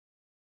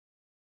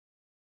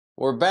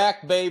We're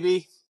back,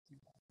 baby.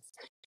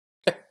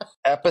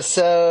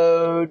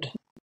 Episode.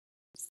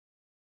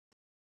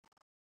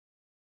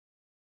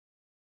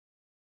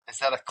 Is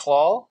that a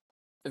claw?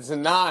 It's a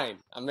 9.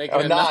 I'm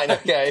making it 9.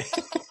 Okay.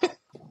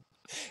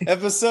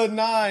 Episode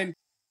 9.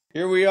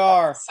 Here we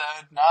are.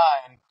 Episode 9.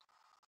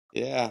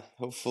 Yeah.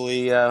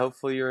 Hopefully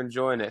you're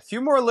enjoying it. A few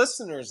more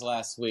listeners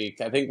last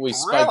week. I think we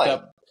spiked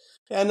up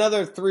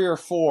another 3 or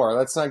 4.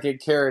 Let's not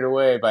get carried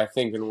away by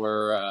thinking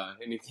we're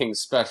anything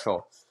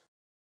special.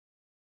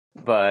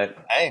 But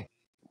hey,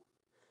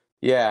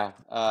 yeah.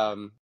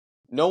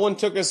 No one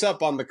took us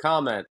up on the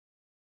comment,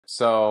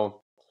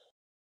 so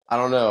I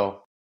don't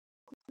know.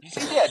 You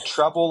think they had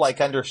trouble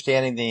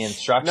understanding the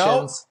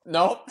instructions?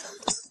 Nope.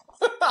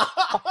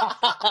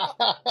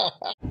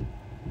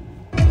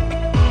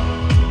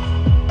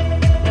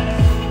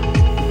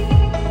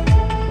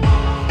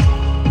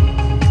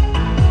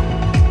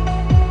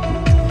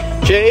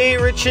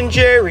 Jrich and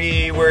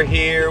Jerry, we're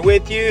here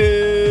with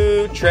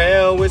you.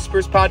 Trail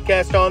Whispers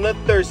podcast on a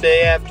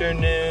Thursday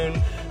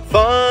afternoon.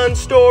 Fun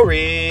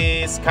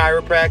stories,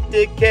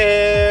 chiropractic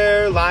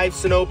care.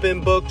 Life's an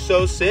open book,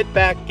 so sit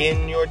back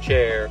in your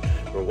chair.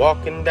 We're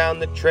walking down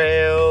the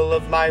trail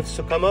of life,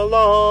 so come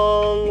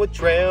along. With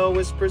Trail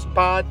Whispers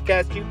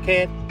podcast, you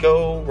can't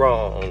go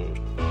wrong.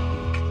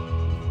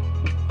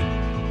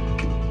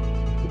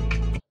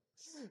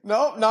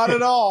 Nope, not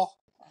at all.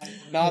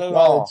 Not at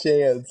Not all. a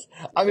chance.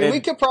 I mean,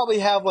 we could probably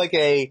have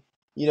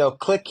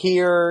click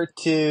here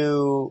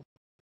to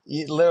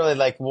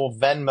literally we'll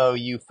Venmo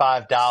you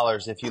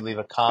 $5 if you leave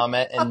a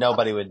comment, and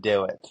nobody would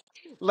do it.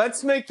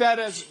 Let's make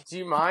that do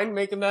you mind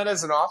making that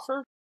as an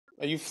offer?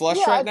 Are you flush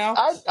right now?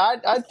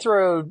 I'd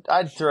throw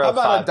How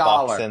about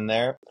 $5 in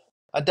there.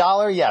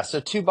 $1, yeah.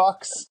 So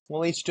 $2.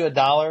 We'll each do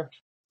 $1.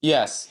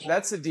 Yes,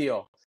 that's a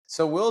deal.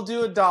 So we'll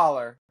do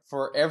 $1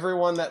 for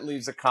everyone that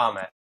leaves a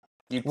comment.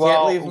 You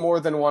can't leave more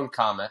than one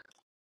comment.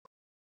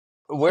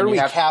 Where do we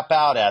cap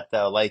out at,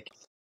 though?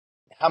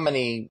 How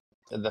many?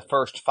 The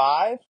first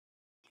 5?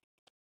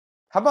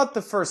 How about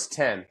the first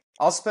 10?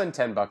 I'll spend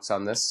 $10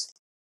 on this.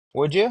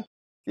 Would you?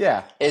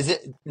 Yeah. Is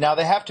it now?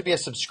 They have to be a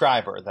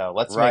subscriber, though.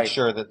 Let's make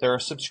sure that they're a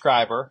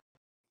subscriber.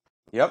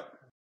 Yep.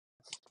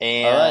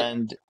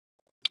 And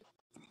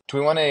do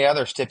we want any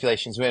other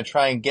stipulations? We're going to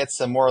try and get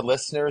some more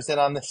listeners in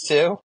on this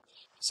too.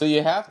 So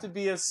you have to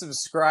be a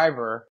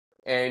subscriber,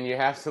 and you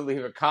have to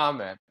leave a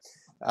comment.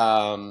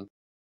 I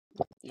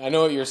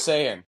know what you're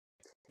saying.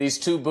 These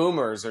two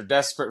boomers are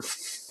desperate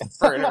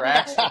for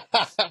interaction.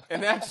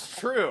 And that's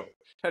true.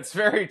 That's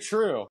very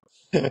true.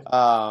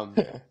 I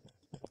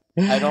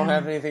don't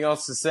have anything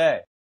else to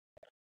say.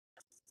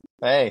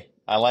 Hey,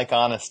 I like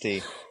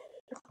honesty.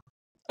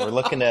 We're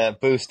looking to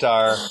boost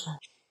our,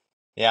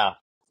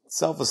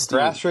 self-esteem.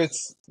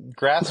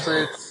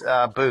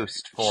 Grassroots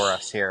boost for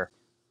us here.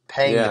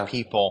 Paying the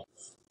people.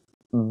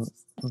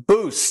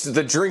 Boost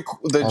the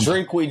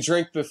drink we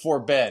drink before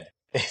bed.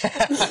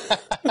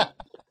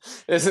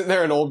 Isn't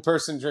there an old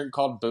person drink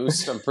called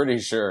Boost? I'm pretty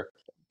sure.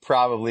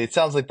 Probably. It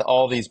sounds like the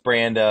Aldi's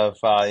brand of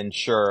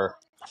Ensure.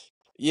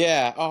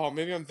 Yeah. Oh,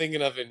 maybe I'm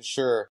thinking of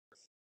Ensure.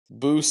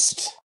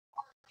 Boost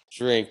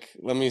drink.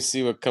 Let me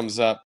see what comes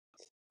up.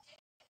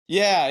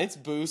 Yeah, it's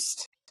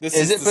Boost. This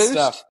is it the Boost?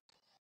 stuff.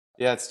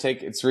 Yeah,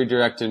 it's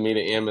redirected me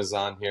to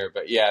Amazon here,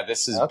 but yeah,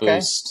 this is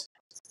Boost.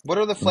 What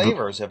are the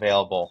flavors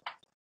available?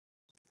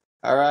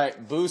 All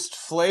right, Boost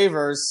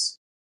flavors.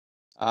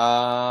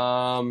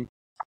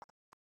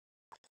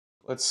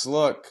 Let's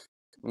look.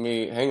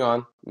 Hang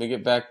on. Let me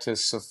get back to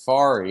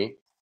Safari.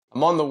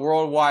 I'm on the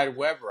World Wide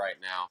Web right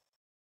now.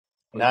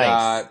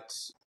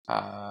 Nice.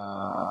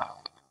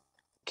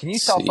 Can you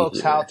tell folks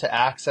how to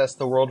access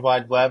the World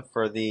Wide Web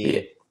for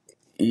the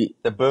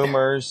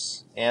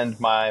boomers and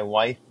my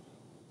wife?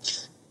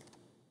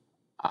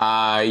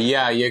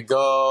 You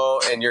go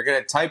and you're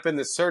going to type in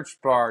the search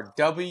bar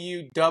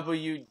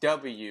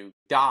www.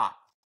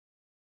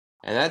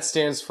 And that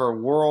stands for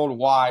World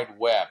Wide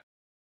Web.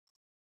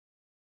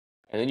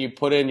 And then you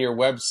put in your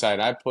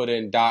website. I put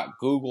in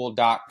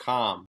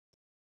 .google.com.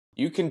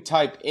 You can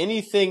type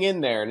anything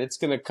in there and it's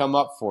going to come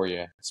up for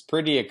you. It's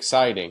pretty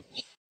exciting.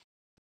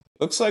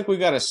 Looks like we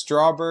got a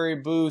strawberry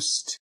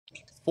Boost,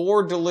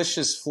 4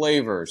 delicious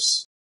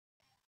flavors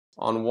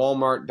on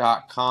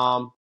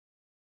walmart.com.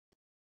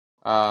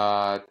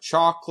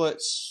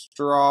 Chocolate,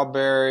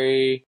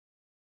 strawberry.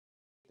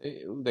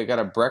 They got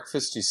a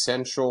breakfast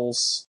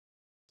essentials.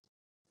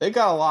 They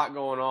got a lot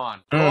going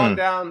on. Go on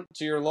down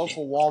to your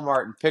local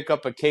Walmart and pick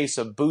up a case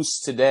of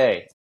Boost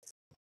today.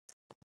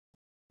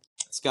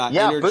 It's got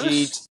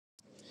energy,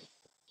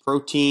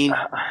 protein.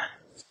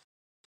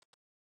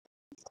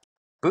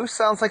 Boost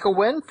sounds like a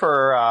win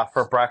for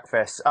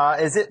breakfast.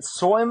 Is it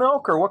soy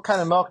milk, or what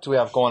kind of milk do we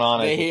have going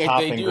on as a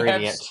top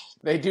ingredient?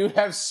 They do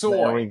have soy.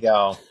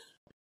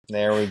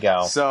 There we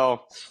go.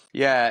 So,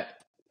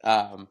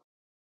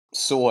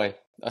 soy.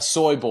 A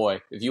soy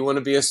boy. If you want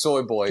to be a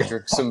soy boy,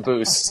 drink some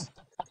Boost.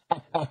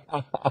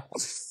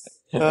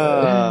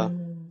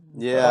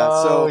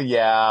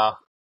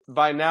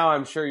 By now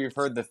I'm sure you've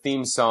heard the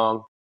theme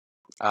song.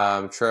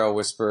 Trail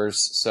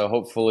Whispers. So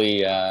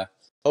hopefully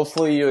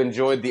you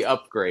enjoyed the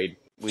upgrade.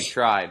 We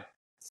tried.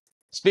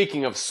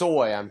 Speaking of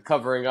soy, I'm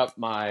covering up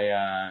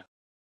my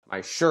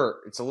my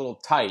shirt. It's a little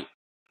tight,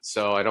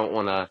 so I don't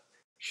want to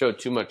show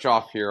too much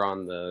off here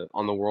on the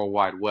World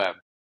Wide Web.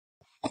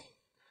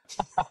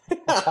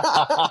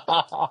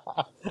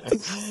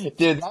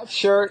 Dude, that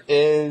shirt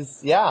is,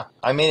 yeah.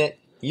 I mean,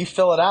 you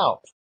fill it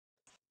out.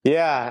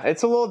 Yeah,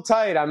 it's a little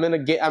tight. I'm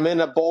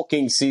in a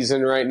bulking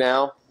season right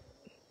now.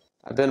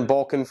 I've been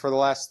bulking for the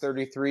last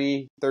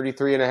 33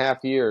 and a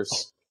half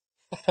years.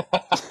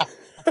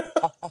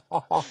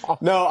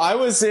 No, I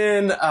was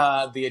in the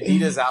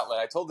Adidas outlet.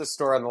 I told this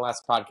story on the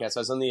last podcast.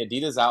 I was in the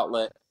Adidas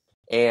outlet,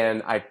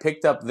 and I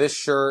picked up this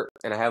shirt,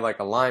 and I had like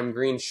a lime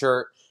green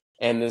shirt,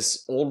 and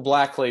this old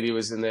black lady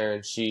was in there,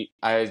 and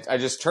I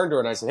just turned to her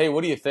and I said, "Hey,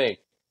 what do you think?"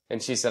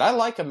 And she said, "I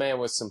like a man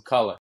with some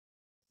color."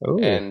 Ooh.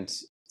 And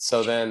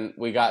so then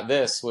we got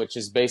this, which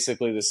is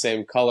basically the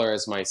same color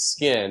as my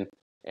skin,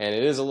 and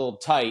it is a little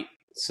tight,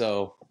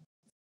 so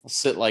I'll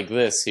sit like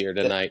this here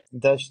tonight.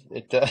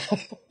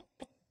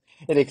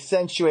 It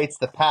accentuates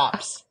the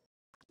paps.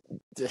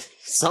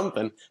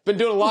 Something. Been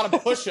doing a lot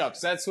of push-ups.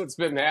 That's what's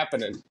been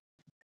happening.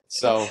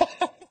 So,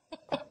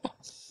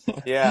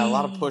 yeah, a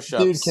lot of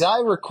push-ups. Dude, can I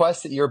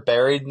request that you're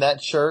buried in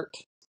that shirt?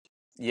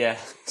 Yeah,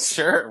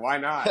 sure. Why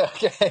not?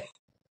 Okay.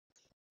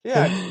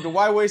 Yeah,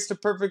 why waste a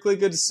perfectly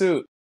good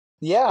suit?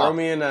 Yeah. Throw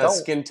me in a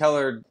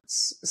skin-colored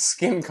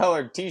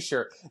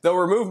T-shirt. They'll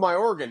remove my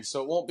organs,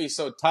 so it won't be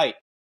so tight.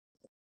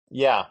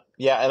 Yeah,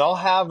 and I'll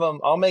have them.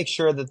 I'll make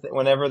sure that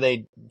whenever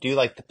they do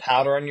like the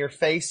powder on your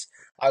face,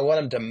 I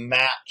want them to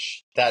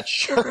match that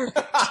shirt.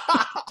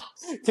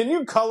 Can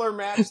you color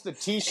match the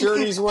T-shirt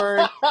he's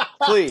wearing?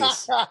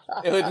 Please.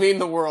 It would mean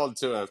the world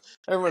to him.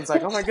 Everyone's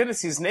like, "Oh my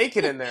goodness, he's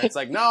naked in there." It's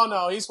like,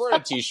 no, he's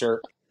wearing a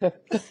T-shirt.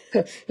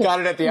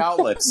 Got it at the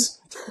outlets.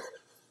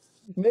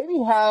 Maybe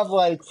have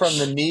like from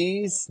the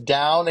knees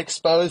down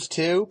exposed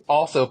too,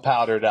 also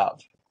powdered up.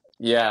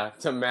 Yeah,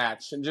 to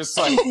match. And just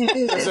like,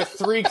 there's a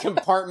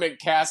 3-compartment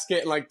casket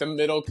and like the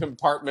middle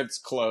compartment's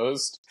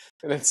closed.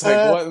 And it's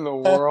like, what in the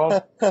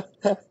world?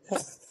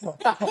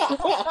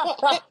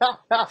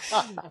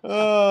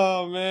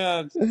 Oh,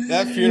 man.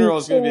 That funeral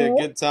is going to be a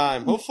good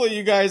time. Hopefully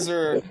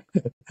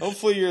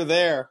you're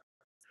there.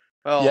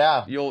 Well,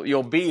 yeah.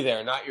 You'll be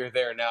there, not you're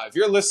there now. If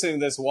you're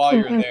listening to this while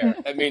you're there,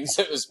 that means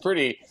it was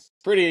pretty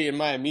in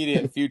my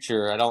immediate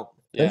future.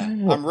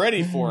 I'm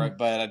ready for it,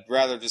 but I'd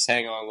rather just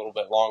hang on a little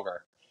bit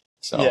longer.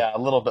 So, yeah, a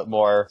little bit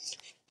more.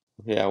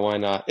 Yeah, why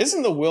not?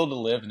 Isn't the will to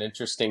live an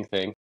interesting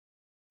thing?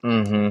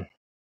 Mm-hmm.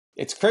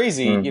 It's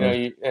crazy, and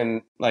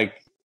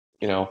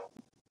you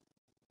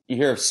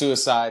hear of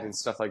suicide and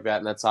stuff like that,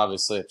 and that's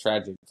obviously a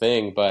tragic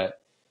thing,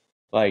 but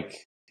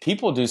like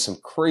people do some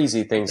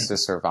crazy things to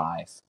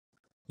survive.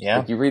 Yeah.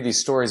 Like you read these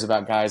stories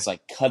about guys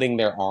like cutting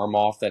their arm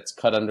off that's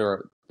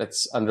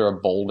under a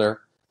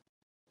boulder.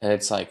 And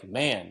it's like,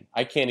 man,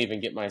 I can't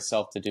even get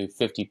myself to do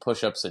 50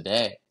 push-ups a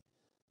day.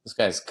 This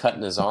guy's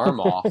cutting his arm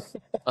off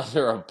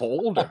under a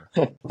boulder.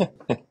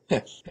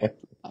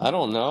 I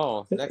don't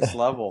know. Next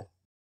level.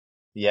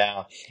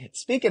 Yeah.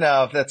 Speaking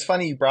of, that's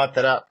funny you brought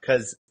that up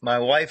because my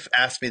wife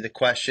asked me the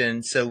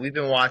question. So we've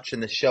been watching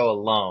the show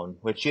Alone,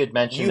 which you had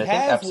mentioned, I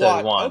think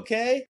episode 1.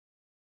 Okay.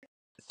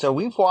 So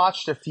we've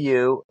watched a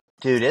few.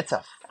 Dude, it's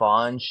a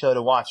fun show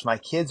to watch. My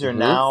kids are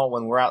now,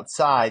 when we're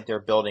outside, they're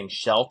building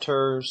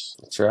shelters.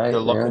 That's right. They're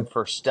looking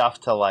for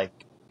stuff to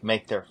like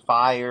make their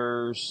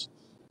fires.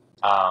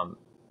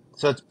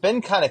 So it's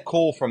been kind of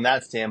cool from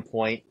that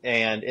standpoint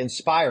and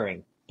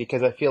inspiring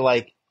because I feel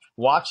like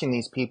watching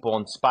these people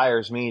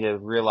inspires me to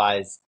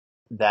realize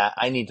that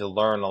I need to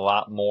learn a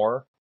lot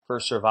more for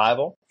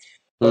survival.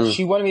 But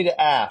she wanted me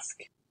to ask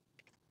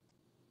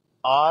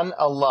on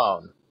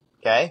Alone,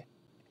 okay?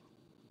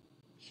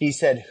 She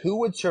said, who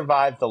would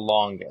survive the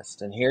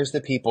longest? And here's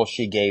the people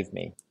she gave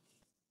me.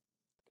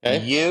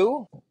 Okay.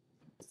 You.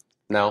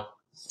 No.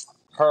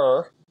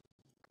 Her.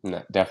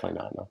 No, definitely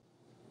not, no.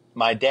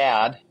 My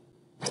dad.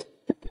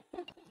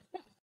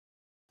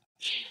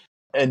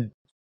 And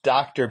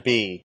Dr.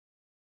 B.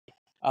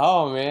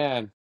 Oh,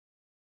 man.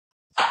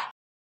 I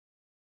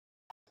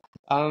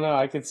don't know.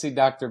 I could see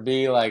Dr.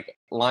 B like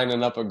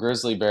lining up a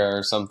grizzly bear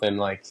or something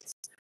like,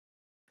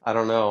 I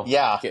don't know.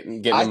 Yeah.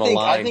 Getting him aligned.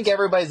 I think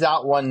everybody's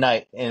out one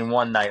night.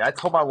 I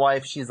told my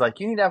wife, she's like,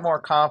 you need to have more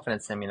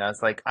confidence in me. And I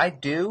was like, I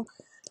do.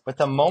 But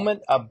the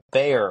moment a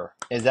bear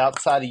is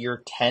outside of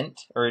your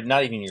tent, or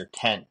not even your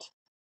tent,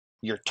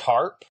 your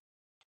tarp,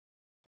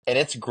 and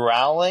it's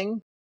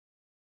growling,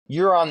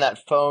 you're on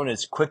that phone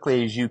as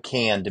quickly as you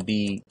can to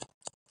be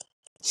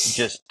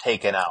just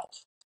taken out.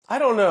 I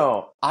don't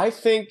know. I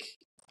think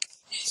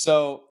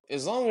so.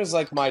 As long as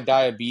like my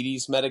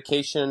diabetes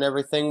medication and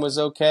everything was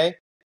okay,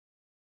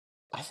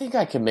 I think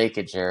I can make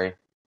it, Jerry.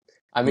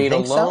 I mean,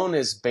 Alone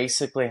is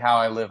basically how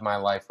I live my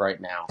life right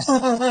now.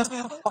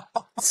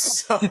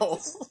 So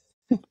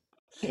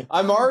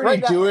I'm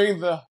already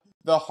doing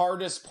the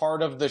hardest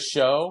part of the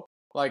show,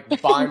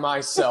 like by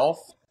myself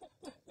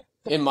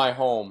in my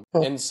home.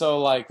 And so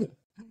like,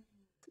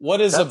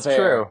 what is a bear?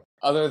 True.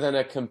 other than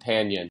a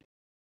companion.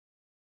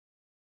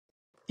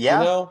 Yeah.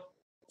 You know?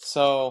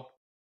 So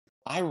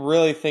I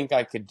really think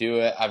I could do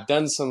it. I've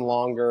done some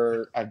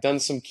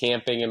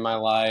camping in my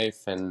life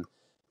and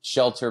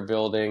shelter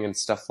building and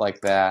stuff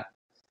like that.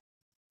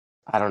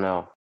 I don't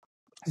know.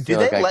 I Do feel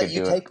they like I let could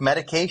you do it. take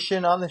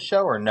medication on the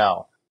show or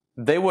no?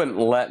 They wouldn't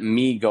let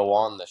me go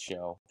on the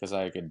show because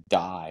I could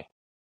die.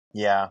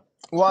 Yeah.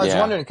 Well, I was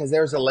Yeah. wondering because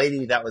there was a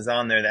lady that was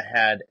on there that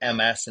had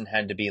MS and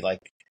had to be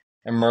like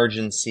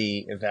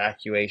emergency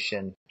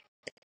evacuation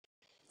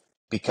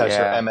because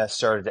her Yeah. MS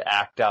started to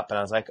act up. And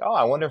I was like, oh,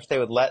 I wonder if they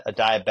would let a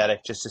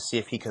diabetic just to see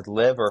if he could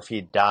live or if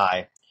he'd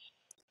die.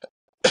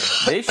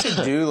 They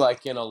should do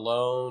like an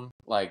Alone,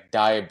 like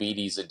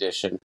diabetes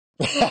edition.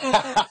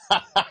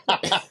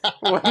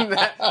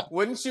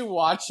 Wouldn't you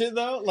watch it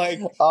though? Like,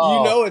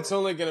 Oh. it's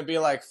only going to be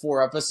like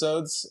 4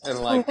 episodes and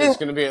like there's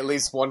going to be at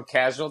least one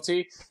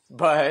casualty,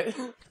 but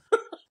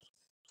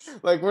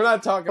like we're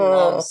not talking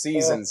long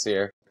seasons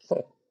here.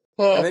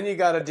 And then you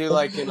got to do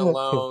like an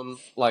Alone,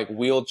 like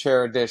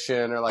wheelchair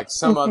edition or like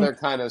some other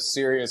kind of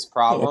serious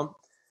problem.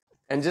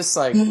 And just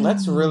like,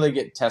 let's really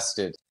get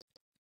tested.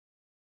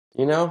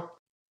 You know?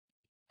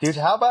 Dude,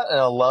 how about an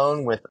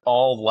Alone with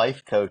all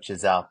life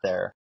coaches out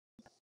there?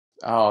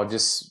 Oh,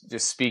 just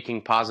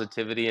speaking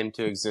positivity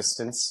into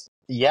existence.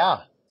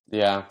 Yeah.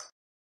 Yeah.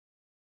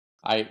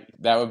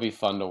 That would be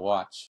fun to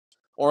watch.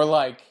 Or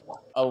like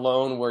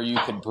Alone where you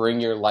could bring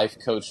your life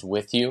coach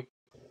with you.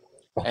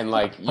 And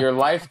like your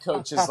life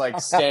coach is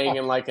like staying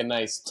in like a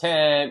nice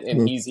tent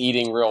and he's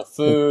eating real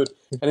food.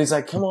 And he's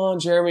like, come on,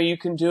 Jeremy, you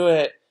can do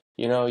it.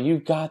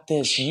 You've got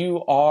this.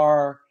 You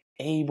are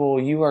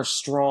able. You are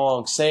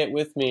strong. Say it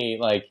with me.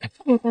 Like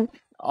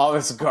all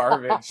this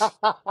garbage.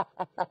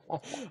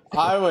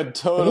 I would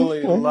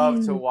totally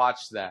love to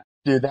watch that.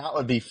 Dude, that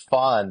would be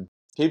fun.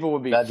 People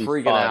would be That'd be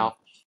freaking fun. out.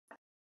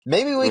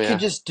 Maybe we Yeah. could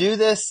just do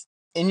this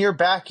in your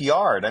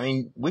backyard. I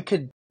mean, we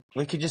could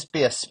just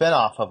be a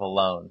spinoff of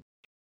Alone.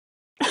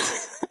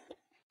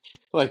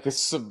 Like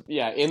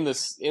in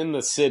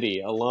the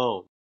city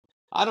alone.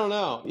 I don't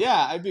know.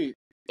 Yeah,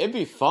 it'd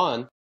be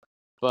fun,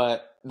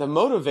 but the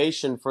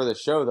motivation for the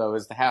show though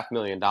is the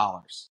 $500,000.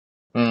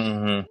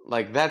 Mm-hmm.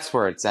 Like that's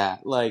where it's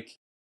at. Like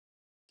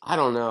I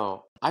don't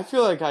know. I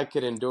feel like I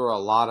could endure a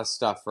lot of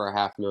stuff for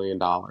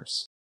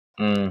 $500,000.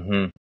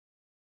 Mm-hmm.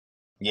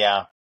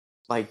 Yeah.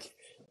 Like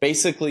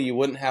basically you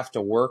wouldn't have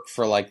to work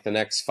for like the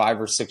next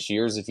 5 or 6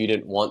 years if you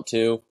didn't want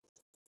to.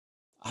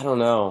 I don't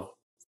know.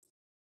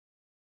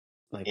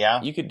 Like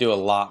Yeah. you could do a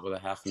lot with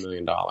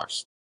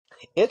 $500,000.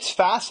 It's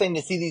fascinating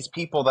to see these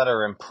people that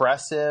are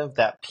impressive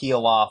that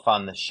peel off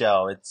on the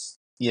show. It's,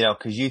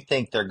 because you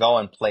think they're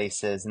going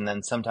places, and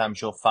then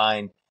sometimes you'll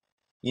find,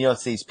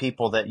 it's these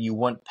people that you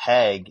wouldn't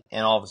peg,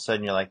 and all of a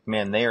sudden you're like,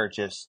 man, they are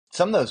just,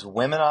 some of those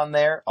women on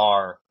there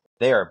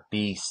they are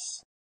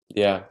beasts.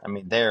 Yeah. I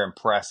mean, they're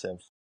impressive.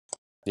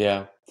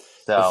 Yeah.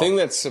 So The thing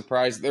that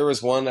surprised, there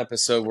was one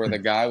episode where the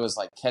guy was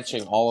like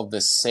catching all of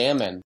this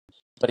salmon,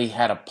 but he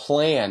had a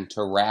plan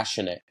to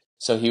ration it.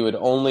 So he would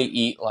only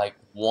eat like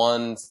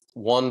one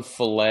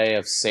fillet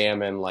of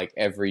salmon like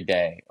every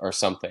day or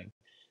something.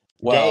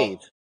 Well, Dave.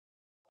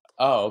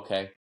 Oh,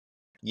 okay.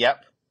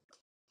 Yep.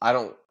 I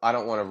don't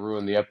want to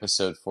ruin the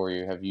episode for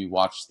you. Have you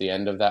watched the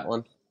end of that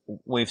one?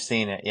 We've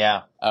seen it.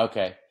 Yeah.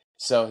 Okay.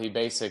 So he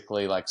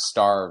basically like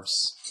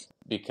starves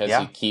because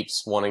he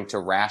keeps wanting to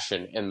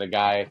ration, and the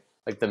guy,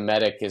 like the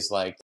medic, is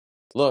like,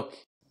 look,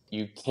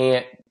 you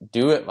can't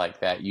do it like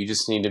that. You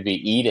just need to be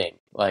eating.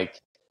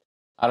 Like,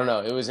 I don't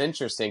know. It was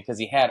interesting because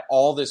he had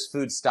all this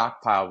food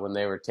stockpiled when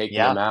they were taking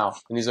him out.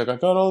 And he's like, I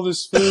got all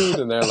this food.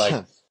 And they're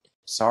like,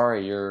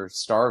 sorry, you're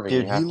starving.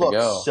 Dude, you have he to looked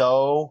go.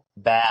 so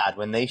bad.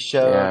 When they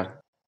showed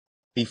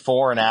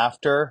before and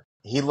after,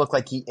 he looked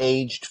like he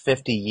aged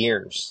 50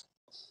 years.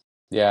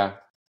 Yeah.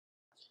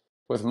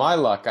 With my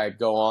luck, I'd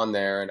go on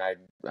there and I'd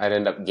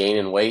end up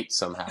gaining weight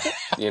somehow,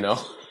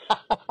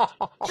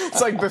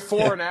 It's like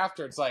before and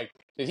after. It's like,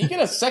 did he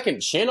get a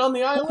second chin on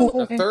the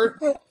island? A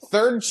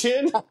third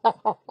chin?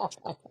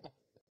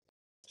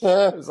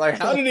 It's like,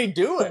 how did he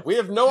do it? We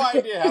have no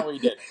idea how he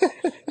did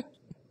it.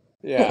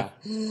 Yeah.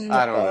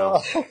 I don't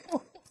know.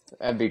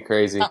 That'd be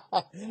crazy.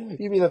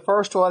 You'd be the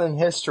first one in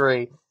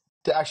history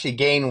to actually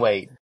gain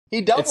weight. He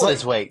doubled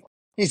his weight.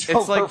 He's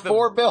for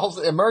 4 bills,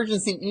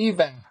 emergency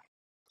evac.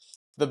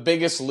 The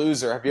Biggest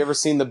Loser. Have you ever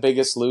seen The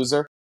Biggest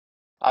Loser?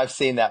 I've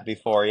seen that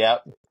before,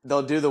 yep.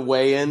 They'll do the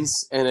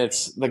weigh-ins, and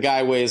it's the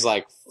guy weighs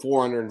like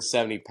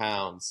 470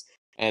 pounds,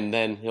 and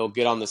then he'll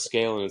get on the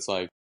scale, and it's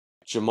like,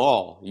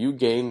 Jamal, you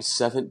gained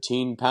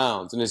 17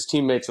 pounds. And his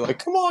teammates are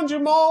like, come on,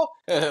 Jamal.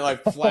 And it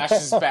like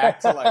flashes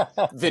back to like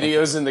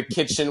videos in the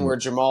kitchen where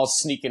Jamal's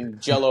sneaking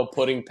Jell-O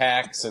pudding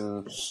packs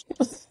and...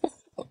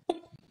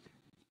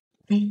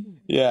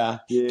 Yeah.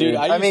 Dude,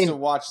 I used to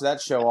watch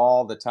that show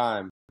all the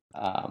time.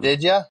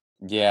 Did ya?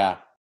 Yeah.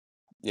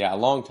 Yeah, a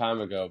long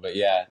time ago. But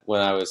yeah, when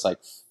I was like,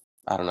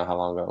 I don't know how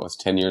long ago it was,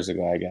 10 years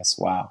ago, I guess.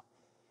 Wow.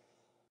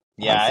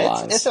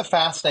 Yeah, it's a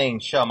fascinating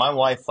show. My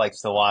wife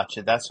likes to watch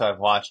it. That's why I've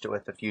watched it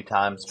with a few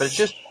times. But it's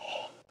just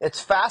it's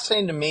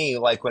fascinating to me,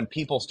 like when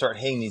people start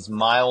hitting these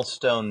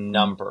milestone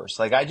numbers.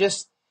 Like I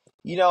just,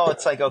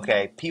 it's like,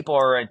 okay, people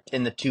are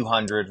in the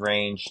 200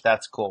 range.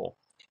 That's cool.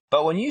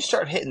 But when you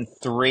start hitting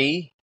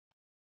 3,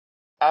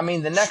 I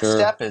mean, the next Sure.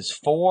 step is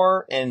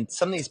 4. And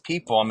some of these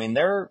people, I mean,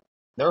 they're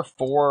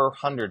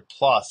 400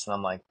 plus. And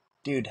I'm like,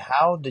 dude,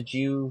 how'd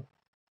you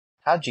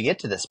get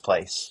to this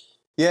place?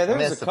 Yeah, I mean,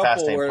 there's a that's the couple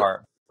fascinating where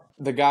part.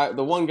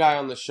 the one guy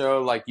on the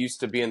show like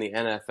used to be in the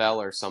NFL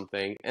or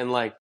something, and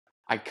like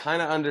I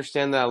kind of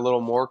understand that a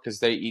little more because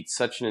they eat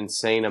such an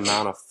insane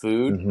amount of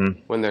food Mm-hmm.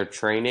 when they're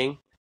training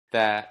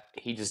that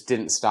he just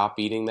didn't stop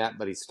eating that,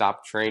 but he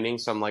stopped training.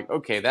 So I'm like,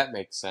 okay, that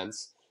makes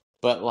sense.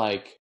 But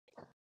like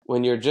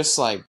when you're just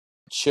like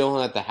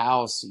chilling at the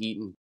house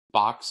eating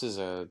boxes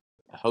of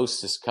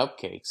Hostess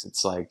cupcakes,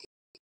 it's like,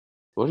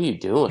 what are you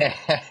doing?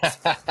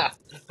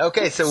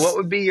 Okay, so what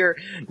would be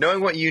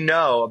knowing what you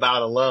know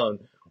about Alone,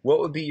 what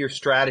would be your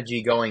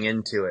strategy going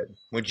into it?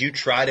 Would you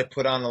try to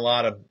put on a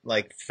lot of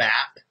like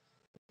fat?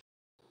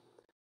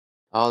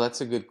 Oh, that's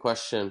a good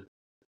question.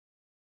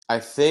 I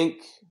think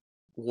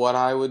what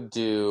I would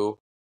do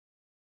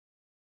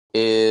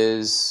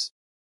is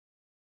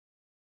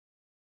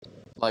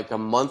like a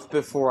month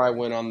before I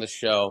went on the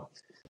show,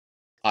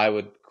 I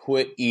would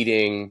quit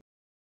eating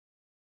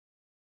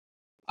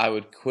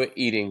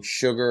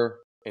sugar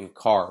and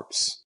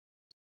carbs.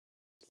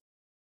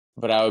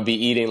 But I would be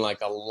eating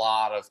like a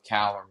lot of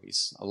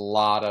calories, a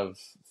lot of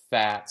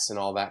fats and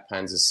all that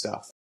kinds of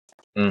stuff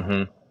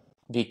Mm-hmm.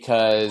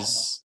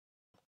 because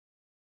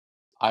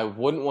I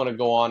wouldn't want to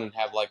go on and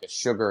have like a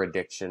sugar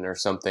addiction or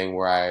something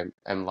where I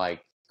am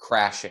like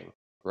crashing,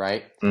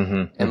 right? Mm-hmm.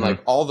 And Mm-hmm.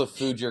 like all the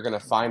food you're going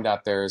to find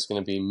out there is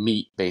going to be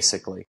meat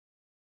basically.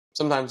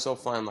 Sometimes they'll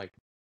find like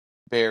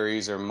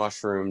berries or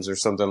mushrooms or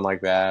something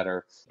like that,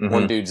 or one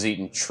Mm-hmm. dude's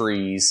eating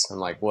trees. I'm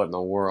like, what in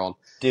the world?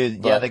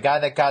 Dude, yeah, the But guy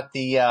that got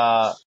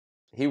the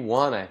he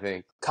won, I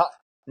think.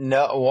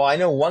 no, well, I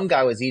know one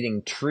guy was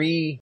eating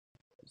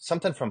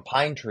something from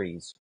pine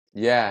trees,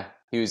 Yeah,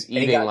 he was and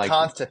he eating got like,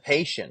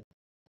 constipation.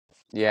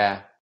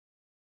 yeah,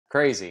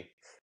 crazy.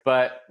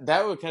 But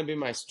that would kind of be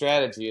my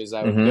strategy is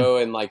I would Mm-hmm. go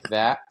in like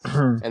that,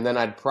 and then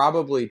I'd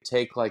probably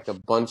take like a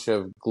bunch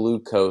of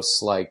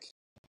glucose like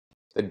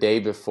the day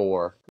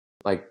before.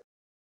 Like,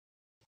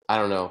 I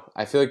don't know.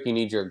 I feel like you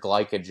need your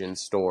glycogen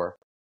store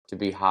to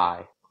be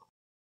high.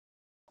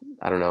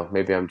 I don't know.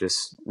 Maybe I'm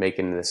just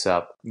making this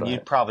up, You'd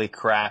but probably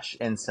crash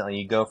instantly.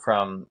 You go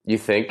from, you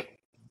think?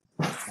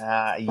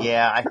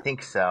 yeah, I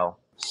think so.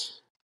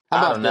 How I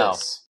about don't know.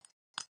 this?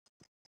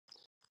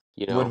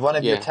 Would one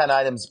of your Yeah. 10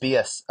 items be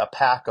a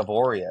pack of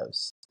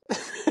Oreos?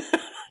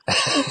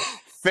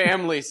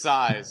 Family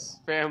size.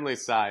 Family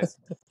size.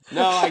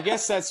 No, I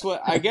guess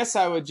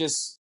I would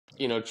just,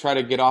 try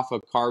to get off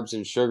of carbs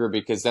and sugar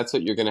because that's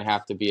what you're going to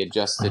have to be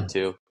adjusted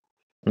to.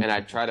 And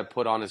I'd try to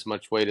put on as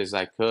much weight as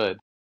I could,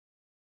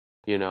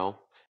 you know.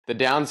 The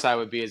downside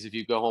would be is if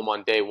you go home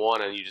on day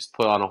one and you just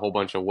put on a whole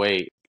bunch of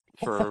weight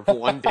for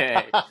one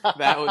day,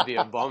 that would be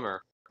a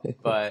bummer.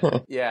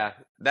 But yeah,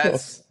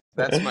 that's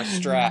my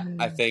strat,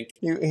 I think.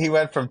 He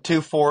went from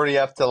 240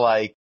 up to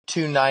like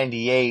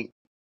 298,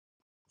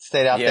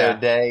 stayed out there a Yeah.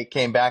 day,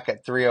 came back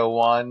at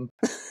 301.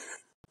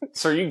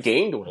 So you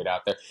gained weight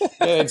out there.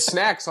 They had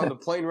snacks on the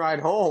plane ride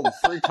home,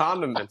 free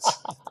condiments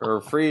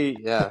or free,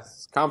 yeah,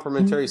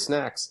 complimentary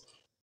snacks.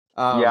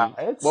 Yeah,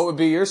 What would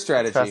be your it's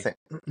strategy?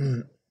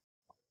 fascinating.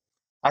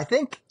 I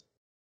think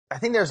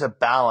there's a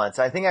balance.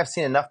 I think I've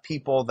seen enough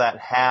people that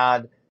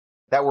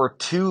were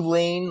too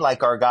lean,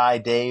 like our guy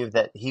Dave,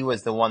 that he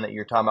was the one that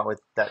you're talking about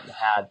with that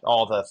had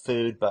all the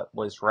food but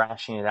was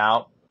rationing it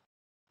out.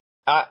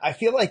 I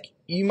feel like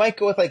you might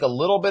go with like a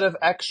little bit of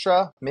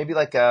extra, maybe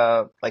like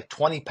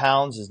 20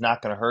 pounds is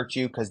not going to hurt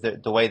you because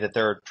the way that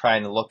they're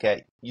trying to look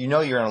at, you're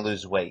going to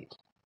lose weight.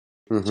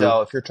 Mm-hmm.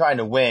 So if you're trying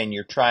to win,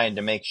 you're trying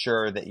to make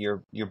sure that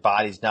your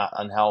body's not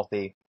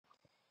unhealthy.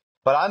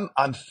 But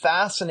I'm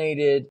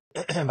fascinated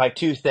by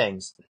two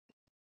things.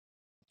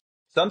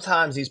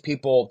 Sometimes these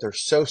people, they're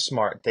so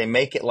smart. They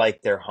make it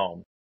like their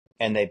home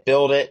and they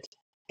build it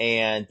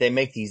and they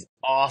make these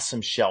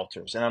awesome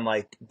shelters. And I'm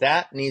like,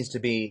 that'd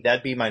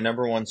be my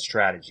number one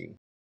strategy.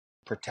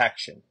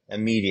 Protection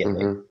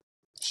immediately. Mm-hmm.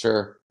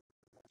 Sure.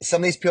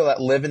 Some of these people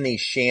that live in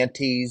these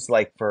shanties,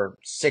 like for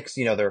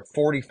they're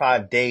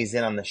 45 days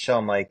in on the show.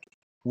 I'm like,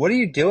 what are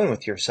you doing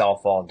with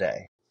yourself all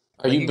day?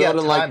 Are Like you you got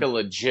building like time. a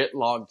legit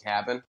log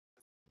cabin?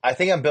 I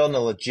think I'm building a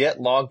legit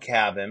log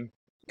cabin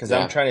because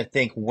I'm Yeah. trying to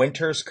think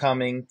winter's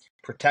coming,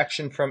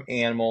 protection from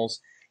animals.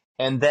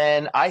 And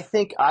then I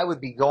think I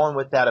would be going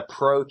with that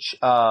approach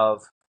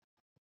of,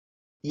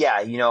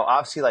 yeah,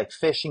 obviously like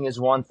fishing is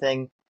one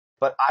thing,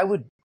 but I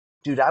would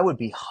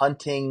be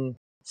hunting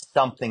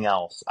something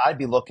else. I'd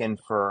be looking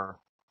for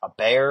a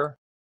bear.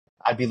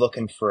 I'd be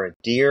looking for a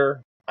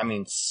deer. I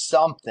mean,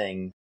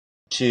 something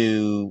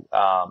to,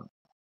 to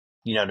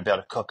be able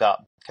to cook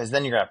up because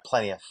then you're going to have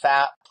plenty of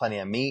fat, plenty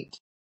of meat.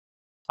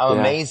 I'm Yeah.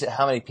 amazed at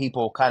how many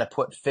people kind of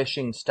put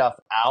fishing stuff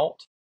out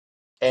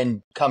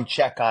and come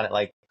check on it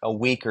like, a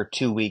week or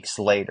 2 weeks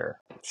later.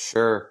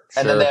 Sure.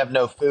 And then they have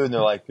no food, and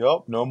they're like,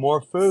 "Oh, no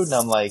more food." And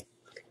I'm like,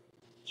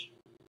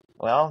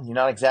 "Well, you're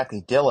not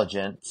exactly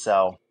diligent,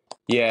 so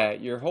Yeah,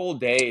 your whole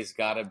day's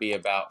got to be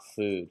about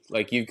food.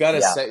 Like you've got to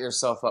yeah, set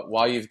yourself up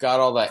while you've got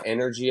all that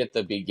energy at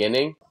the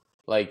beginning.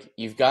 Like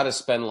you've got to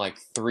spend like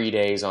 3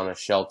 days on a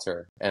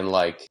shelter and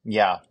like,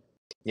 yeah,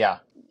 yeah,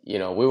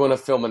 we want to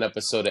film an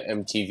episode of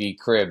MTV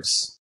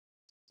Cribs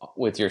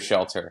with your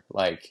shelter.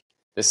 Like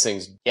this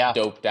thing's yeah,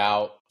 doped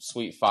out,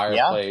 sweet yeah,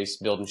 fireplace,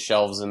 building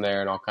shelves in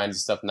there and all kinds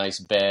of stuff, nice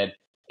bed,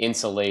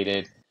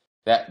 insulated.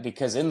 That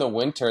because in the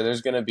winter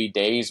there's going to be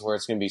days where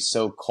it's going to be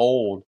so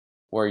cold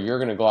where you're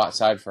going to go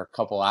outside for a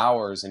couple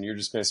hours and you're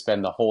just going to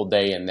spend the whole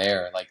day in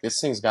there. Like this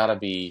thing's got to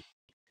be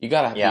you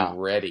got to be yeah,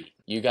 ready.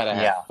 You got to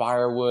have yeah.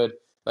 firewood.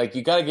 Like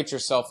you got to get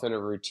yourself in a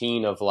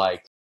routine of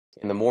like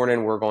in the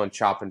morning we're going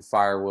chopping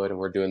firewood and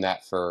we're doing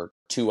that for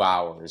 2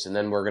 hours and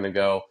then we're going to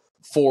go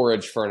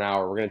forage for an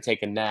hour. We're going to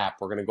take a nap.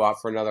 We're going to go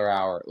out for another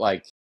hour.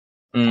 Like,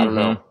 I don't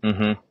know. Mm-hmm.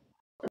 Mm-hmm.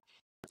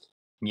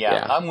 Yeah,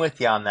 Yeah. I'm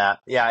with you on that.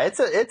 Yeah,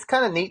 it's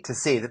kind of neat to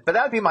see. But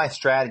that'd be my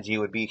strategy.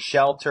 Would be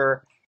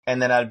shelter,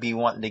 and then I'd be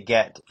wanting to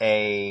get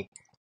a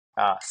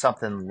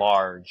something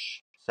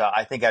large. So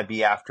I think I'd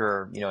be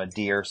after a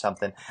deer or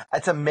something.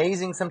 It's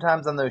amazing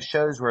sometimes on those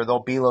shows where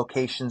there'll be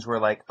locations where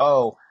like,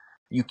 oh,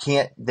 you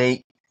could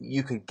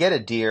get a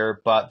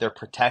deer, but they're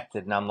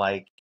protected, and I'm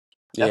like,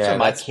 that's Yeah, when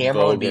my that's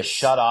camera would be bogus.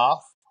 shut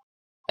off,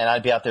 and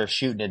I'd be out there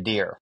shooting a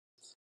deer.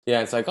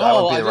 Yeah, it's like, So I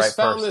wouldn't oh, be I the just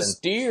right found person. this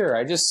deer.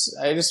 I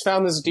just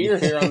found this deer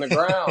here on the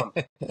ground.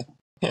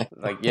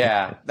 Like,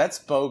 yeah, that's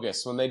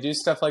bogus. When they do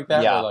stuff like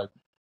that, they're Yeah. like,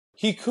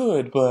 he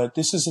could, but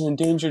this is an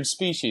endangered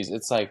species.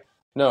 It's like,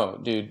 no,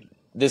 dude,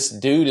 this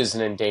dude is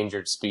an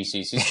endangered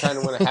species. He's trying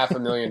to win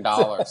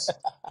 $500,000.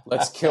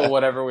 Let's kill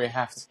whatever we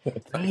have to.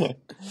 Like, I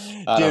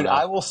don't Dude, know.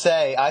 I will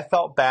say I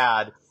felt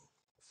bad.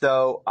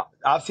 So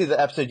obviously the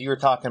episode you were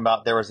talking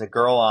about, there was a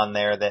girl on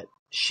there that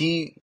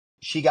she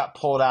got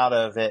pulled out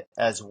of it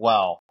as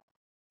well.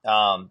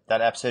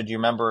 That episode, do you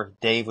remember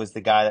Dave was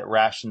the guy that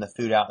rationed the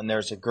food out, and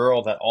there's a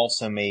girl that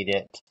also made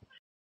it.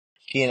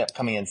 She ended up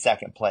coming in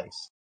second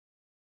place.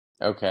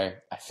 Okay,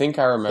 I think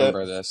I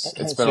remember this.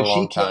 It's been a So she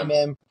long came time.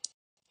 in.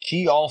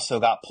 She also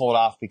got pulled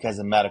off because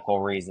of medical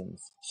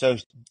reasons. So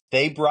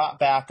they brought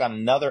back on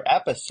another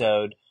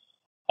episode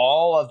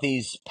all of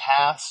these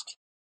past,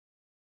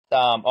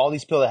 all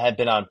these people that had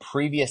been on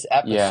previous Yeah,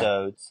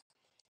 episodes,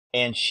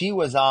 and she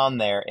was on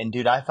there. And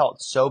dude, I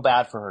felt so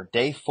bad for her.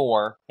 Day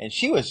 4, and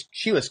she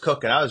was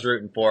cooking. I was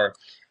rooting for her.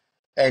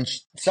 And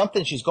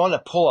she's going to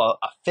pull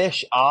a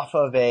fish off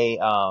of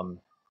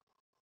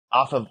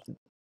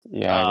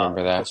yeah, I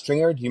remember like a that.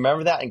 stringer. Do you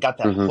remember that? And got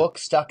that Hmm. hook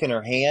stuck in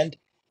her hand.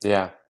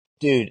 Yeah.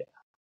 Dude,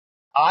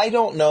 I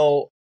don't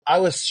know. I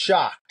was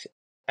shocked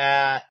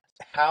at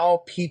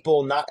how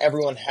not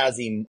everyone has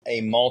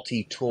a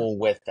multi-tool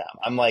with them.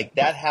 I'm like,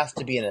 that has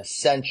to be an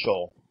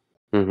essential.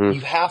 Hmm.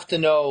 You have to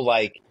know,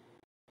 like,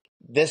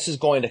 this is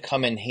going to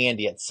come in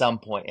handy at some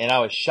point. And I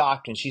was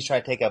shocked when she's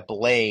trying to take a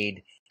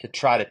blade to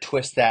try to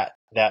twist that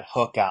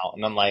hook out.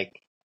 And I'm like,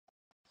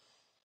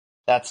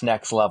 that's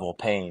next level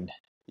pain.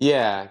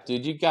 Yeah,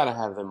 dude, you gotta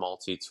have the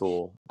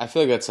multi-tool. I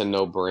feel like that's a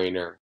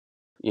no-brainer.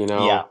 You Yeah.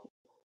 know,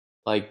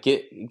 like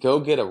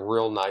go get a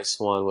real nice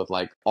one with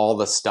like all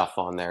the stuff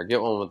on there.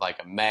 Get one with like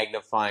a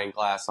magnifying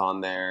glass on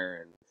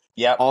there and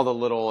Yep. all the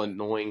little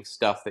annoying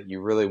stuff that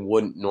you really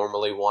wouldn't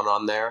normally want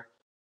on there.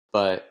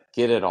 But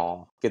get it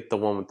all. Get the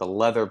one with the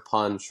leather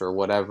punch or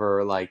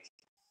whatever. Like,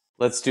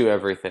 let's do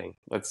everything.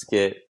 Let's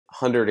get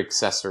 100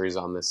 accessories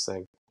on this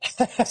thing.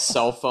 A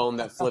cell phone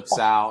that flips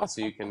out so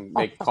you can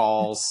make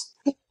calls.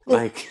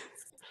 Like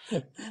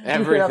You can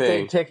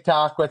everything. update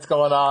TikTok, what's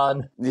going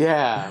on.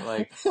 Yeah,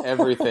 like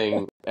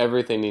everything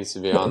needs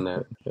to be on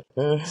there.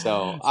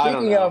 So I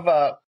don't Speaking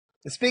know.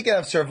 speaking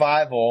of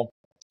survival,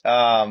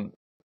 our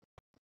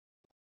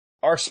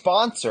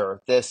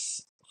sponsor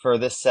for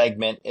this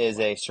segment is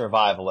a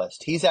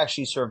survivalist. He's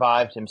actually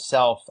survived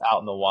himself out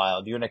in the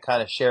wild. You want to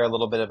kind of share a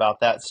little bit about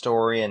that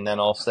story and then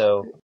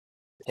also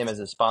him as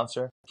a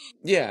sponsor?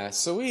 Yeah,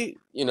 so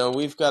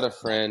we've got a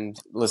friend,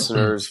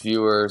 listeners,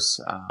 viewers.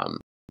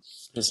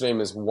 His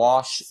name is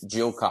Wash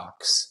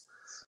Gilcox,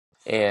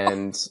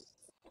 and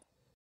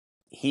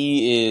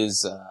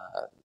he's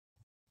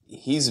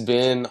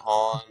been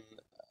on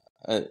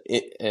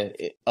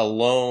a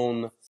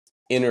lone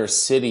inner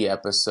city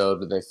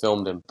episode that they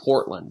filmed in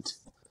Portland,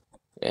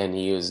 and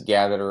he was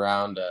gathered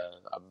around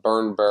a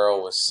burn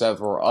barrel with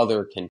several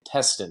other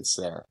contestants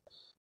there,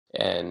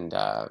 and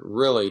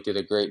really did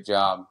a great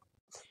job.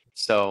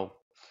 So,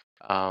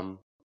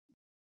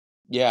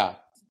 yeah,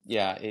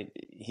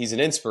 he's an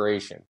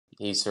inspiration.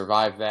 He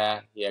survived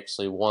that. He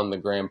actually won the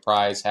grand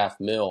prize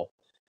 $500,000,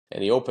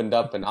 and he opened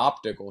up an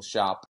optical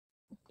shop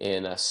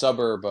in a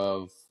suburb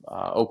of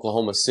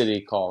Oklahoma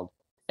City called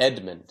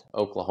Edmond,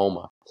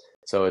 Oklahoma.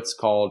 So it's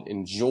called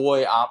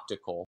Enjoy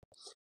Optical,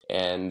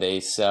 and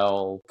they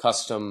sell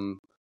custom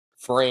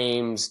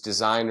frames,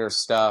 designer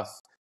stuff.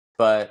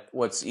 But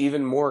what's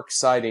even more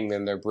exciting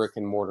than their brick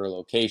and mortar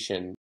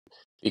location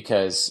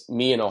because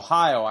me in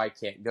Ohio, I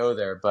can't go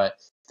there, but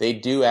they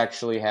do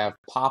actually have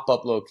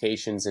pop-up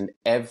locations in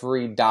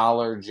every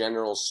Dollar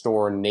General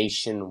store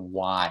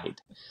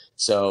nationwide.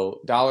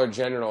 So Dollar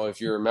General, if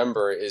you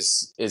remember,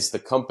 is the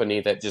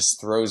company that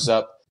just throws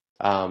up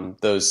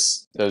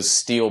those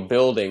steel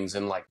buildings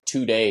in like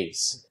 2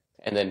 days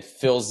and then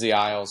fills the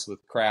aisles with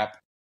crap.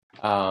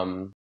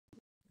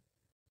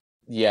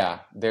 Yeah,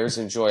 there's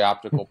Enjoy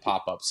Optical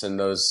pop-ups in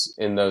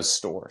those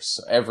stores,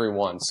 every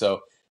one.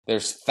 So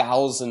there's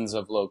thousands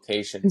of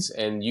locations,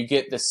 and you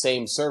get the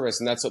same service,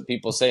 and that's what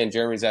people say. And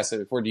Jeremy's asked it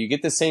before: do you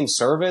get the same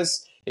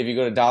service if you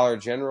go to Dollar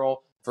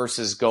General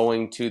versus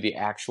going to the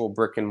actual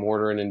brick and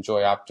mortar and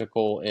Enjoy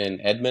Optical in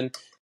Edmond?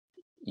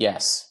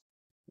 Yes,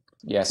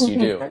 yes, you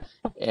do.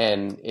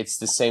 And it's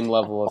the same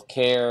level of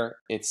care.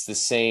 It's the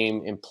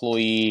same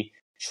employee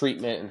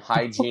treatment and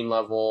hygiene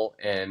level,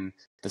 and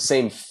the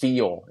same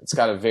feel. It's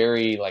got a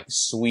very like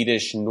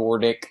Swedish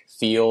Nordic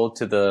feel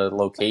to the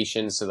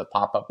locations, to the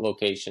pop-up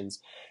locations.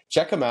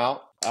 Check them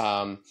out.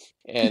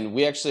 And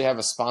we actually have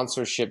a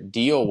sponsorship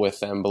deal with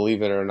them,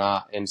 believe it or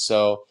not. And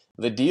so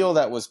the deal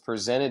that was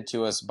presented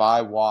to us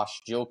by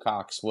Wash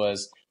Gilcox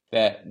was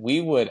that we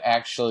would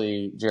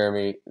actually,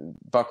 Jeremy,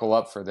 buckle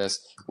up for this,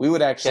 we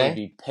would actually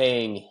be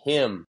paying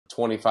him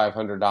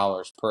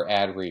 $2,500 per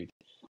ad read.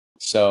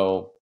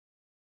 So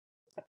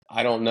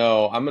I don't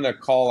know. I'm going to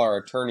call our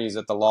attorneys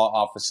at the law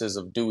offices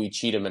of Dewey,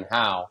 Cheatham, and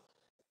Howe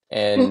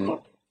and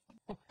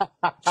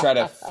try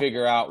to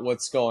figure out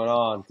what's going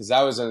on, because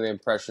I was under the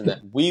impression that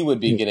we would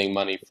be getting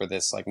money for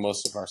this, like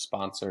most of our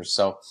sponsors.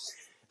 So,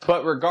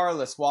 but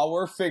regardless, while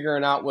we're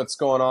figuring out what's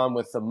going on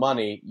with the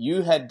money,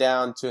 you head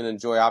down to an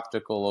Enjoy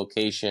Optical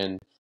location,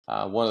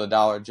 one of the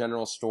Dollar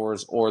General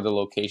stores, or the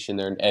location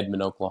there in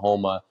Edmond,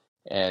 Oklahoma,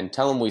 and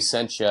tell them we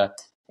sent you,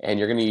 and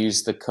you're going to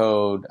use the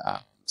code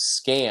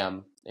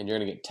SCAM, and you're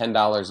going to get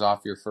 $10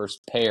 off your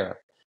first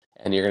pair,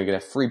 and you're going to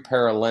get a free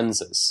pair of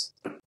lenses.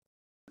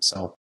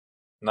 So,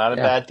 not a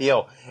bad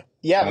deal.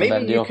 Yeah,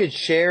 maybe you could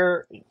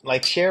share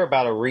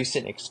about a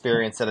recent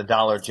experience at a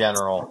Dollar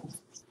General,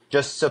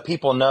 just so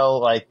people know,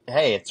 like,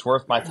 hey, it's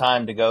worth my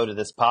time to go to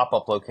this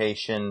pop-up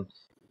location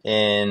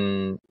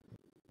in,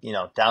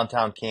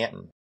 downtown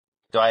Canton.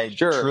 Do I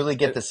truly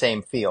get the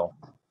same feel?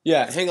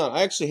 Yeah, hang on.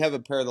 I actually have a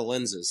pair of the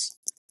lenses.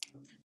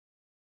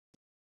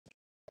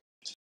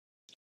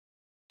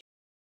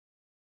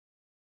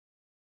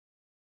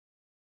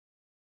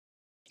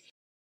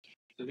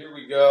 So here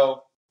we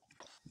go,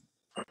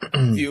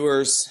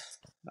 viewers.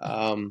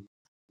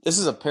 This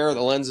is a pair of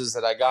the lenses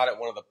that I got at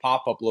one of the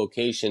pop-up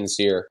locations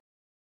here.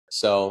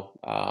 So,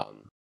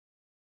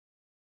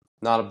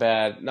 not a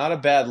bad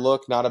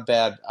look, not a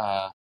bad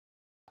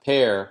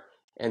pair.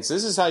 And so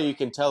this is how you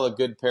can tell a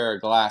good pair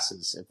of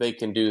glasses, if they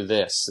can do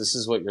this. This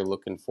is what you're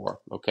looking for,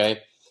 okay?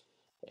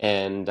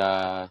 And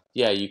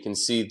you can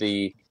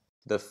see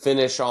the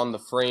finish on the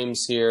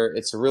frames here.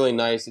 It's really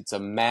nice. It's a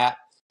matte.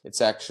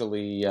 It's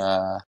actually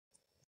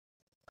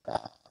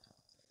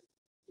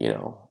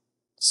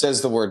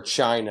says the word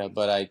China,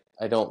 but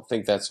I don't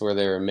think that's where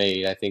they were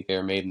made. I think they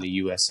were made in the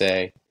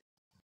USA.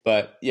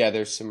 But yeah,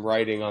 there's some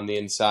writing on the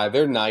inside.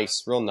 They're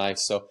nice, real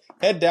nice. So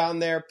head down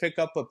there, pick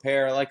up a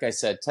pair. Like I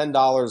said, $10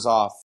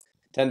 off.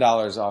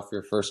 $10 off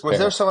your first pair. Was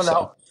there someone to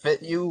help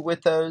fit you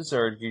with those,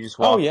 or did you just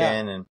walk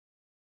in and?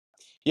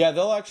 Yeah,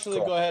 they'll actually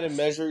go ahead and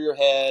measure your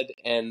head,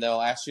 and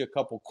they'll ask you a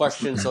couple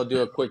questions. They'll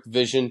do a quick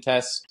vision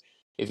test.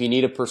 If you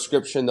need a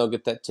prescription, they'll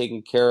get that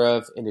taken care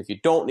of. And if you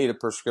don't need a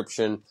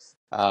prescription,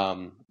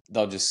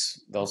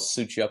 they'll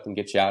suit you up and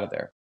get you out of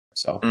there.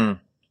 So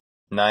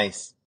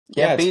nice.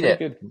 Can't beat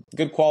it.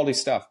 Good quality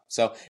stuff.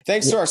 So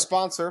thanks to our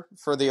sponsor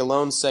for the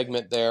Alone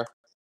segment there.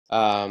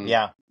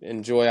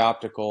 Enjoy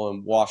Optical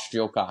and Wash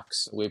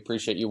Gilcox. We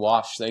appreciate you,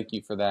 Wash. Thank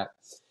you for that.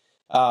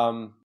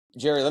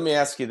 Jerry, let me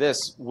ask you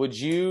this.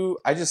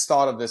 I just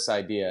thought of this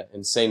idea,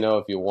 and say no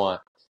if you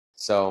want.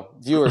 So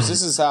viewers,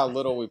 this is how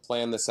little we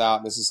plan this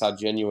out. This is how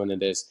genuine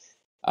it is.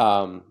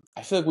 I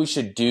feel like we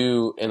should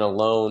do an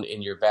Alone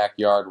in your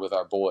backyard with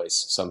our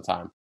boys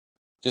sometime.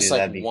 Just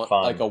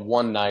like a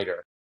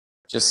one-nighter.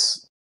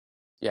 Just,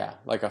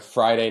 like a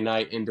Friday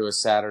night into a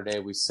Saturday,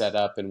 we set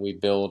up and we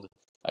build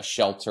a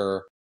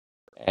shelter,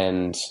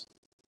 and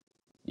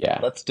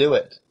let's do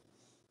it.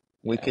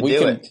 We can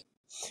do it.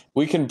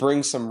 We can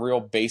bring some real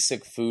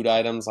basic food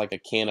items, like a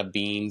can of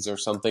beans or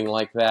something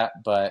like that.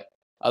 But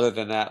other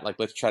than that, like,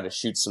 let's try to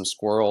shoot some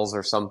squirrels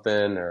or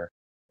something. Or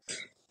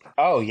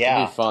it'd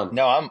be fun.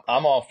 No,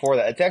 I'm all for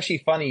that. It's actually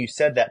funny you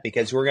said that,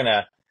 because we're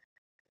gonna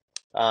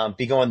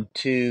be going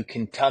to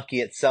Kentucky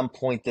at some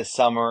point this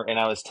summer, and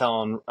I was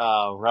telling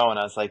Rowan,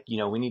 I was like,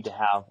 we need to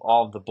have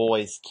all of the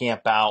boys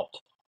camp out,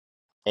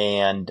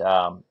 and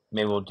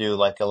maybe we'll do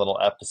like a little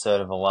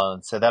episode of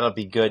Alone. So that'll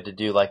be good to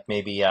do, like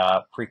maybe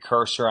a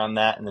precursor on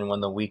that, and then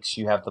when the weeks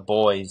you have the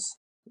boys,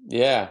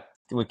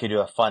 we could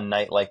do a fun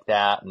night like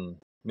that, and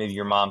maybe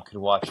your mom could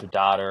watch your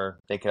daughter.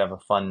 They could have a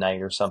fun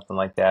night or something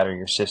like that, or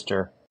your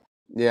sister.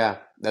 Yeah,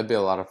 that'd be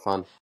a lot of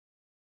fun.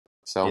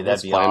 So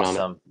that'd be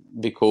awesome.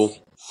 Be cool.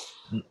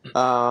 Be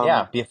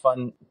a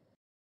fun.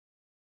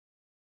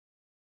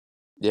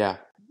 Yeah.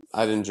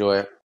 I'd enjoy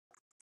it.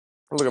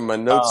 Look at my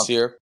notes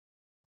here.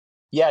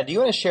 Yeah, do you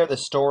want to share the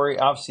story?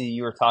 Obviously,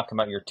 you were talking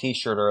about your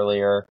T-shirt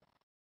earlier,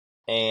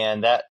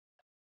 and that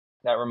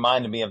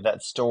reminded me of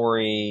that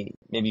story.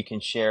 Maybe you can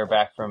share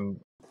back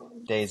from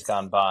days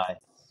gone by.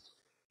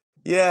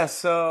 Yeah,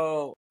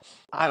 so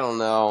I don't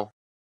know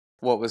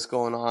what was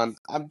going on.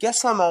 I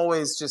guess I'm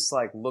always just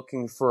like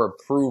looking for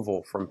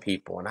approval from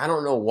people, and I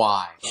don't know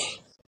why.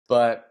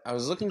 But I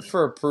was looking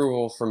for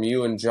approval from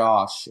you and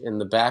Josh in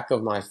the back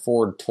of my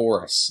Ford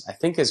Taurus, I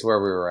think is where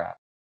we were at.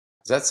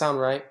 Does that sound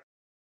right?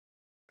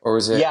 Or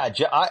was it? Yeah,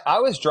 I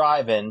was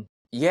driving,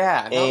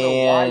 Yeah, and I don't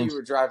know why and you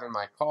were driving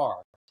my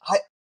car.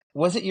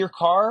 was it your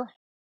car?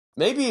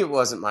 Maybe it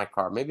wasn't my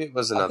car. Maybe it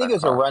was I another think it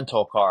was a car.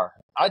 rental car.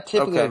 I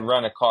typically would Okay.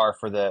 rent a car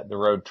for the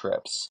road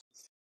trips.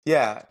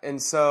 Yeah,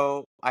 and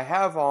so I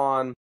have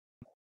on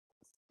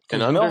an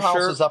Because Millhouse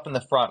undershirt. is up in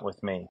the front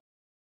with me.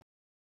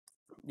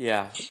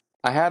 Yeah.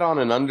 I had on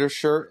an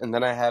undershirt and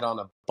then I had on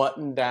a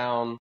button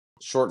down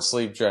short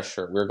sleeve dress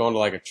shirt. We were going to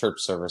like a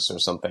church service or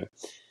something.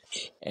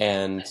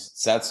 And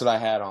so that's what I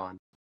had on.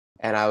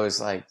 And I was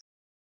like,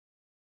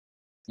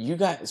 you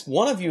guys,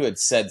 one of you had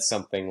said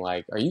something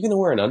like, are you going to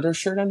wear an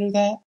undershirt under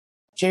that,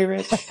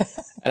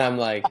 Jrich? And I'm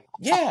like,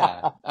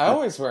 yeah, I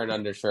always wear an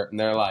undershirt. And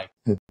they're like,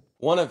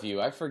 one of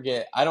you, I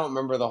forget, I don't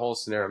remember the whole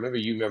scenario.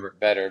 Maybe you remember it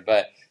better,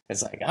 but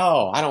it's like,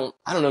 oh, I don't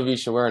know if you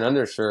should wear an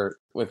undershirt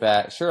with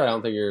that. Sure, I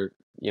don't think you're,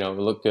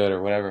 look good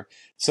or whatever.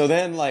 So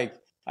then, like,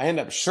 I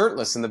end up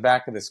shirtless in the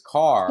back of this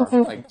car,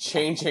 like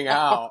changing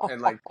out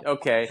and like,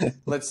 okay,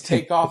 let's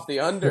take off the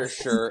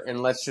undershirt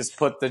and let's just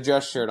put the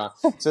dress shirt on.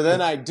 So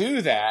then I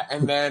do that,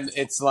 and then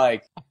it's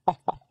like,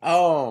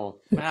 oh,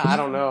 I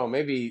don't know,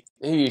 maybe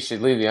you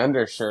should leave the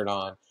undershirt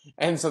on.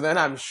 And so then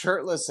I'm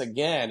shirtless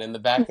again in the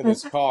back of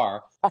this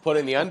car,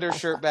 putting the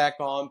undershirt back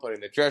on,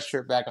 putting the dress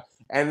shirt back on,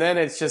 and then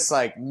it's just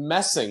like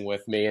messing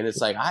with me. And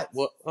it's like,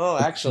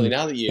 actually,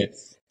 now that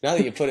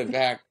you put it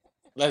back,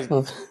 like,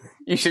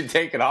 you should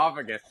take it off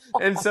again.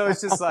 And so it's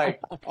just like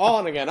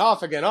on again,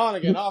 off again, on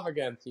again, off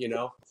again.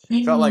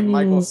 Felt like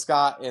Michael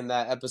Scott in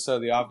that episode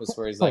of The Office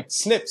where he's like,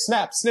 snip,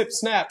 snap, snip,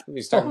 snap. And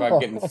he's talking about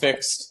getting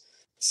fixed.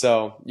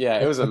 So yeah,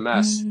 it was a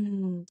mess.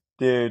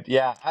 Dude,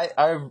 yeah,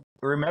 I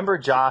remember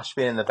Josh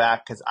being in the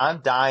back because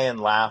I'm dying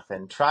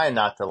laughing, trying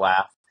not to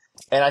laugh.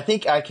 And I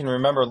think I can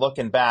remember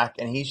looking back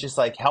and he's just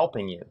like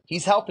helping you.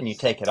 He's helping you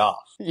take it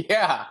off.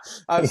 Yeah,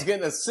 I was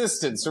getting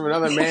assistance from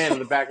another man in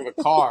the back of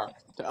a car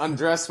to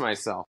undress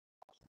myself.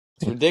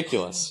 It's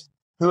ridiculous.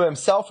 Who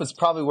himself was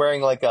probably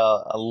wearing like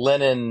a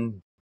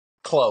linen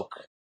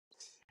cloak.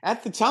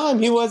 At the time,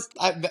 he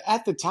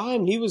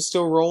was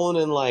still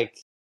rolling in like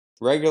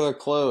regular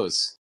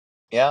clothes.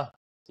 Yeah.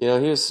 He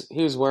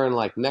was wearing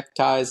like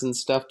neckties and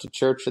stuff to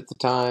church at the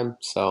time.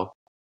 So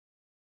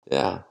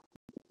yeah,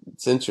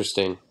 it's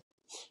interesting.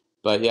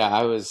 But yeah,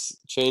 I was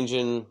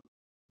changing,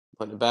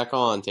 putting it back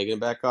on, taking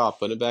it back off,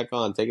 putting it back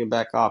on, taking it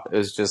back off. It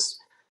was just,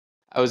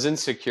 I was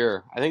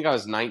insecure. I think I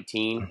was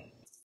 19,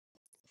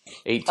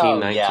 18,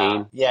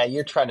 19. Yeah,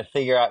 you're trying to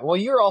figure out. Well,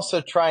 you're also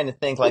trying to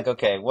think like,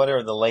 okay, what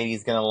are the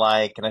ladies going to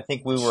like? And I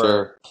think we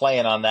were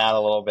playing on that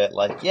a little bit.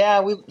 Like, yeah,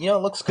 it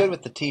looks good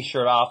with the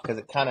t-shirt off because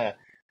it kind of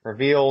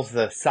reveals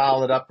the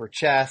solid upper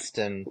chest.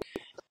 And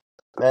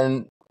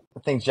then I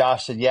think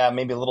Josh said, yeah,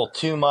 maybe a little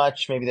too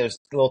much. Maybe there's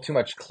a little too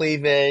much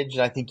cleavage.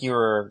 And I think you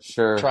were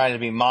trying to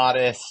be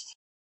modest.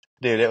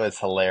 Dude, it was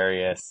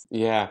hilarious.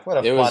 Yeah.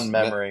 What a fun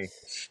memory.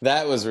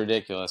 That was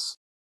ridiculous.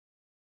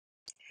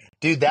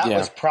 Dude, that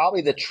was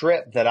probably the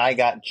trip that I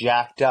got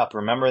jacked up.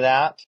 Remember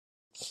that?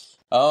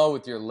 Oh,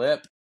 with your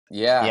lip?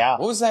 Yeah. Yeah.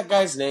 What was that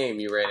guy's name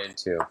you ran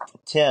into?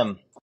 Tim.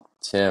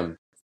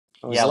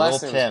 Yeah, little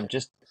Tim.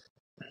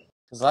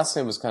 His last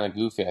name was kind of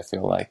goofy, I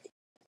feel like.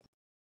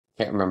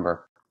 Can't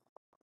remember.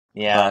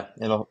 Yeah,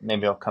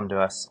 maybe it'll come to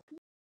us.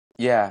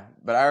 Yeah,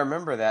 but I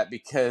remember that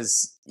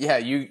because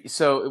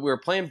so we were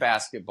playing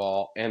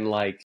basketball and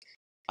like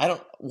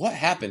what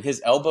happened?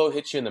 His elbow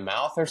hit you in the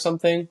mouth or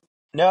something?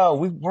 No,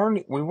 we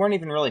weren't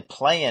even really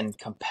playing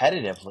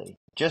competitively,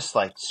 just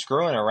like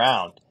screwing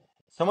around.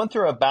 Someone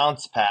threw a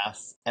bounce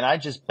pass and I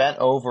just bent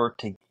over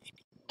to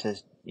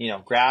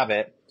grab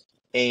it,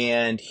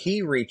 and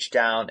he reached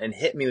down and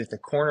hit me with the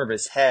corner of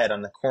his head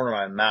on the corner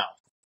of my mouth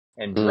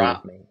and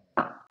dropped me.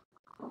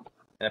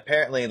 And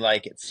apparently,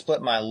 like, it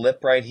split my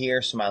lip right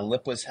here, so my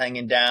lip was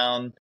hanging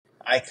down.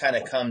 I kind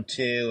of come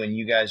to, and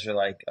you guys are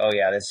like, oh,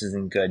 yeah, this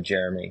isn't good,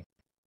 Jeremy.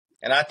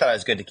 And I thought I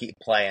was good to keep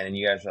playing, and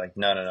you guys were like,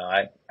 no,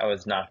 I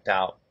was knocked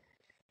out.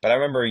 But I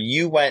remember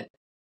you went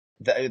 –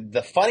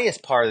 the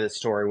funniest part of this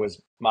story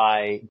was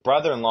my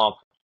brother-in-law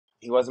 –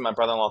 he wasn't my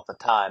brother-in-law at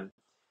the time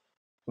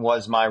 –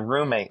 was my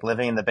roommate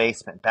living in the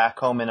basement back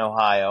home in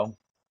Ohio.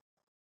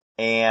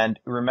 And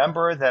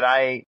remember that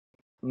I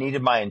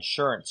needed my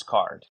insurance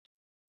card.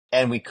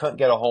 And we couldn't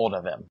get a hold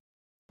of him.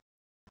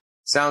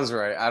 Sounds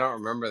right. I don't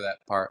remember that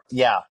part.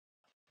 Yeah.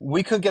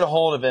 We couldn't get a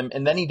hold of him,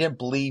 and then he didn't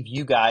believe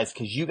you guys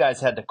because you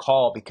guys had to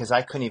call because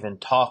I couldn't even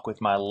talk with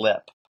my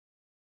lip.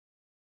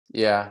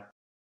 Yeah.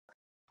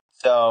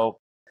 So,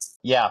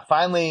 yeah,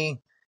 finally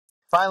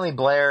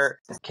Blair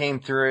came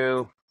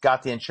through,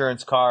 got the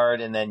insurance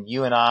card, and then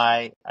you and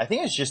I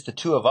think it's just the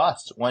two of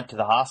us went to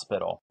the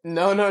hospital.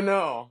 No.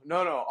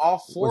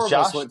 All four Was of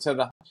us Josh? went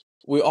to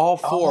all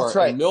Oh, four, that's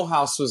right. and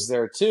Millhouse was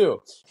there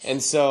too.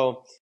 And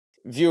so,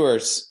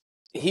 viewers,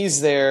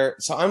 he's there.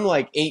 So I'm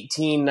like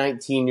 18,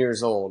 19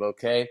 years old,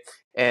 okay?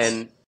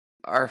 And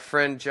our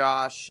friend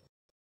Josh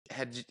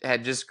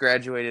had just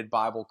graduated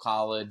Bible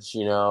college,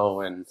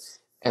 and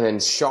then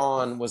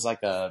Sean was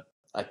like a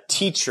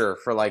teacher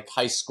for like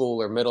high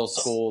school or middle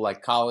school,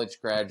 like college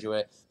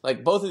graduate.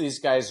 Like both of these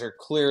guys are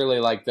clearly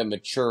like the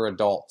mature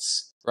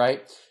adults,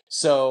 right?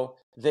 So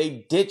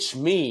they ditch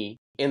me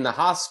in the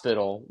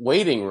hospital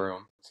waiting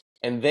room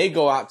and they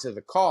go out to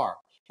the car.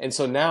 And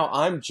so now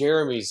I'm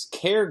Jeremy's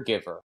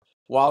caregiver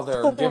while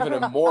they're giving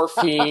him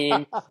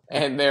morphine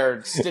and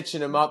they're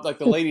stitching him up. Like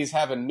the lady's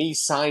having me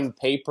sign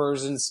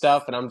papers and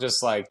stuff. And I'm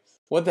just like,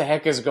 what the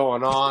heck is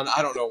going on?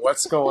 I don't know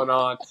what's going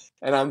on.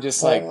 And I'm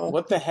just like,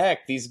 what the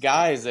heck? These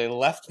guys, they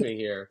left me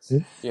here,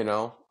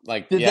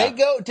 like,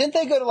 Didn't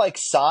they go to like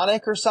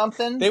Sonic or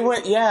something? They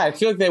went, yeah, I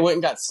feel like they went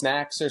and got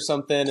snacks or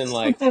something. And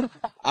like,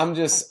 I'm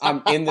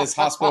in this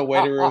hospital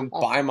waiting room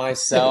by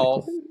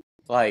myself,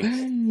 like,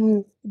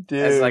 Dude,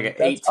 as like an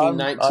 18,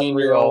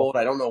 19-year-old.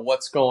 I don't know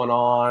what's going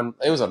on.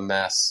 It was a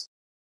mess.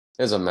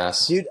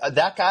 Dude,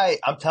 that guy,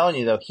 I'm telling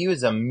you though, he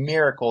was a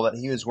miracle that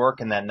he was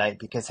working that night,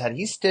 because had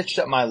he stitched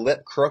up my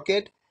lip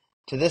crooked,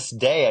 to this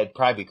day I'd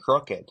probably be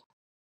crooked.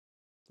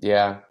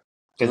 Yeah.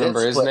 Do you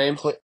remember his name?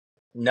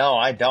 No,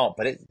 I don't,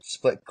 but it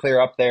split clear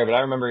up there. But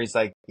I remember he's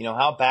like,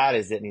 how bad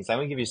is it? And he's like, I'm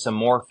going to give you some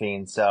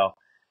morphine. So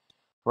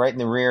right in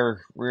the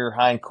rear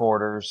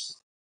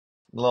hindquarters,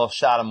 a little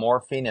shot of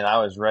morphine, and I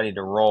was ready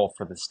to roll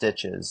for the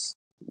stitches.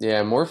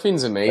 Yeah,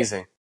 morphine's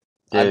amazing.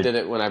 Dude. I did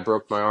it when I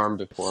broke my arm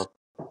before.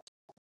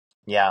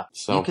 Yeah.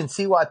 So you can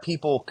see why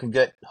people can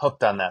get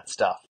hooked on that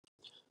stuff.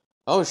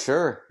 Oh,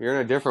 sure. You're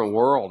in a different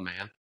world,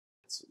 man.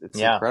 It's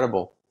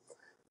incredible.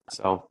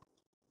 So,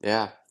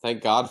 yeah,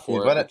 thank God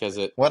for it, because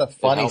what a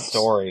funny helps.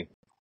 Story.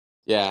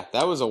 Yeah,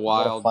 that was a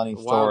wild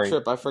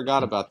trip. I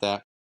forgot about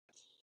that.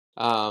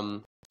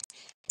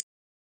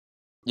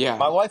 Yeah.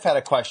 My wife had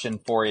a question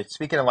for you.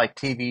 Speaking of like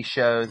TV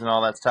shows and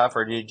all that stuff,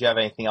 or did you have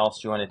anything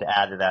else you wanted to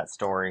add to that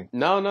story?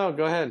 No,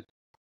 go ahead.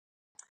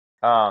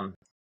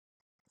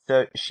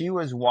 So she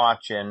was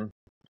watching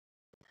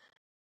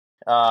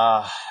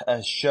a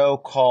show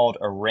called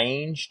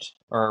Arranged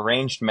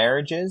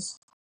Marriages.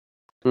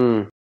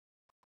 Hmm.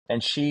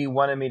 And she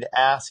wanted me to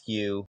ask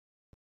you,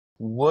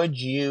 would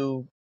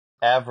you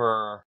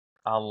ever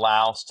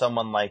allow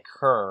someone like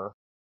her,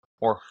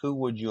 or who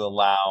would you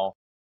allow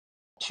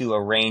to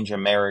arrange a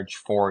marriage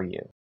for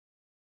you?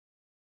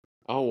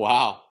 Oh,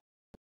 wow.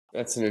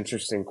 That's an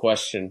interesting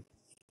question.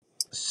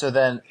 So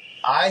then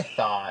I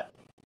thought,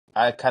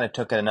 I kind of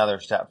took it another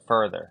step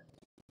further.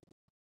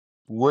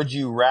 Would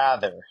you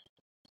rather,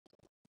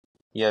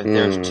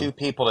 there's two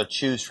people to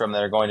choose from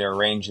that are going to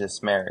arrange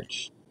this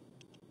marriage.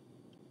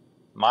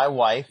 My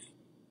wife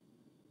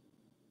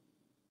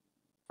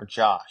or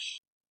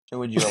Josh? Who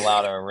would you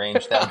allow to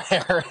arrange that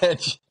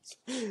marriage?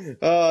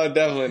 Oh,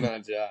 definitely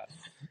not Josh.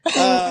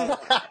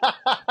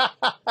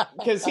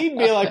 Because he'd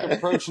be like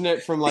approaching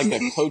it from like a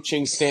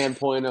coaching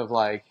standpoint of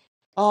like,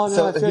 oh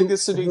no, I feel like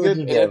this would be good,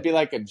 and it'd be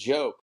like a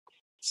joke.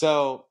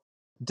 So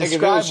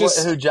describe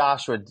who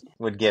Josh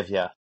would give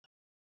you.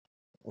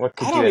 What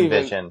could you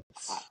envision?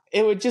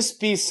 It would just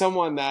be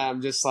someone that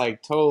I'm just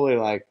like totally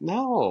like,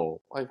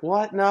 no, like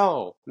what?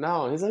 No.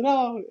 And he's like,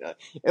 no.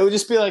 It would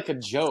just be like a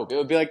joke. It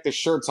would be like the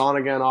shirts on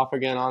again, off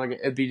again, on again.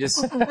 It'd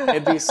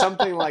be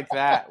something like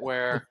that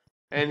where,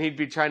 and he'd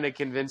be trying to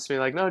convince me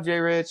like, no,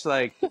 Jrich,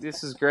 like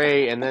this is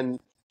great. And then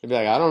he'd be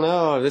like, I don't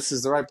know if this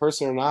is the right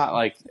person or not.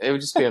 Like it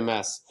would just be a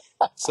mess.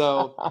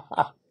 So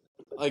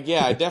like,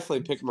 yeah, I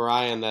definitely pick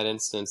Mariah in that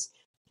instance,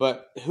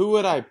 but who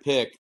would I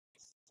pick?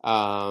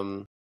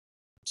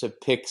 To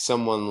pick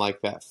someone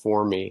like that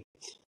for me.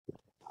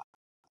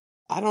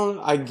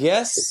 I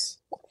guess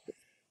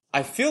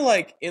I feel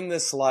like in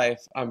this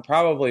life, I'm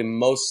probably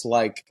most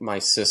like my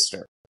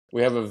sister.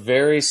 We have a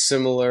very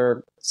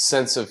similar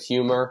sense of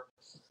humor,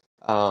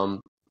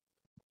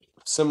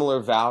 similar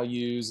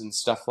values and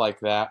stuff like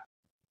that.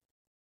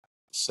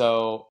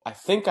 So I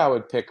think I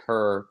would pick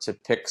her to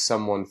pick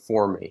someone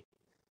for me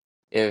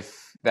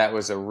if that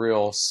was a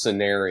real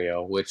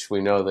scenario, which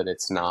we know that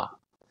it's not.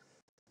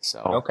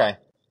 So okay.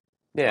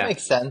 Yeah.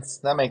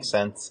 That makes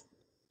sense.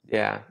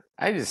 Yeah.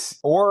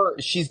 Or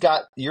she's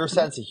got your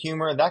sense of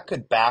humor. That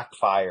could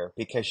backfire,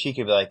 because she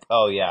could be like,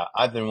 oh yeah,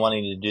 I've been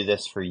wanting to do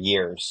this for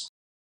years.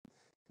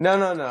 No.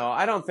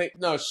 I don't think,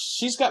 no,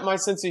 she's got my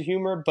sense of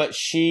humor, but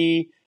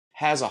she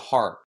has a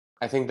heart.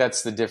 I think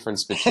that's the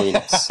difference between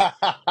us.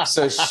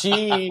 So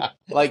she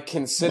like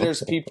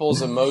considers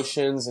people's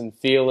emotions and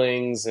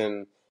feelings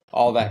and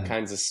all that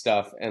kinds of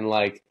stuff. And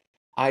like,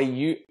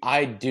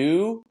 I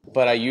do,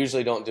 but I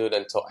usually don't do it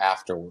until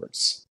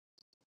afterwards.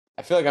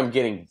 I feel like I'm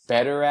getting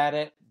better at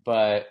it,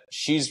 but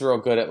she's real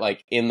good at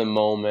like in the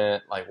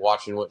moment, like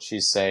watching what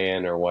she's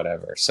saying or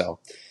whatever. So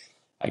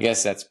I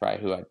guess that's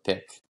probably who I'd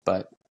pick.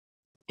 But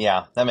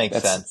yeah, that makes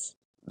sense.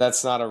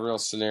 that's not a real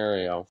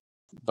scenario.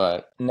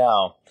 But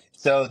No.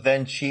 So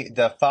then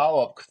the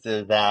follow-up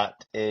to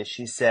that is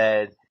she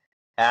said,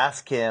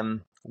 ask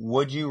him,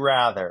 would you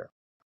rather?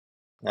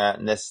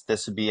 And this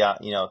would be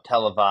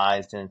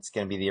televised, and it's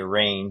going to be the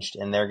arranged,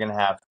 and they're going to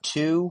have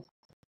two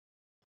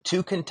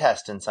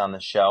contestants on the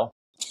show.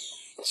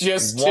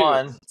 just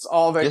One, two. It's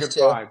all they just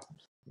could two. find.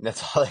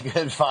 That's all they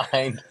could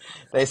find.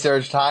 They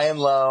searched high and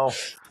low,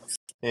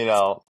 They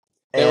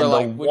and were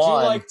like,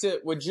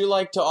 "Would you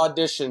like to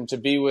audition to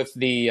be with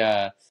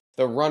the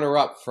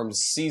runner-up from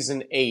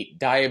season 8,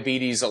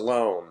 Diabetes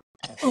Alone?"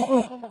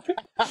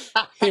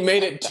 He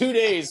made it 2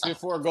 days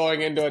before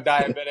going into a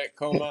diabetic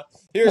coma.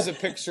 Here's a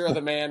picture of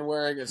the man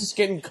wearing a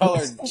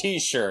skin-colored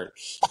T-shirt.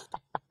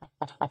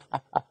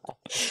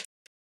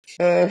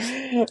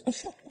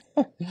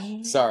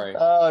 Sorry.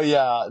 Oh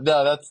yeah,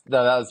 no, that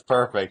was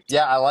perfect.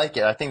 Yeah, I like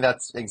it. I think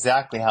that's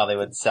exactly how they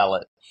would sell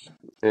it.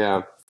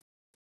 Yeah.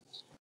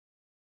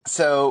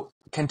 So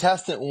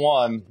contestant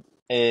 1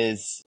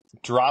 is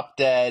drop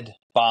dead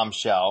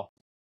bombshell,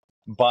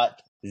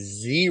 but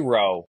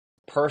zero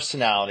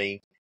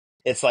personality.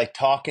 It's like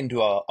talking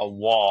to a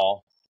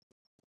wall.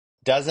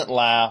 Doesn't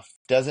laugh,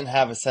 doesn't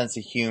have a sense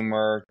of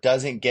humor,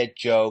 doesn't get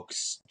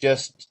jokes.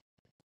 Just,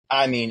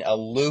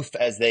 aloof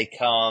as they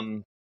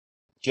come.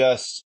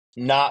 Just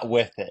not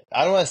with it.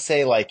 I don't want to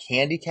say like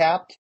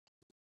handicapped,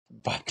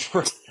 but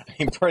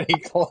pretty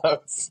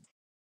close.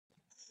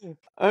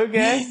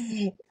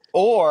 Okay.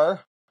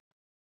 Or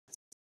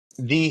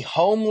the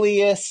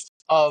homeliest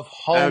of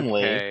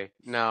homely, Okay.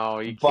 No,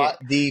 you but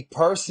can't. the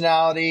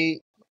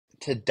personality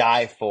to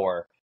die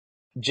for.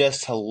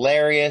 Just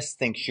hilarious,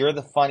 thinks you're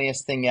the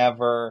funniest thing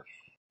ever,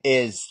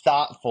 is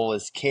thoughtful,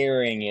 is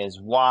caring,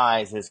 is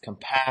wise, is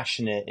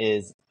compassionate,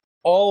 is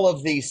all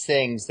of these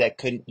things that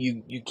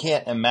you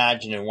can't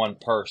imagine in one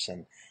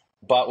person.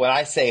 But when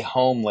I say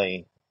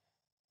homely,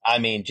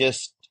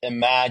 just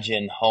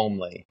imagine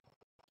homely.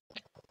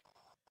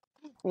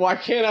 Why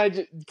can't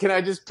I? Can I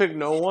just pick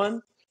no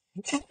one?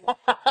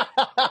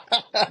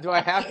 Do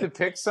I have to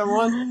pick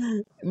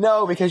someone?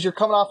 No, because you're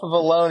coming off of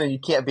alone and you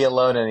can't be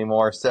alone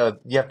anymore, so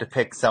you have to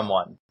pick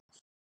someone.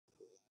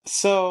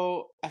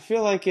 So I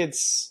feel like I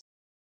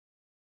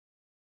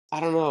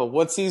don't know.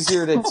 What's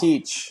easier to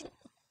teach?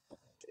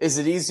 Is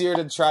it easier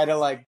to try to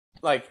like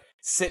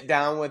sit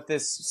down with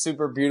this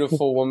super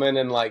beautiful woman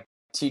and like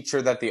teach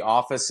her that The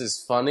Office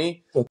is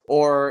funny?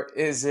 Or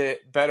is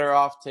it better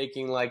off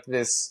taking like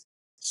this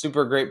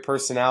super great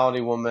personality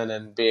woman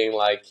and being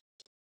like,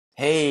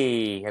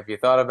 hey, have you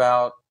thought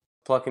about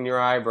plucking your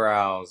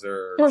eyebrows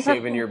or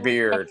shaving your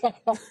beard?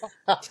 Have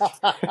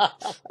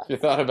you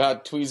thought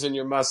about tweezing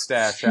your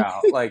mustache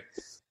out? Like,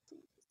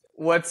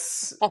 what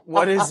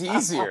is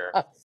easier?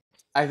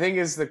 I think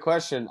is the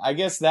question. I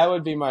guess that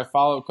would be my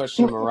follow-up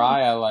question to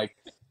Mariah. Like,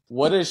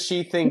 what does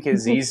she think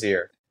is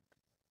easier?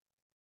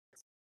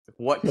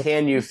 What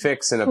can you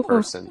fix in a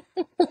person?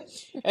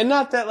 And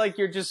not that like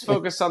you're just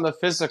focused on the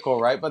physical,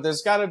 right? But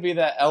there's got to be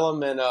that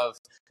element of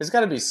there's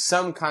got to be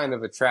some kind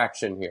of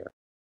attraction here,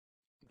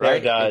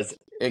 right? There does.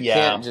 It Yeah.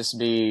 can't just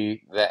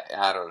be that.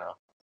 I don't know.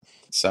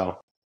 So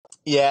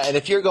Yeah, and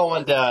if you're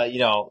going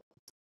to,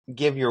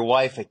 give your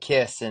wife a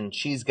kiss and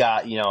she's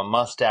got, a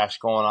mustache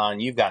going on,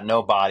 you've got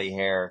no body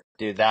hair,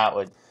 dude,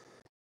 that'd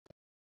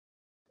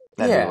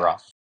be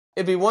rough.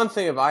 It'd be one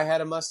thing if I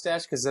had a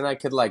mustache, because then I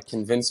could like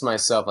convince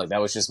myself like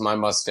that was just my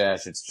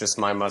mustache. It's just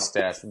my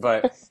mustache.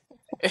 But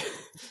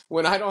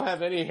when I don't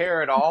have any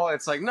hair at all,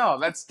 it's like, no,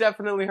 that's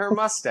definitely her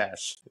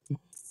mustache.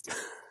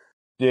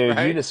 Dude,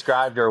 Right? You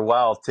described her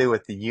well too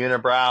with the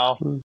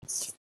unibrow.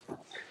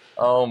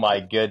 Oh my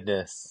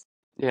goodness.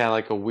 Yeah,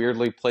 like a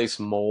weirdly placed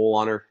mole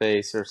on her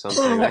face or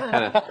something. That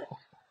kind of.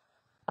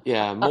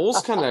 Yeah,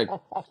 moles kind of.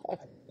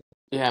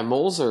 Yeah,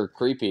 moles are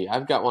creepy.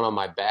 I've got one on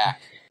my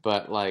back.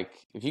 But, like,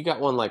 if you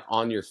got one, like,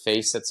 on your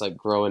face that's, like,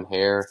 growing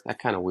hair, that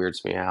kind of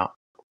weirds me out.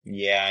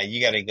 Yeah, you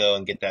got to go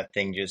and get that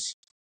thing just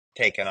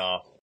taken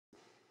off.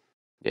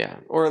 Yeah,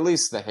 or at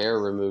least the hair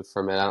removed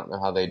from it. I don't know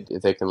how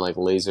if they can, like,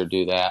 laser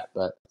do that,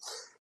 but,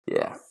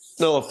 yeah.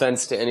 No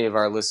offense to any of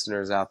our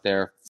listeners out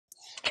there.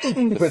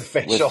 with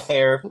facial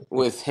hair.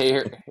 With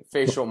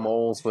facial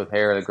moles with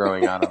hair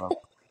growing out of them.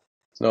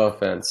 No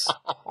offense.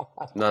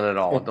 None at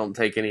all. Don't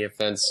take any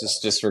offense.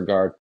 Just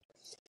disregard.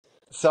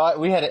 So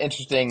we had an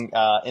interesting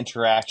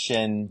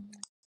interaction.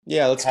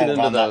 Yeah, let's get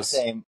into those.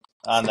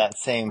 On that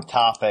same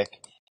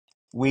topic.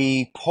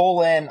 We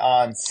pull in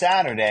on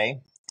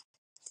Saturday,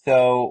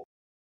 so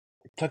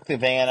took the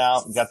van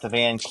out, got the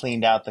van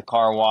cleaned out, the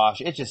car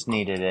wash. It just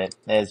needed it.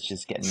 It's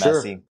just getting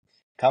messy.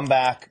 Come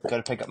back, go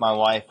to pick up my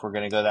wife. We're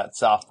going to go to that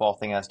softball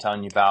thing I was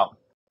telling you about.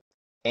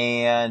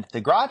 And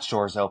the garage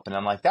door's open.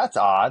 I'm like, that's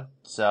odd.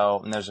 So,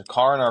 and there's a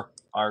car in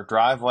our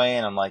driveway,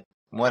 and I'm like,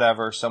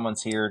 whatever,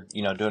 someone's here,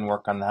 doing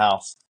work on the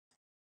house.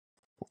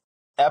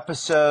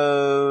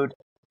 Episode,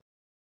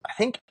 I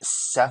think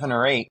 7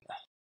 or 8.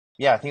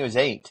 Yeah, I think it was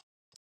 8.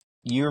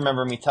 You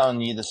remember me telling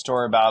you the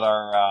story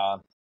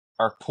about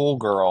our pool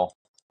girl.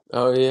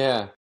 Oh,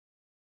 yeah.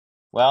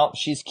 Well,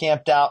 she's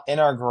camped out in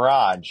our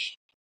garage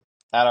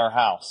at our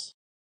house.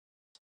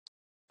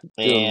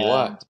 Doing and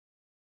what?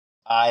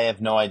 I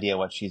have no idea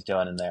what she's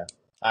doing in there.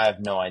 I have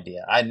no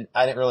idea. I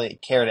didn't really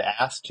care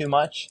to ask too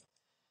much,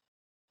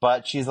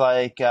 but she's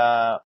like,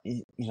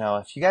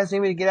 if you guys need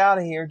me to get out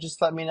of here,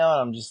 just let me know.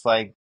 And I'm just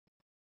like,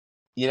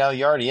 you're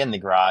already in the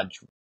garage.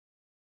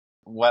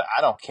 What?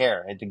 I don't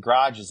care. The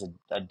garage is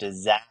a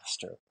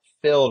disaster,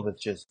 filled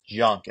with just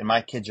junk. And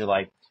my kids are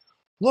like,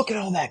 look at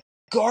all that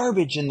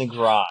garbage in the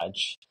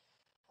garage.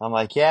 I'm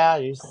like, yeah,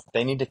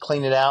 they need to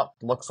clean it out.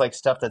 Looks like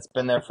stuff that's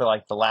been there for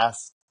like the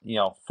last,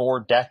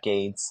 4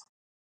 decades.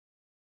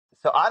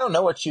 So I don't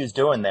know what she was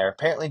doing there.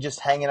 Apparently just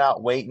hanging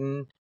out,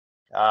 waiting.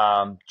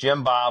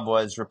 Jim Bob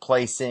was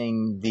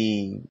replacing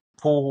the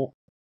pool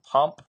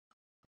pump.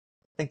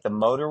 I think the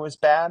motor was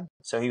bad,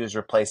 so he was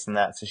replacing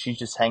that. So she's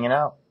just hanging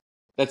out.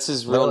 That's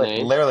his real Literally,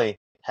 name? literally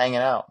hanging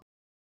out.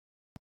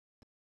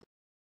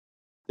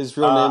 His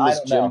real name I is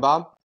don't Jim know.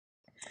 Bob?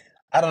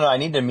 I don't know. I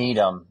need to meet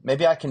him.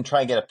 Maybe I can try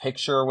and get a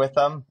picture with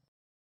him.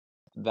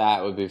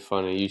 That would be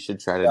funny. You should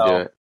try to do So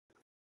it.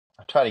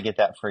 I'll try to get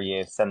that for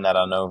you. Send that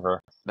on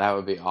over. That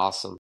would be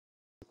awesome.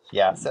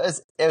 Yeah, so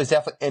it was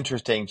definitely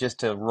interesting just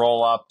to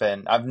roll up,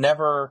 and I've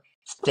never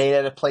stayed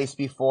at a place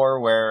before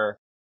where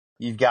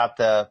you've got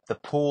the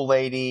pool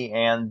lady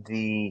and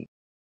the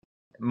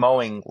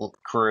mowing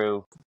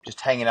crew just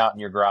hanging out in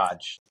your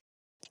garage.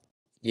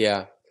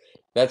 Yeah,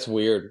 that's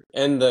weird.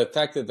 And the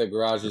fact that the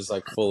garage is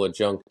like full of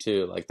junk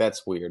too, like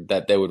that's weird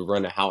that they would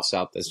rent a house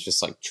out that's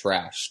just like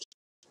trashed.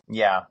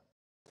 Yeah,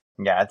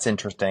 yeah, it's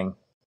interesting.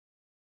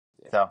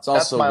 So It's that's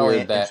also my only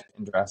weird that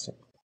interesting.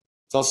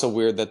 it's also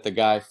weird that the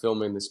guy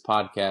filming this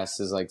podcast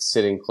is like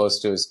sitting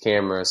close to his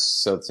camera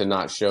so to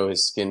not show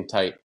his skin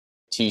tight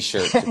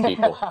t-shirt to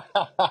people.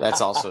 That's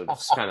also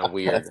just kind of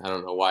weird. I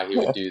don't know why he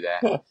would do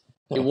that.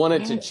 He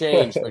wanted to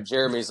change, but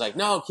Jeremy's like,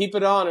 "No, keep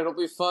it on. It'll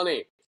be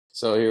funny."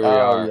 So here we Oh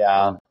are.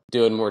 yeah. I'm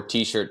doing more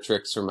t-shirt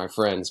tricks for my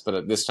friends, but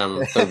at this time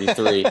I'm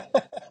 33 and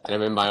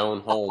I'm in my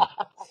own home.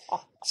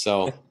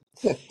 So,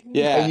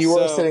 yeah, And you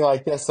were so sitting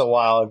like this a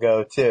while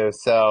ago too,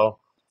 so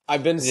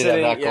I've been you did have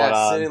sitting, that going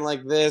on. sitting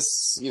like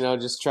this,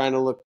 just trying to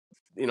look,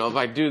 if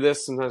I do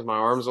this, sometimes my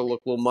arms will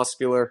look a little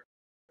muscular.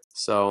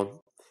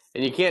 So,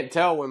 and you can't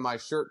tell when my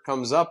shirt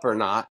comes up or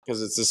not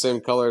because it's the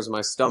same color as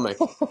my stomach.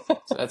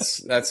 So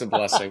that's a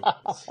blessing.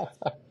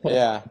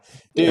 Yeah.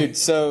 Dude,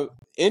 so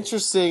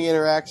interesting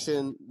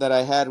interaction that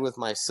I had with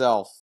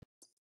myself.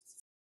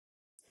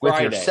 With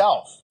Friday.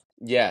 yourself.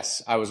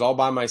 Yes, I was all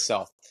by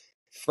myself.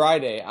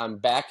 Friday, I'm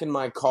back in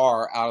my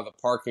car out of the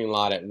parking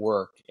lot at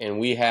work, and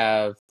we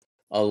have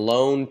a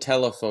lone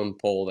telephone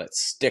pole that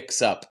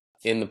sticks up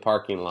in the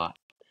parking lot.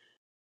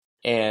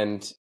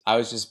 And I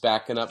was just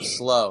backing up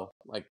slow,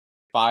 like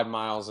 5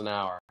 miles an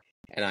hour,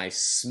 and I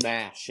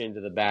smash into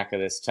the back of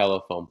this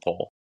telephone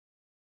pole.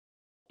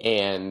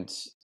 And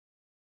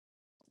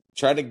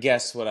try to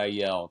guess what I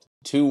yelled.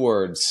 2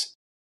 words.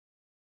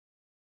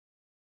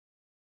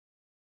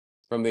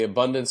 From the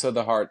abundance of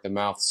the heart, the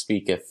mouth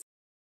speaketh.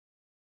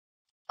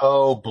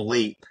 Oh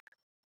bleep.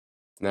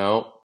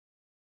 No.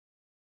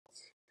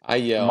 I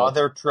yelled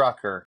Mother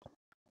trucker.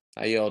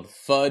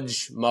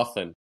 fudge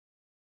muffin.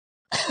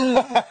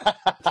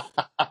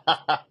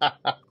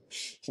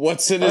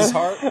 What's in his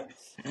heart?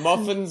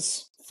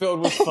 Muffins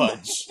filled with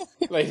fudge,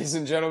 ladies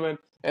and gentlemen.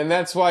 And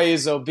that's why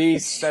he's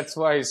obese. That's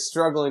why he's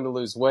struggling to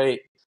lose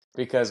weight.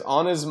 Because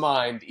on his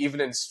mind,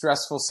 even in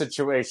stressful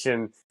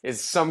situation,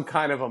 is some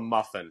kind of a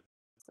muffin.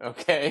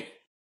 Okay?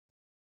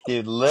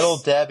 Dude, little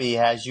Debbie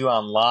has you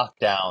on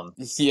lockdown.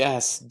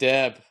 Yes,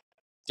 Deb.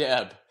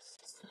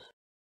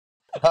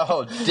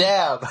 Oh,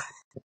 Deb.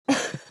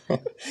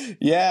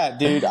 Yeah,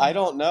 dude, I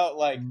don't know.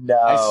 Like, I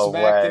No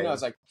smacked way. it. I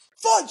was like,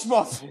 fudge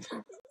muffin.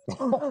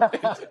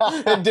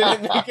 It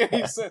didn't make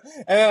any sense.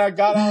 And then I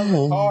got out of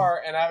the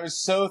car, and I was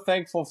so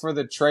thankful for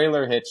the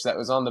trailer hitch that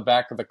was on the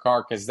back of the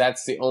car because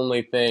that's the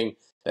only thing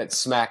that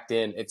smacked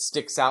in. It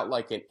sticks out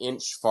like an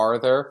inch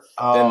farther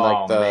than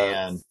like Oh,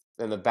 man.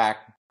 the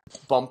back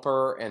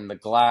bumper and the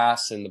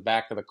glass and the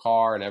back of the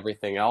car and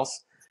everything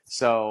else.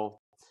 So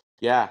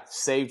yeah,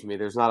 saved me.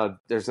 There's not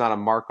a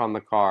mark on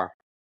the car.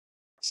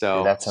 So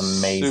Dude, that's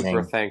amazing.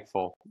 super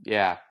thankful.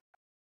 Yeah,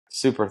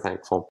 super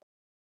thankful.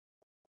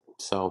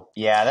 So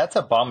Yeah, that's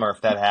a bummer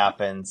if that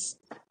happens.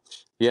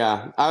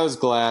 yeah, I was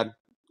glad.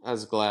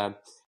 And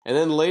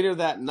then later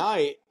that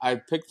night, I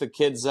picked the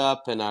kids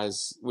up, and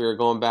we were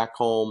going back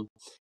home,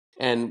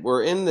 and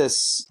we're in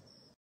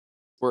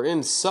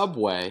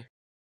Subway,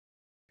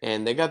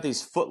 and they got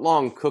these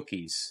foot-long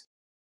cookies.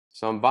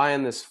 So I'm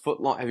buying this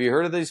foot-long. Have you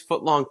heard of these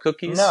foot-long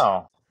cookies?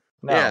 No.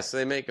 Yeah, so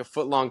they make a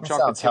foot-long That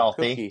chocolate sounds chip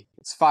healthy. cookie.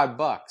 It's $5.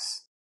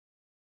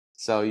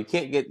 So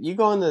you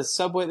go in the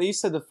Subway. You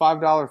said the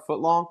 $5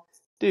 foot-long.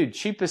 Dude,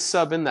 cheapest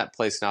sub in that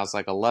place now is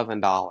like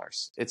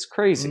 $11. It's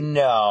crazy.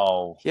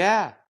 No.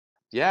 Yeah.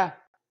 Do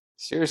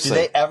Seriously.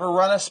 they ever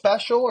run a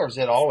special, or is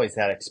it always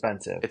that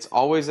expensive? It's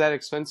always that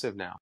expensive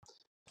now.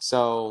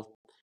 So,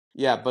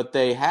 yeah, but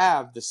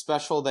the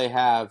special they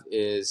have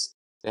is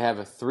they have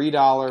a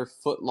 $3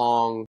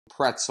 foot-long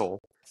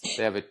pretzel.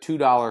 They have a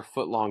 $2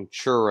 foot-long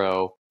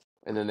churro.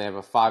 And then they have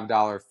a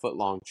 $5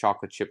 foot-long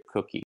chocolate chip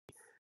cookie.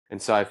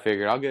 And so I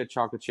figured I'll get a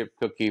chocolate chip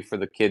cookie for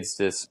the kids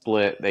to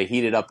split. They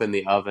heat it up in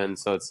the oven,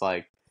 so it's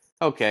like,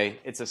 okay,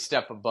 it's a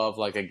step above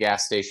like a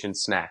gas station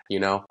snack, you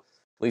know?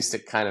 At least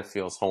it kind of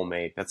feels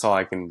homemade. That's all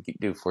I can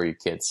do for you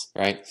kids,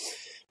 right?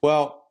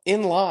 Well,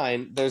 in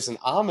line, there's an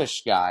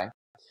Amish guy,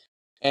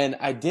 and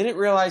I didn't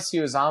realize he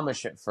was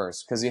Amish at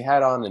first because he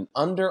had on an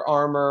Under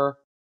Armour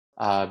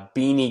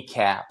beanie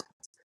cap,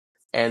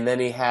 and then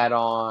he had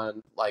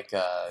on like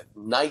a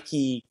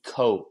Nike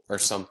coat or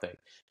something.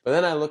 But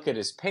then I look at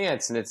his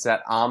pants, and it's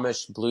that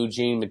Amish blue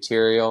jean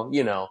material.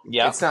 You know,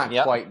 it's not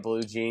quite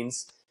blue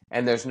jeans,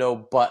 and there's no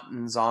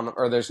buttons on,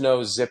 or there's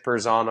no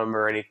zippers on them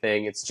or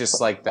anything. It's just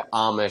like the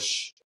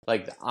Amish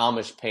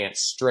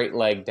pants, straight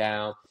leg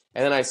down.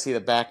 And then I see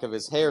the back of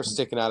his hair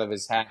sticking out of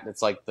his hat, and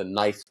it's like the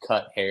knife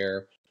cut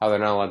hair, how they're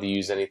not allowed to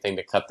use anything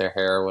to cut their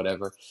hair or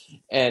whatever.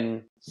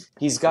 And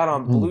he's got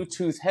on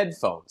Bluetooth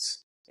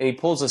headphones, and he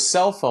pulls a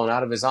cell phone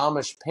out of his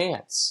Amish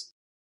pants.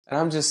 And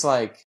I'm just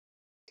like,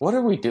 what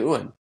are we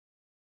doing?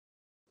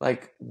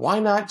 Like, why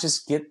not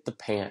just get the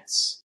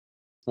pants?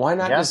 Why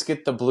not just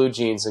get the blue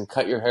jeans and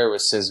cut your hair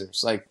with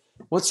scissors? Like,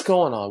 what's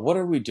going on? What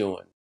are we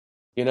doing?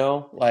 You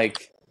know,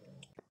 like,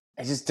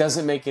 it just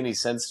doesn't make any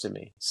sense to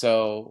me.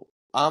 So,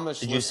 Amish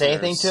Did you say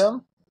anything to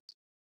him?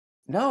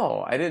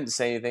 No, I didn't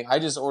say anything. I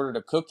just ordered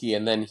a cookie,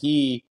 and then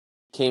he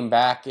came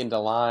back into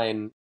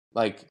line,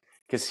 like,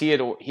 because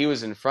he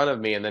was in front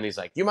of me, and then he's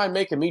like, "You mind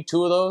making me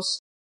 2 of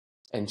those?"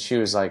 And she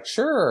was like,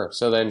 "Sure."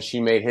 So then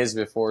she made his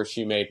before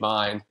she made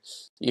mine,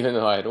 even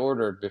though I had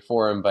ordered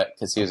before him, but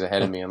because he was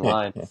ahead of me in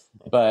line.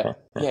 But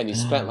yeah, and he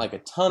spent like a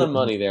ton of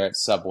money there at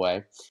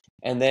Subway.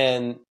 And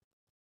then,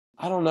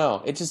 I don't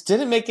know, it just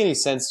didn't make any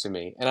sense to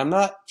me. And I'm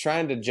not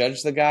trying to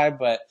judge the guy,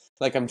 but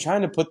like I'm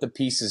trying to put the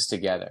pieces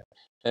together.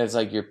 And it's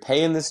like you're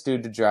paying this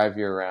dude to drive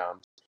you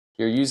around.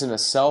 You're using a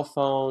cell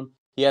phone.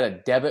 He had a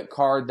debit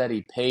card that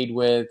he paid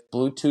with,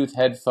 Bluetooth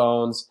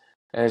headphones.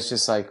 And it's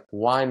just like,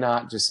 why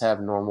not just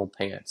have normal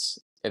pants?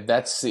 If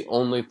that's the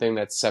only thing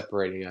that's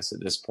separating us at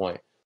this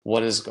point,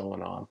 what is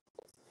going on?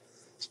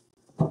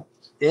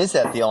 Is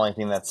that the only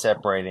thing that's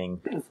separating?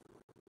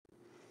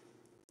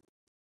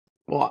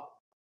 Well,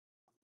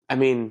 I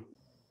mean,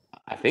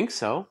 I think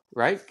so,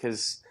 right?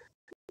 Because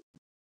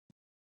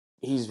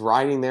he's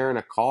riding there in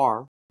a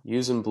car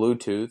using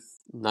Bluetooth,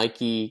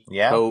 Nike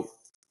coat,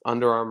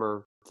 Under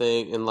Armour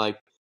thing, and like,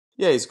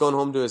 yeah, he's going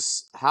home to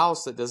his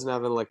house that doesn't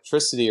have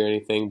electricity or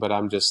anything, but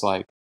I'm just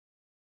like,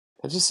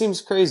 that just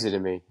seems crazy to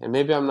me. And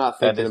maybe I'm not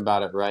thinking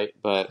about it right,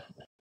 but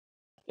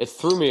it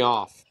threw me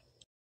off.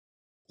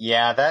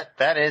 Yeah,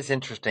 that is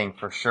interesting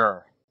for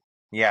sure.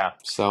 Yeah.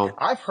 So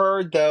I've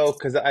heard though,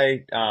 because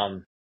I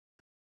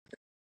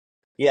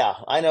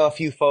know a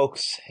few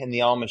folks in the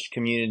Amish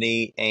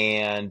community,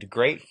 and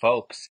great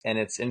folks, and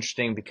it's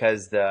interesting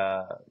because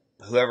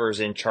whoever's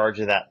in charge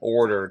of that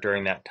order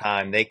during that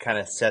time, they kind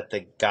of set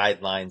the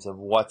guidelines of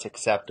what's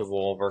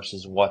acceptable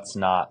versus what's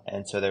not.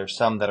 And so there's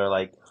some that are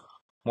like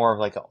more of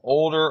like an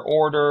older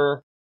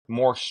order,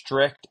 more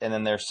strict, and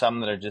then there's some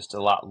that are just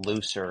a lot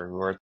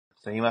looser.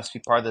 So he must be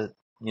part of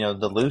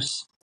the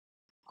loose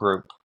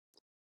group.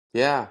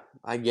 Yeah,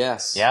 I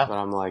guess. Yeah. But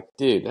I'm like,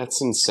 dude, that's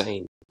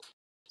insane.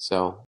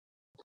 So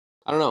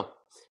I don't know.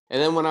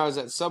 And then when I was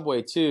at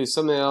Subway too,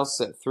 something else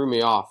that threw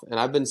me off,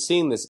 and I've been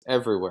seeing this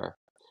everywhere.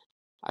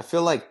 I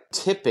feel like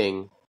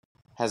tipping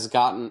has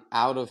gotten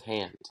out of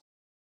hand.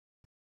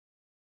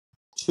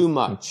 Too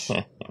much.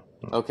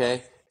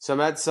 Okay? So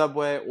I'm at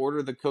Subway,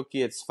 order the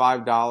cookie, it's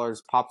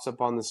 $5, pops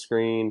up on the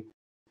screen,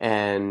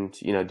 and,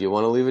 do you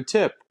want to leave a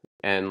tip?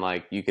 And,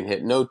 like, you can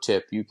hit no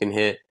tip, you can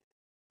hit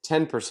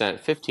 10%,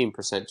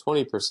 15%,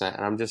 20%,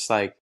 and I'm just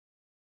like,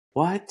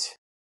 what?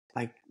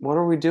 Like, what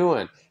are we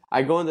doing?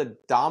 I go into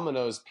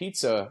Domino's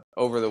Pizza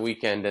over the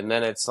weekend, and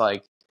then it's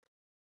like,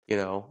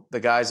 the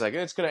guy's like,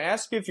 it's going to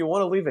ask you if you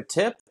want to leave a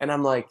tip. And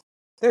I'm like,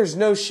 there's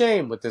no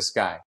shame with this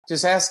guy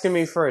just asking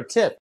me for a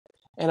tip.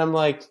 And I'm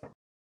like,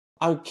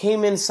 I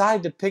came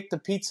inside to pick the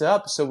pizza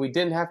up so we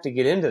didn't have to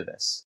get into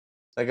this.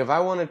 Like, if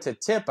I wanted to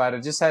tip, I'd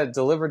have just had it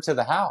delivered to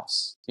the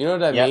house. You know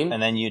what I mean?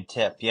 And then you'd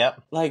tip.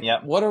 Yep. Like,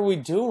 what are we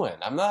doing?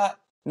 I don't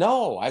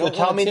want to tip you.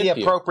 So tell me the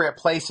appropriate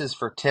places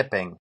for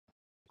tipping.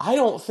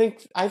 I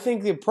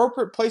think the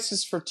appropriate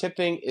places for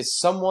tipping is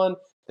someone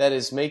that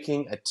is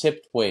making a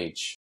tipped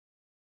wage.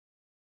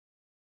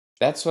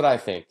 That's what I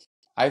think.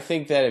 I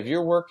think that if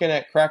you're working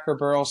at Cracker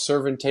Barrel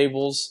serving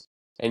tables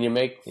and you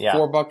make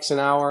 $4 an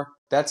hour,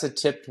 that's a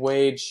tipped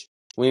wage.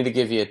 We need to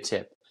give you a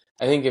tip.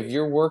 I think if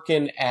you're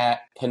working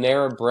at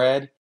Panera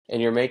Bread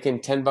and you're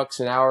making $10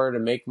 an hour to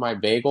make my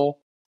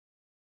bagel,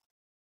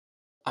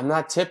 I'm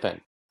not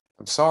tipping.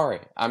 I'm sorry.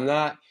 I'm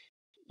not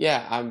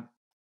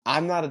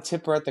a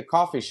tipper at the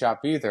coffee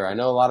shop either. I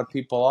know a lot of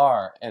people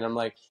are. And I'm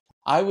like,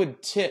 I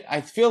would tip.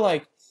 I feel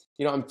like,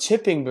 I'm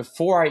tipping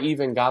before I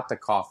even got the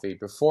coffee,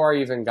 before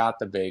I even got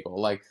the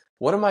bagel. Like,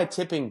 what am I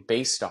tipping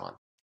based on?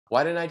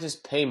 Why didn't I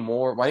just pay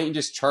more? Why didn't you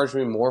just charge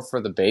me more for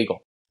the bagel?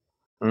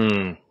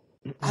 I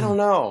don't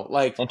know.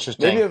 Like,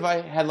 interesting. Maybe if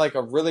I had like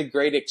a really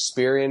great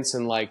experience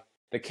and like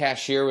the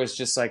cashier was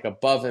just like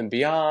above and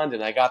beyond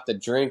and I got the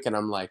drink and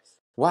I'm like,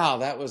 wow,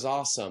 that was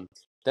awesome.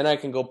 Then I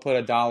can go put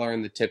 $1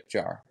 in the tip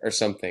jar or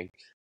something.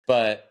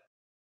 But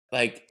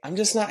like, I'm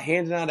just not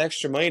handing out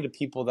extra money to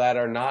people that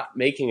are not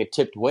making a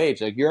tipped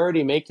wage. Like, you're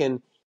already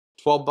making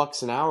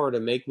 $12 an hour to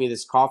make me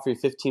this coffee,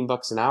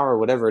 $15 an hour,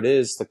 whatever it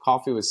is. The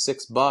coffee was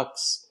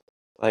 $6.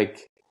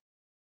 Like,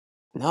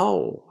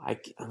 no,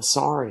 I'm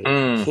sorry. I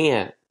Mm.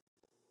 can't.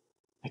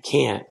 I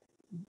can't.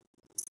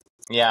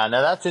 Yeah,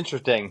 no, that's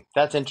interesting.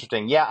 That's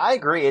interesting. Yeah, I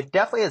agree. It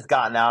definitely has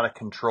gotten out of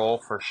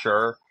control for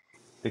sure.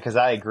 Because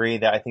I agree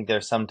that I think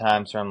there's some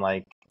times where I'm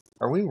like,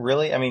 are we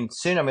really? I mean,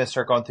 soon I'm going to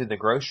start going through the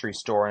grocery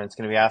store and it's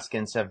going to be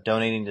asking, instead of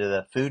donating to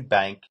the food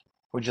bank,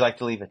 would you like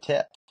to leave a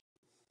tip?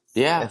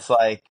 Yeah, It's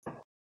like,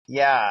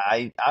 yeah,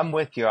 I'm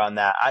with you on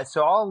that.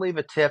 So I'll leave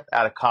a tip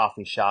at a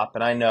coffee shop,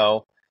 and I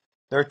know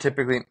they're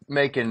typically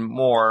making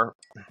more,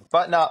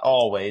 but not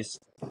always.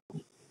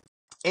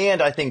 And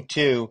I think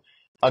too,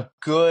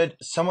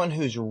 someone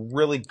who's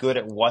really good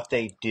at what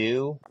they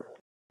do,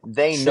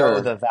 they know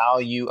sure. the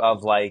value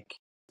of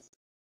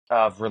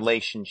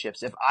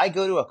relationships. If I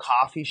go to a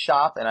coffee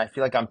shop and I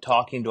feel like I'm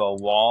talking to a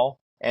wall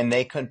and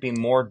they couldn't be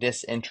more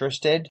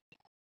disinterested,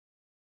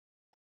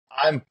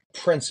 I'm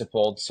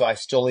principled, so I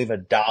still leave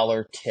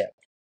 $1 tip.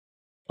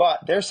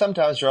 But there's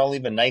sometimes where I'll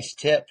leave a nice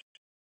tip,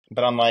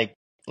 but I'm like,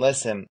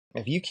 listen,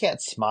 if you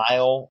can't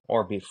smile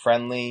or be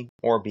friendly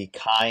or be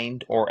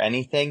kind or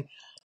anything,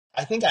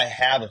 I think I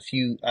have on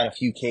a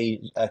few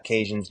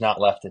occasions not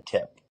left a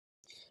tip.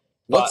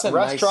 What's But a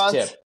nice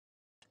restaurants, tip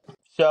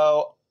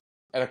so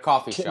at a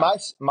coffee my shop?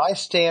 my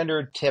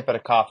standard tip at a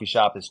coffee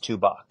shop is $2.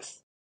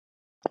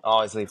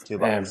 Always leave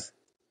Man, $2.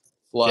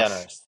 flush.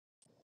 Generous.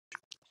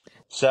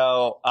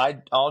 So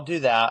I'll do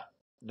that.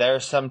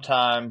 There's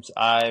sometimes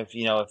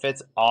if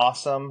it's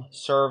awesome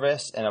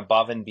service and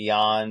above and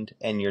beyond,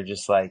 and you're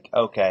just like,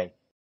 okay,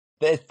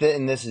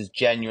 and this is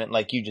genuine,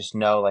 like you just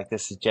know, like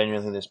this is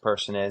genuinely who this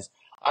person is.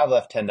 I've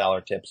left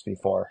 $10 tips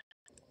before.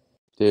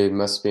 Dude,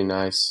 must be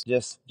nice.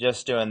 Just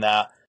doing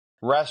that.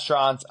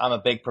 Restaurants, I'm a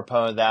big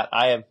proponent of that.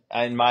 I have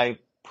in my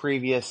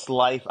previous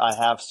life, I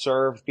have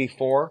served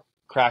before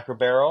Cracker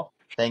Barrel.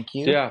 Thank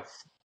you. Yeah,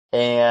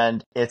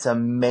 And it's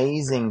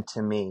amazing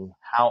to me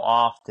how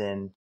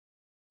often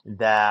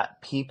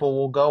that people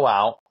will go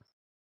out,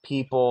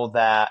 people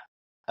that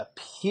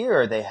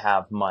appear they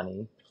have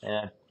money,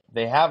 and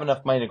they have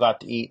enough money to go out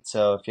to eat.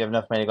 So if you have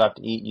enough money to go out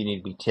to eat, you need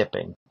to be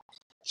tipping.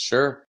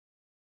 sure.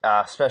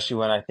 Especially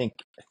when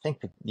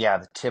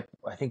the tip,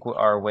 I think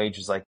our wage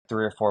is like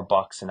 $3 or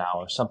 $4 an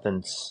hour,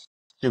 something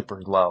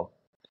super low.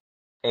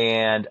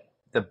 And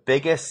the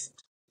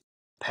biggest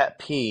pet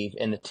peeve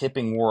in the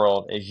tipping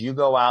world is you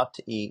go out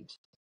to eat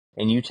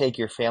and you take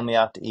your family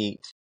out to eat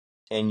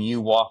and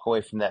you walk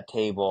away from that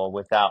table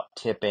without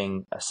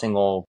tipping a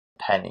single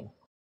penny.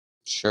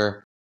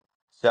 Sure.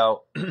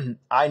 So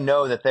I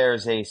know that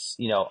there's a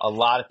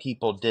lot of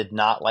people did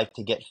not like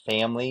to get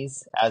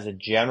families as a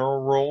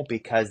general rule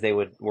because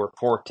were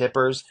poor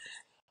tippers.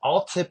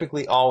 I'll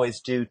typically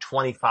always do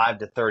 25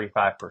 to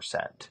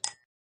 35%.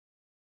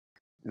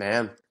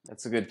 Man,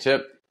 that's a good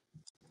tip.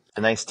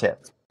 A nice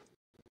tip.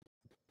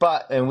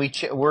 And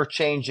we're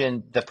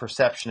changing the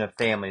perception of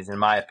families, in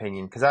my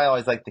opinion, because I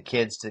always like the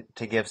kids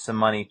to give some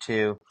money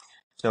too.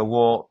 So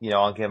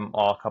I'll give them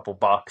all a couple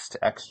bucks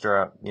to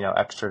extra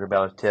to be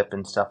able to tip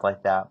and stuff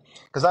like that.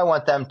 Because I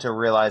want them to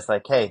realize,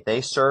 like, hey, they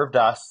served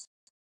us,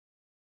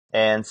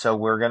 and so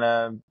we're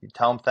gonna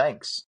tell them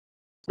thanks.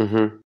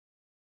 Mm-hmm.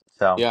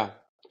 So Yeah.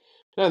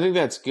 No, I think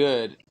that's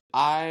good.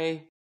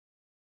 I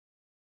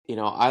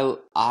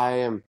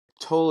am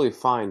totally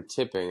fine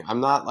tipping.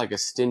 I'm not like a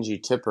stingy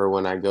tipper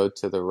when I go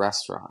to the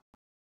restaurant.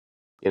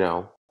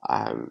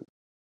 I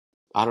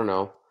don't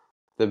know.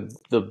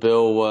 The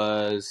bill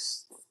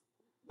was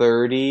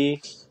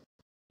 $30,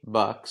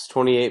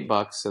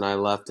 $28, and I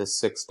left a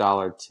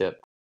 $6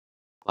 tip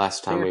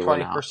last time you're we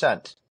went out.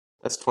 20%.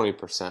 That's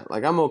 20%.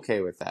 Like, I'm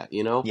okay with that,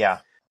 you know? Yeah,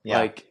 yeah,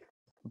 Like,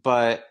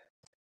 but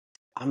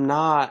I'm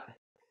not.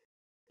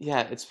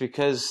 Yeah, it's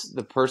because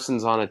the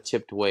person's on a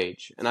tipped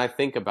wage. And I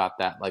think about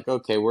that. Like,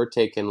 okay, we're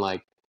taking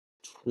like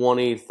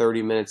 20,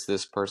 30 minutes of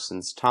this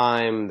person's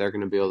time. They're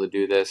going to be able to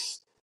do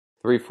this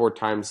 3, 4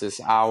 times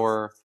this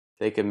hour.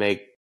 They can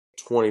make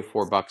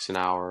 $24 an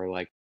hour.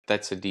 Like,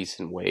 that's a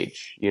decent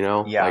wage, you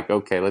know? yeah, Like,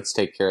 okay, let's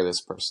take care of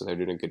this person. They're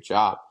doing a good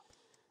job.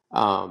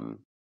 Um,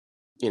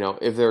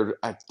 if they're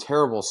a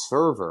terrible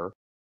server,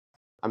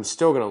 I'm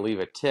still going to leave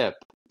a tip,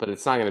 but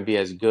it's not going to be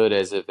as good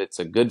as if it's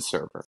a good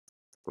server,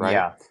 right?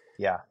 yeah,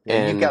 yeah.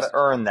 You've got And to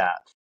earn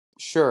that.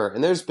 sure.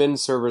 And there's been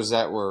servers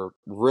that were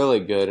really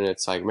good, and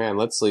it's like, man,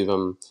 let's leave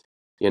them,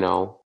 you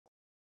know,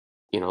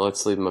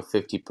 let's leave them a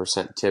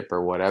 50% tip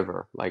or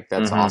whatever. Like,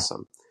 that's Mm-hmm.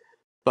 awesome.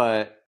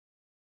 But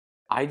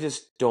I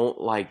just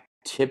don't like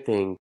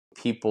tipping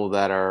people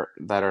that are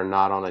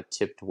not on a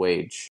tipped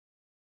wage.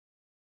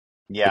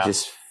 It Yeah,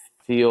 just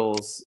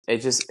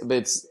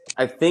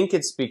I think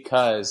it's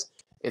because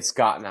it's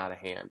gotten out of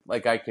hand.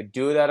 Like, I could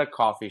do it at a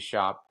coffee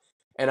shop,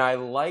 and I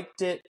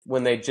liked it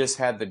when they just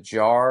had the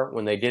jar,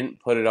 when they didn't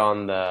put it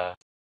on the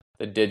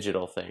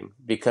digital thing,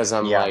 because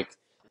I'm yeah, like,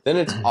 then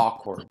it's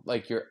awkward.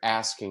 Like you're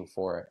asking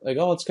for it. Like,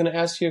 oh, it's going to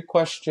ask you a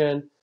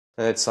question.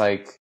 And it's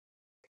like,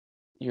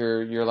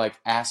 you're like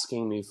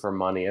asking me for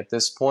money at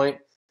this point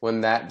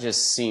when that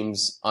just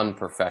seems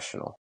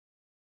unprofessional.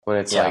 When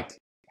it's Yeah. like,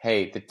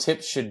 hey, the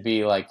tip should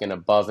be like an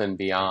above and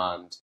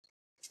beyond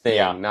thing,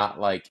 Yeah. not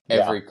like Yeah.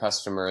 every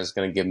customer is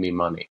going to give me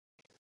money.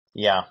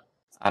 Yeah.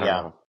 I don't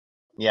Yeah. know.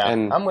 Yeah.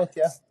 And I'm with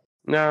you.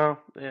 no,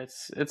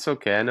 it's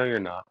okay. I know you're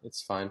not.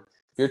 It's fine.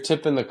 You're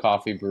tipping the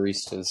coffee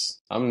baristas.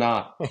 I'm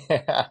not.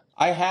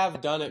 I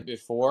have done it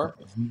before.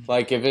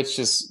 Like if it's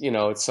just,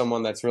 it's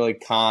someone that's really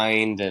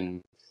kind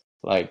and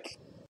like,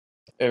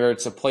 or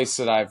it's a place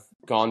that I've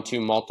gone to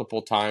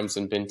multiple times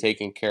and been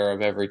taken care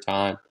of every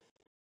time.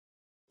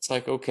 It's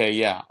like, okay,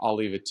 yeah, I'll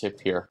leave a tip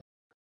here.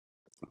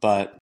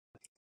 But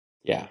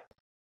yeah,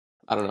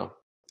 I don't know.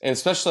 And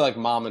especially like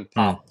mom and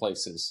pop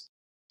places,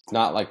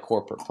 not like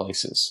corporate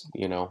places,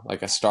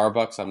 like a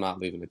Starbucks. I'm not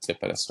leaving a tip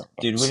at a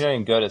Starbucks. Dude, we don't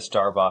even go to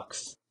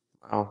Starbucks.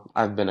 Oh,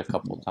 I've been a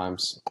couple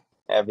times.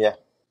 Have you?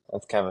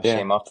 That's kind of a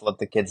shame. I'll have to let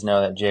the kids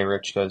know that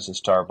Jrich goes to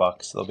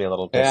Starbucks. They'll be a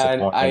little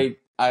disappointed. And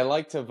I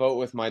like to vote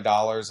with my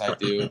dollars. I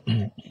do.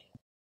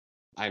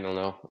 I don't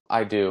know.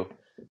 I do.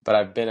 But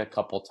I've been a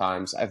couple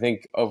times. I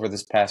think over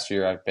this past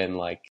year, I've been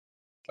like,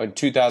 in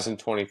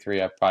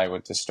 2023, I probably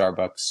went to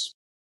Starbucks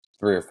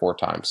 3 or 4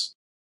 times.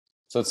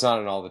 So it's not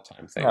an all the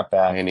time thing Not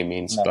bad. by any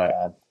means. Not but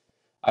bad.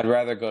 I'd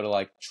rather go to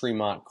like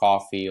Tremont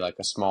Coffee, like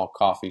a small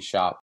coffee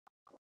shop,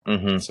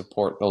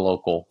 support the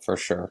local for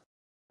sure.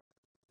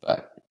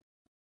 But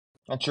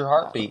that's your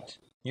heartbeat.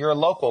 You're a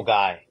local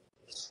guy.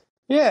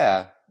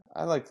 Yeah,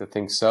 I like to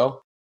think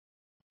so.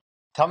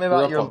 Tell me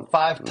about your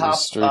 5 top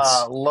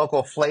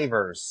local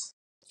flavors.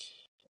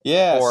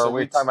 Yeah, or so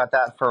we were talking about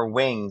that for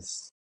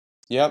wings.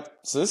 Yep.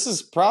 So this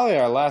is probably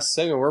our last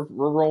segment. We're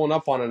rolling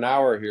up on an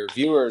hour here,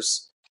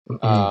 viewers.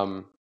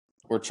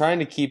 We're trying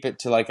to keep it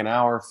to like an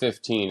hour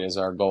 15 is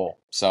our goal.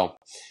 So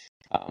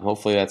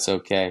hopefully that's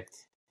okay.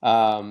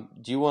 Do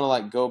you want to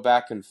like go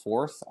back and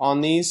forth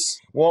on these?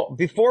 Well,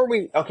 before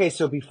we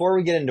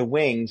get into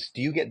wings,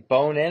 do you get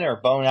bone in or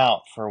bone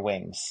out for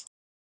wings?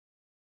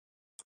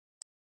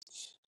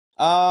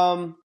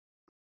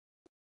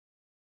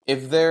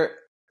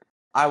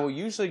 I will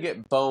usually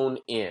get bone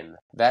in.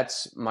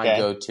 That's my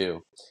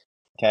go-to.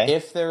 Okay.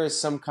 If there is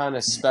some kind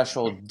of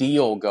special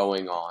deal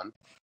going on,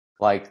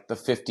 like the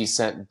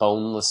 50-cent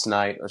boneless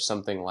night or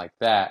something like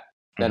that,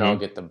 then I'll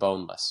get the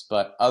boneless.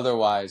 But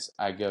otherwise,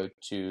 I go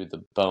to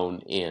the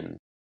bone in.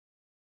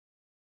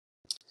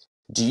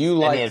 Do you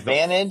like any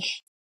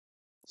advantage?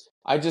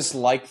 I just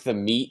like the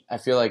meat. I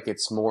feel like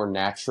it's more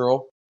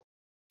natural.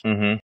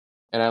 And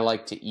I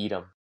like to eat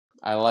them.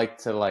 I like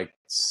to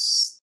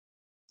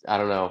I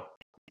don't know,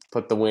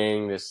 put the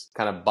wing, just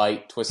kind of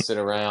bite, twist it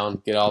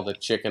around, get all the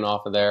chicken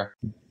off of there.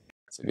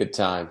 It's a good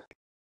time.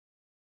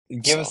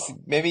 Give us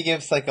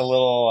like a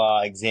little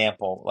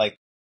example. Like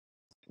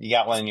you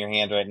got one in your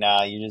hand right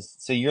now.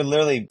 You're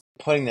literally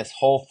putting this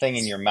whole thing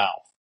in your mouth.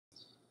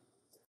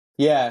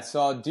 Yeah, so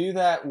I'll do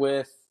that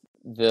with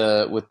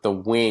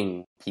the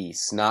wing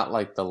piece, not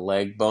like the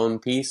leg bone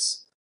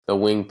piece, the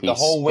wing piece. The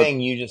whole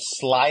wing, you just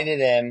slide it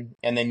in,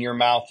 and then your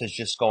mouth is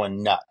just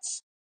going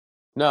nuts.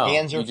 No,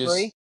 hands are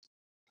free.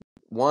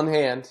 One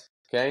hand,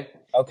 okay.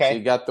 Okay. So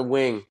you got the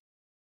wing,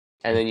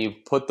 and then you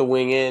put the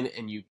wing in,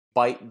 and you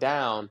bite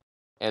down,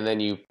 and then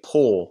you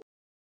pull,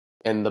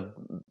 and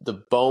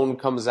the bone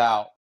comes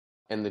out,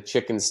 and the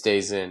chicken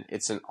stays in.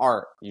 It's an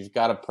art. You've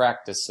got to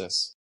practice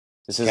this.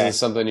 This isn't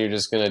something you're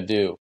just gonna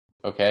do.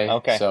 Okay.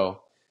 Okay.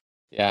 So,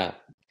 yeah.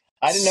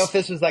 I didn't know if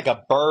this was like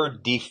a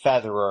bird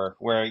defeatherer,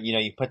 where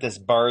you put this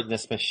bird in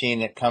this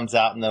machine that comes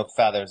out no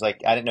feathers.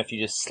 Like I didn't know if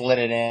you just slid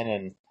it in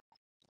and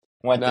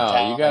went to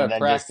town and then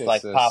just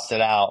like popped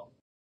it out.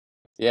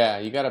 Yeah,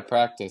 you got to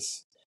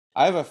practice.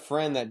 I have a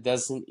friend that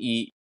doesn't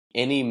eat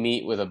any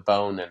meat with a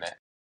bone in it,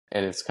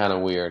 and it's kind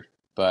of weird.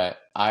 But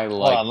I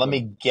like. Hold on, let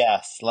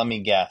me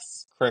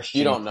guess. Christian.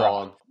 You don't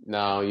know him.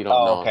 No, you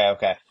don't know him.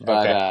 Okay.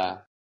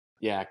 But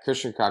yeah,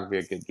 Christian Croc would be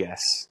a good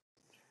guess.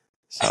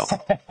 So,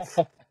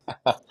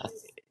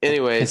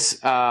 anyways,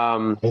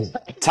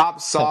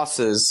 top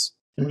sauces.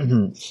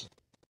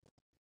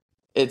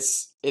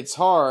 It's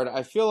hard.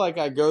 I feel like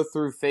I go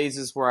through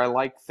phases where I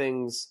like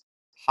things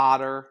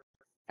hotter,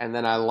 and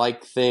then I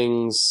like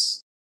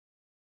things,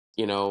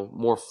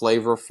 more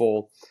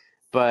flavorful.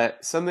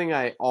 But something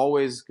I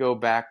always go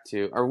back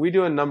to. Are we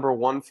doing number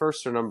 1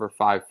 first or number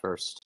 5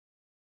 first?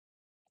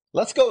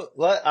 Let's go.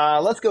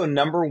 Let's go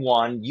number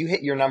 1. You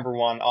hit your number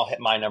 1. I'll hit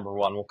my number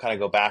 1. We'll kind of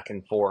go back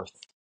and forth.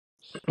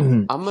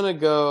 I'm gonna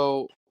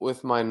go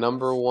with my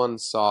number 1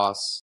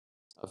 sauce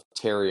of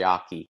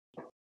teriyaki.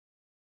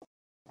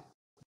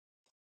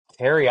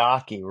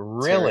 Teriyaki,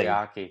 really?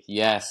 Teriyaki,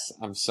 yes.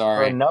 I'm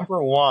sorry. For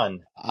number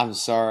 1. I'm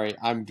sorry.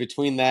 I'm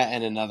between that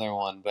and another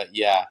one, but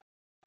yeah.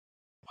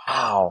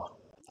 Wow.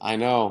 I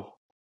know.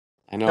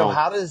 So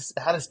how does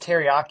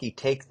teriyaki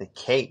take the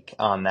cake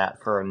on that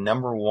for a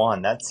number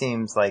 1? That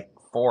seems like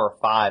 4 or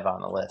 5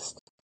 on the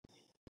list.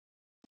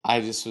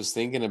 I just was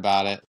thinking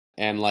about it,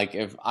 and like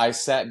if I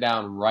sat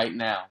down right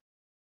now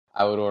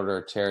I would order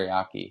a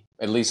teriyaki.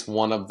 At least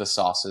one of the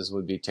sauces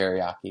would be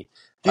teriyaki.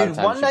 A lot of Dude, times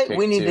one you night we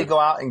pick need to two. go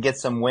out and get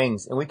some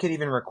wings, and we could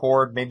even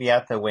record maybe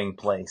at the wing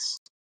place.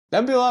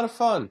 That'd be a lot of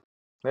fun.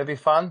 That'd be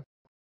fun.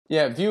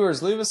 Yeah,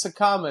 viewers, leave us a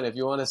comment if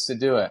you want us to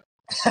do it.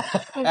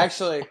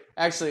 Actually,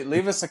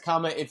 leave us a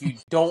comment if you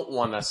don't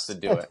want us to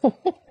do it,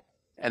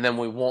 and then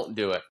we won't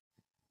do it.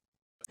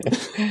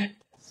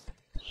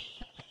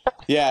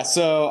 Yeah,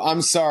 so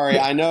I'm sorry.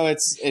 I know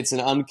it's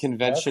an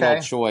unconventional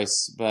Okay.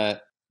 choice,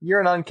 but You're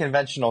an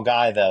unconventional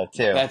guy, though,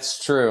 too.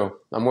 that's true.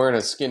 I'm wearing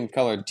a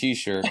skin-colored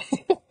T-shirt.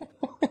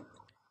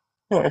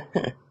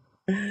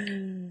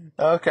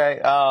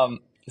 Okay.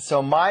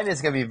 So mine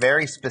is going to be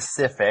very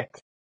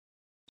specific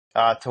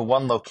to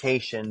one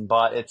location,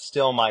 but it's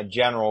still my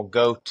general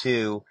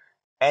go-to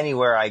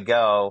anywhere I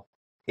go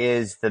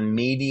is the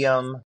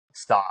medium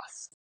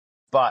sauce.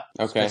 But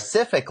Okay.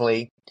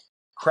 specifically,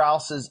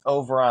 Krause's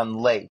over on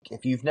Lake.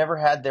 If you've never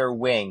had their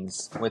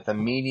wings with a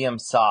medium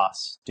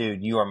sauce,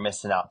 dude, you are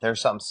missing out.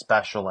 There's something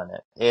special in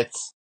it.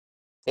 It's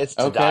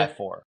to die Okay.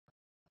 for.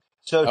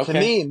 So to Okay.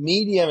 me,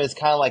 medium is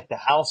kind of like the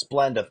house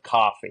blend of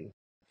coffee,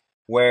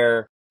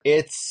 where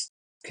it's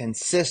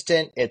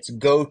consistent, it's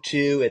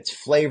go-to, it's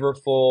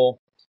flavorful,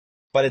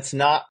 but it's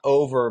not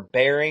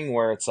overbearing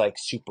where it's like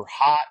super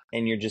hot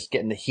and you're just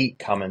getting the heat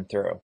coming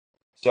through.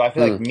 So I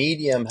feel like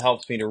medium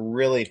helps me to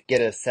really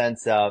get a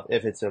sense of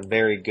if it's a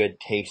very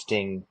good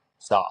tasting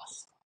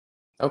sauce.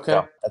 Okay.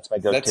 So that's my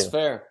go-to. That's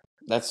fair.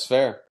 That's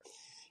fair.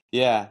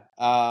 Yeah.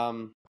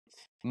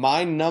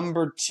 My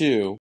number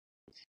 2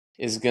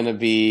 is going to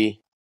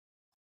be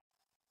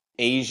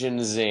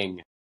Asian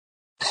Zing.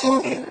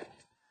 I'm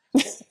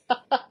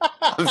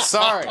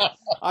sorry.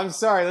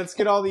 Let's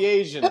get all the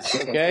Asians,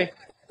 okay?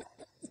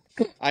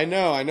 I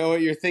know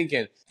what you're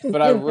thinking,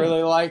 but I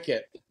really like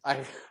it.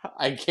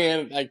 I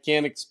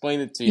can't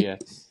explain it to you.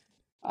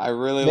 I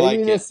really like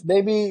it.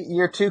 Maybe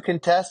your two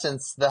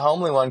contestants, the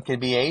homely one could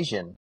be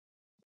Asian.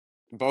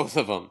 Both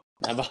of them.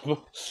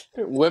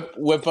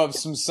 Whip up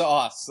some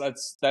sauce.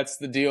 That's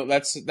the deal.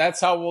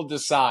 That's how we'll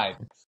decide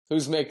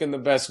who's making the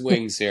best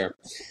wings here.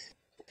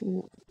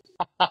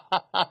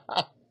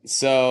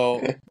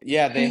 So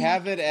yeah, they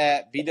have it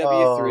at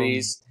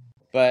BW3's,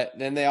 but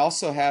then they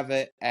also have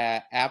it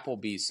at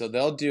Applebee's. So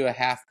they'll do a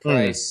half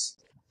price,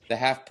 the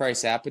half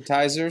price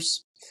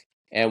appetizers,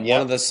 and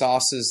one of the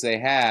sauces they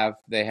have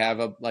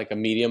a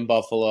medium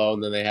buffalo,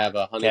 and then they have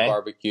a honey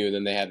barbecue, and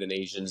then they have an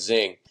Asian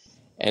Zing,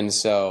 and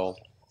so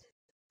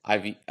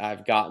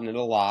I've gotten it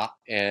a lot,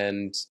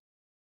 and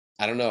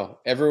I don't know,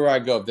 everywhere I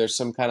go, if there's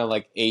some kind of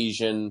like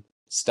Asian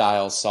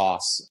style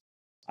sauce,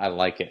 I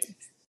like it.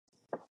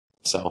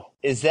 So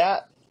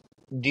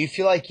do you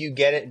feel like you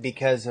get it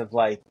because of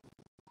like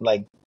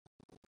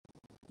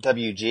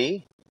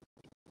WG?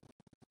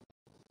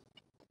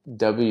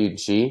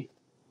 WG?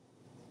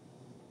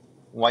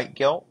 White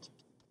guilt?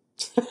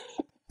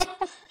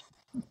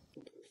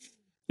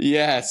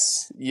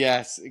 Yes,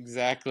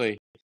 exactly.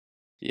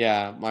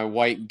 Yeah, my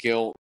white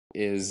guilt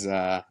is,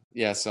 so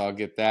I'll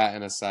get that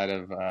and a side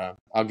of,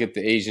 I'll get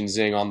the Asian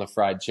Zing on the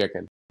fried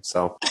chicken.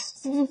 So.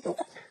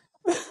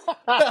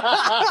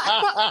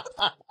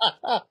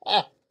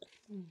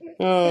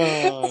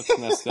 Oh, it's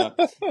messed up.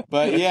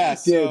 But yeah,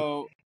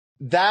 so.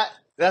 Dude,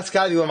 that's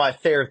got to be one of my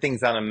favorite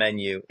things on a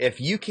menu. If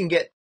you can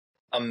get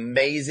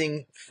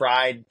amazing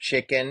fried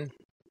chicken,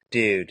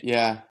 dude.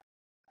 Yeah.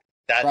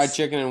 Fried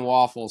chicken and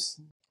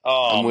waffles.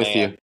 Oh, I'm with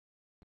you.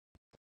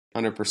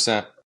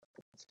 100%.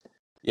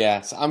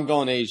 Yeah, so I'm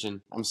going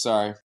Asian. I'm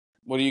sorry.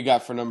 What do you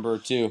got for number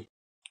 2?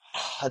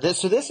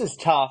 This is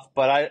tough,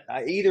 but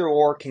I either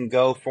or can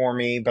go for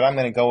me. But I'm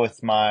going to go with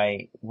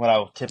what I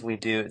will typically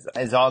do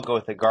is I'll go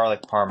with the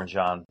garlic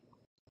parmesan.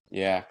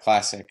 Yeah,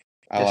 classic.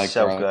 I like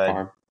so garlic good.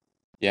 parm.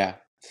 Yeah.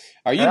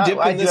 Are you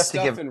dipping this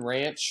stuff in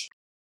ranch?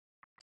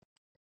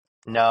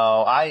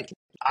 No, I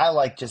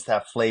like just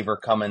that flavor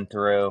coming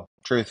through.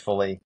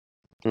 Truthfully.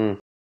 I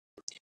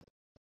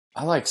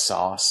like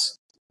sauce.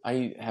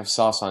 I have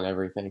sauce on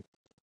everything.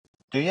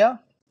 Do you?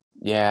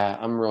 Yeah,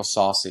 I'm real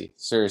saucy.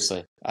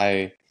 Seriously.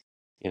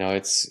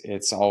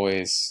 It's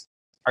always.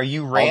 Are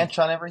you ranch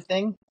on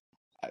everything?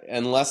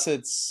 Unless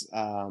it's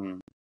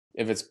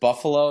if it's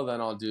buffalo, then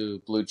I'll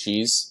do blue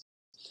cheese.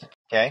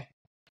 Okay.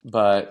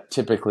 But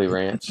typically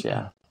ranch,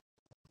 yeah.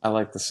 I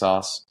like the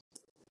sauce.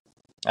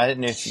 I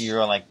didn't know if you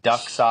were on like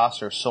duck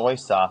sauce or soy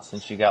sauce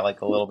since you got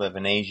like a little bit of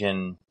an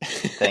Asian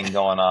thing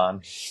going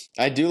on.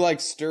 I do like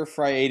stir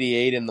fry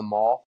 88 in the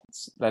mall.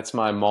 That's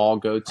my mall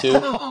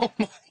go-to. Oh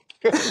my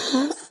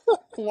goodness.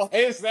 Why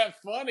is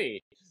that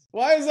funny?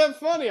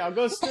 I'll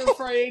go stir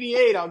fry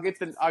 88. I'll get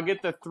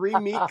the 3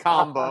 meat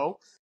combo.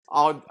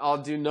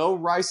 I'll do no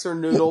rice or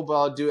noodle, but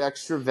I'll do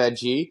extra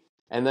veggie,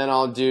 and then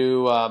I'll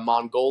do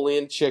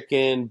Mongolian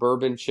chicken,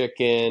 bourbon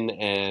chicken,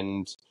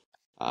 and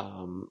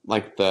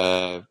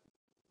I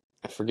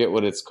forget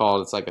what it's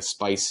called. It's like a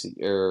spicy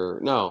I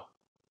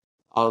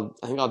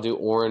think I'll do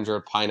orange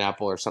or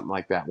pineapple or something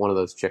like that. One of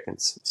those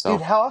chickens. So,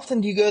 dude, how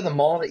often do you go to the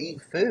mall to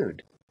eat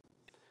food?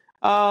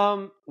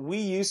 We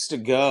used to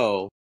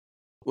go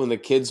when the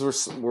kids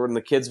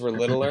were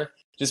littler,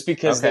 just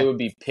because they Okay. would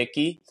be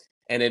picky.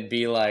 And it'd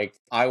be like,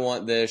 I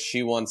want this,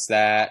 she wants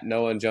that,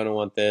 Noah and Jonah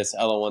want this,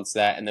 Ella wants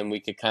that, and then we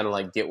could kind of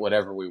like get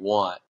whatever we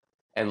want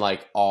and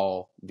like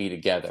all be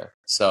together.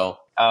 So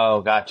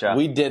Oh, gotcha.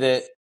 we did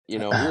it, we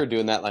were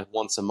doing that like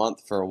once a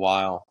month for a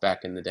while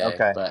back in the day,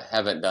 Okay. but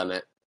haven't done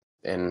it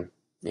in,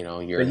 a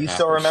year But and a you half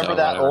still or remember so,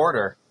 that whatever.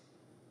 order.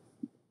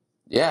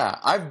 Yeah,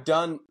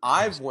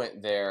 I've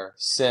went there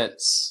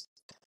since,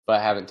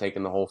 but haven't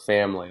taken the whole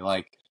family.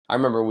 Like, I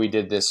remember we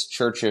did this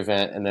church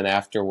event, and then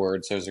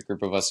afterwards there was a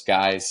group of us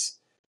guys,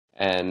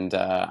 and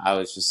I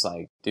was just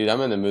like, dude,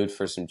 I'm in the mood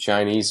for some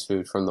Chinese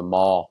food from the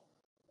mall.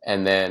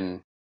 And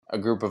then a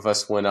group of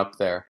us went up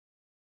there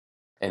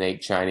and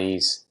ate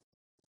Chinese.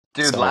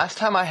 Dude, So last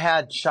time I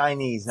had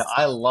Chinese, now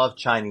I love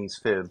Chinese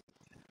food,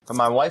 but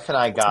my wife and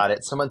I got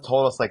it. Someone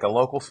told us like a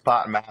local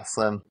spot in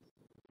Maslin,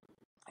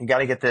 you got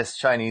to get this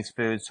Chinese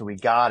food, so we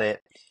got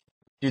it.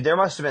 Dude, there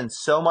must have been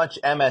so much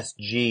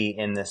MSG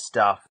in this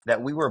stuff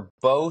that we were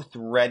both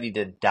ready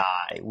to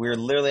die. We were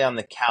literally on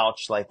the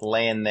couch, like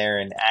laying there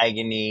in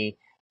agony,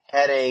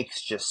 headaches,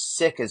 just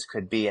sick as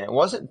could be. And it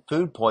wasn't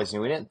food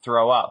poisoning. We didn't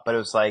throw up, but it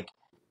was like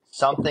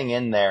something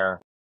in there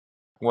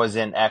was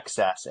in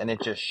excess and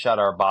it just shut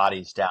our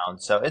bodies down.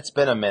 So it's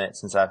been a minute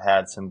since I've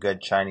had some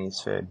good Chinese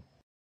food.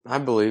 I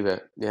believe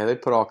it. Yeah, they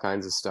put all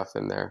kinds of stuff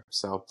in there.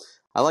 So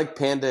I like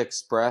Panda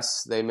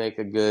Express. They make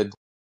I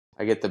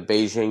get the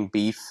Beijing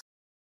beef.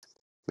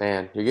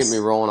 Man, you're getting me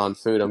rolling on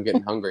food. I'm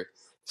getting hungry. Dude,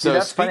 So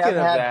that's funny. I speaking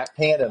haven't of had that,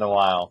 panda in a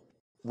while.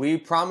 we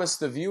promised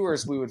the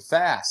viewers we would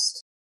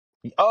fast.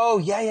 Oh,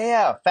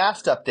 yeah.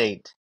 Fast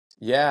update.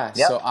 Yeah,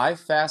 Yep. so I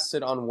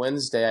fasted on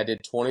Wednesday. I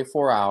did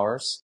 24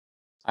 hours.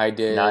 I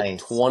did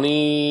Nice.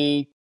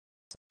 20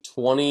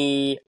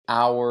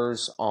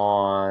 hours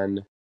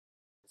on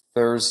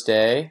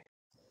Thursday,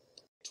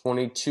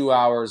 22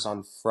 hours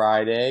on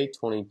Friday,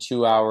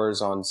 22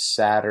 hours on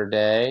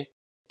Saturday,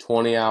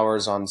 20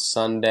 hours on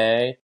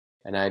Sunday,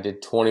 and I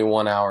did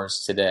 21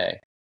 hours today.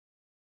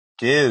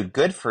 Dude,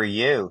 good for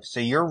you. So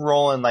you're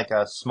rolling like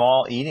a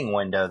small eating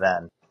window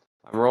then.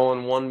 I'm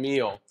rolling one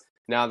meal.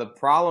 Now, the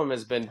problem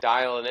has been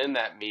dialing in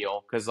that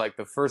meal because, like,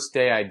 the first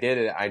day I did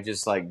it, I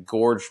just, like,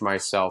 gorged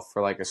myself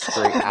for, like, a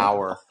straight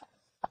hour.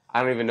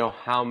 I don't even know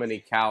how many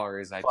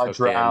calories I Fudge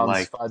took in. rounds,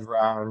 Like, fudge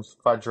rounds,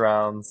 fudge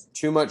rounds.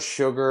 too much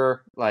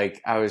sugar.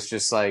 Like, I was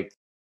just like,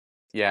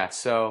 yeah.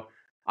 So,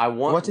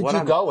 What did what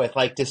you I'm, go with?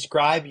 Like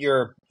describe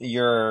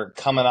your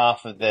coming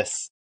off of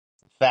this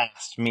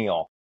fast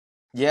meal.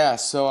 yeah.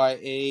 So I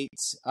ate,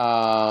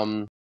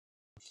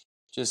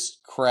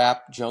 just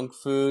crap junk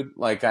food.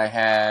 Like I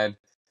had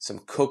some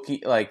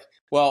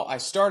well, I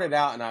started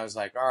out and I was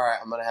like, all right,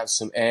 I'm going to have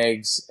some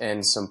eggs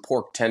and some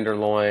pork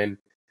tenderloin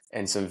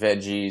and some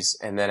veggies.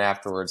 And then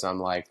afterwards, I'm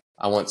like,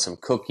 I want some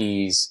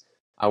cookies.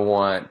 I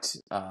want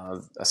a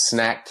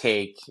snack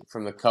cake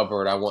from the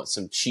cupboard. I want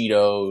some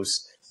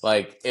Cheetos.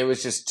 Like it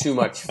was just too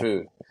much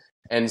food.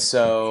 And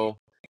so,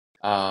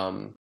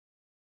 um,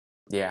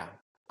 yeah,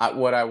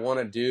 what I want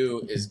to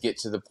do is get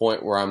to the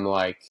point where I'm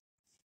like,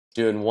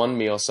 doing one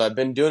meal. So I've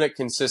been doing it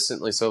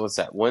consistently. So what's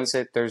that?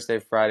 Wednesday, Thursday,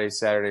 Friday,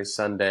 Saturday,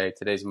 Sunday.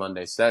 Today's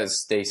Monday. So that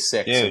is day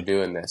 6 of Dude,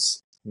 doing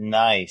this.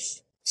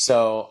 nice.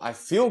 So I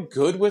feel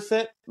good with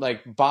it.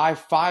 Like by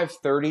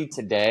 5:30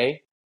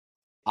 today,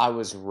 I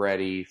was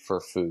ready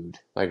for food.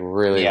 Like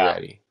really Yeah.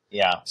 ready.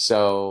 Yeah.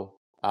 So,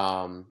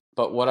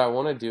 but what I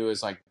want to do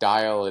is like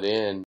dial it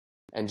in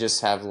and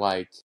just have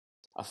like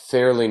a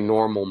fairly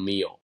normal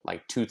meal,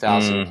 like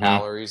 2,000 Mm-hmm.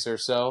 calories or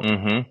so,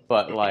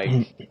 but Mm-hmm. like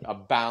a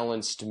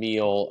balanced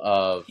meal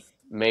of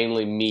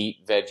mainly meat,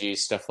 veggies,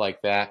 stuff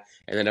like that.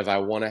 And then if I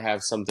want to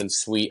have something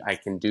sweet, I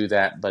can do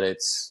that, but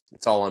it's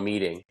all I'm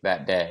eating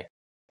that day.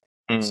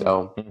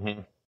 So,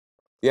 Mm-hmm.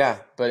 yeah,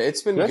 but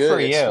it's been Good for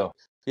good. you.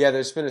 Yeah,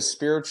 there's been a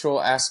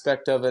spiritual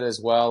aspect of it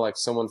as well. Like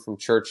someone from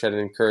church had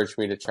encouraged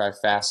me to try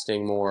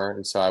fasting more,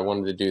 and so I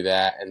wanted to do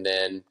that. And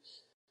then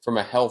from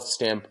a health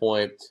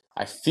standpoint,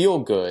 I feel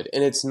good,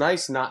 and it's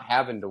nice not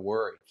having to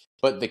worry.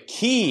 But the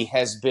key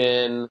has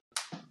been,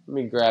 let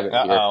me grab it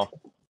here. Uh-oh.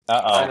 I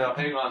Uh-oh. know,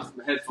 hang on,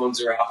 my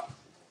headphones are out.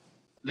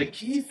 The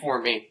key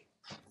for me,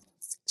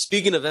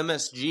 speaking of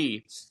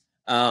MSG,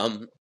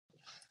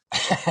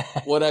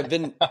 what I've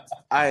been,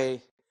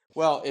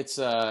 well, it's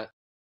a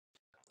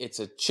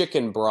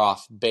chicken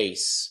broth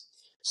base.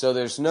 So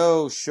there's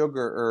no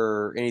sugar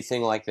or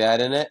anything like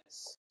that in it.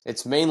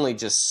 It's mainly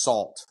just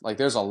salt. Like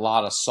there's a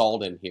lot of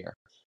salt in here.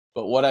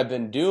 But what I've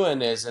been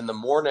doing is in the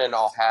morning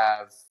I'll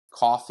have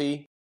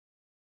coffee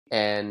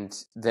and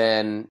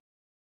then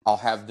I'll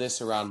have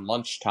this around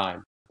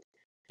lunchtime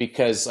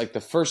because like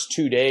the first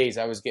 2 days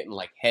I was getting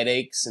like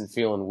headaches and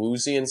feeling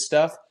woozy and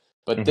stuff.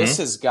 But Mm-hmm. this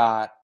has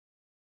got,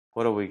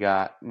 what do we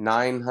got?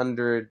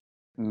 900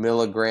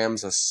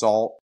 milligrams of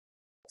salt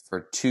for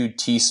 2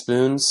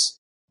 teaspoons.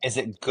 Is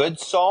it good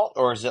salt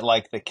or is it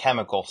like the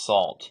chemical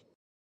salt?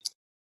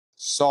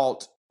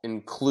 Salt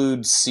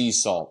includes sea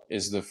salt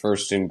is the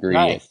first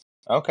ingredient. Nice.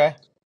 Okay.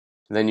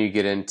 Then you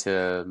get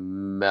into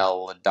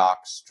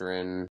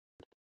maltodextrin,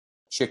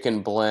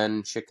 chicken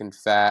blend, chicken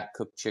fat,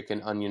 cooked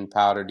chicken, onion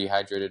powder,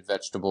 dehydrated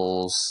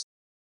vegetables.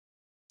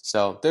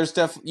 So there's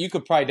you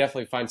could probably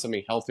definitely find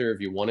something healthier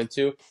if you wanted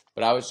to,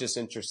 but I was just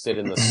interested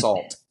in the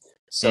salt.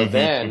 So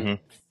then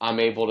I'm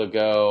able to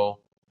go,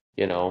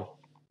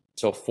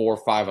 till 4 or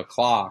 5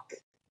 o'clock.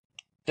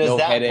 Does No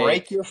that break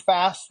headache. your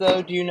fast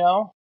though? Do you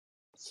know?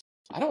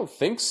 I don't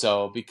think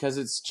so because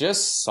it's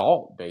just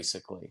salt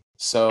basically.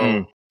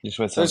 So Just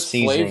with some there's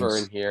flavor in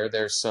seasonings. here.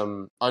 There's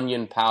some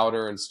onion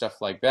powder and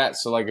stuff like that.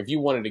 So like if you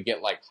wanted to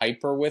get like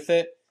hyper with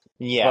it,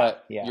 Yeah,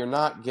 but yeah. you're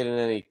not getting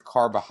any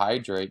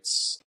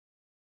carbohydrates.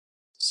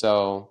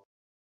 So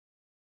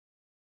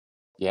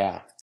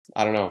yeah,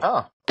 I don't know.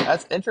 Oh,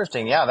 that's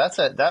interesting. Yeah,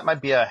 that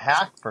might be a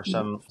hack for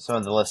some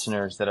of the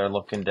listeners that are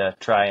looking to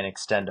try and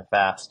extend a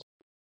fast.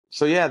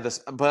 So yeah,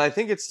 but I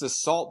think it's the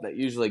salt that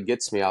usually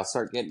gets me. I'll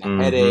start getting a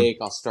Mm-hmm. headache.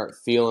 I'll start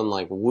feeling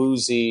like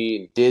woozy,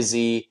 and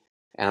dizzy,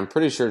 and I'm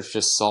pretty sure it's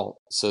just salt.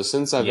 So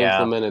since I've Yeah.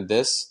 implemented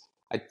this,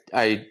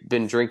 I've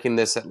been drinking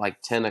this at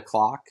like 10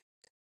 o'clock,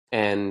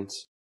 and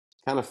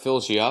kind of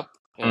fills you up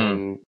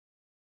and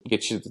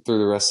gets you through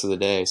the rest of the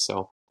day.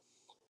 So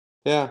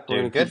yeah, we're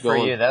gonna Dude, good keep for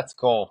going. you. That's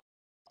cool.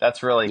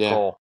 That's really Yeah.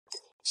 cool.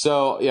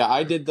 So yeah,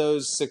 I did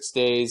those 6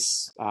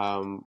 days.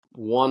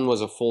 One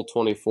was a full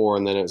 24,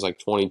 and then it was like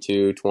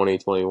 22, 20,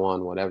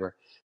 21, whatever.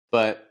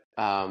 But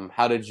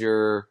how did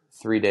your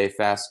 3-day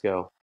fast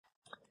go?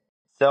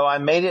 So I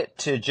made it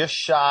to just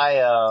shy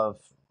of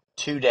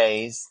 2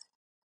 days.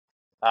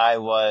 I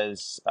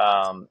was,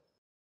 I'm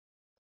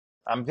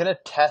going to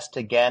test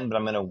again, but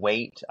I'm going to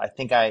wait.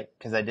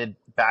 Because I did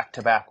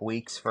back-to-back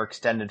weeks for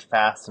extended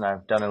fast, and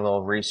I've done a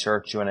little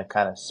research. You want to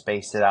kind of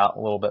space it out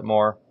a little bit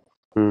more.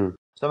 Hmm.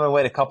 So I'm going to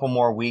wait a couple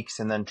more weeks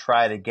and then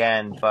try it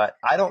again. But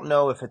I don't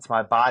know if it's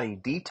my body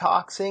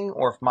detoxing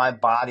or if my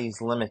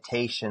body's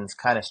limitations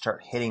kind of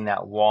start hitting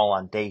that wall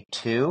on day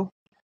 2.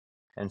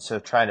 And so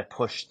trying to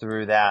push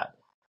through that.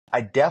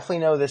 I definitely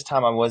know this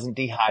time I wasn't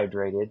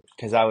dehydrated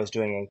because I was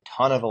doing a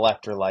ton of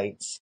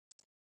electrolytes,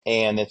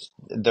 and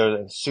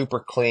they're super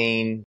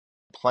clean,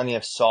 plenty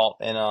of salt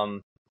in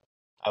them.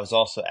 I was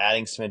also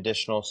adding some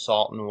additional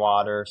salt and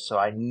water, so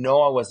I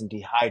know I wasn't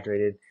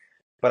dehydrated,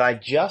 but I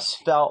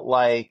just felt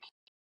like,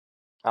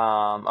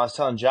 I was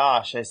telling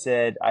Josh, I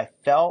said, I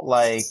felt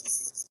like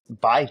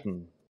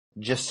Biden,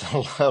 just a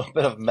little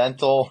bit of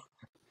mental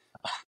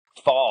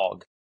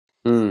fog.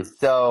 Hmm.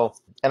 So,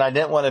 and I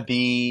didn't want to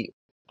be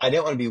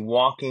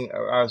walking,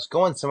 or I was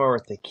going somewhere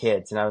with the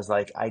kids, and I was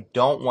like, I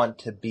don't want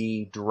to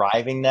be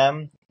driving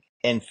them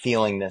and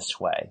feeling this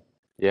way.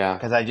 Yeah.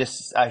 Because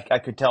I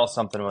could tell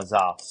something was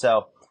off.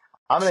 So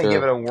I'm going to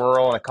give it Sure. a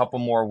whirl in a couple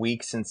more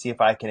weeks and see if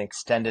I can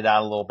extend it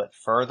out a little bit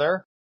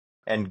further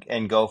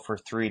and go for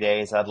 3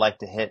 days. I'd like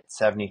to hit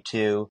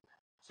 72.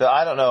 So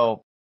I don't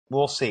know.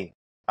 We'll see.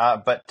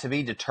 But to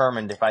be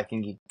determined if I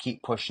can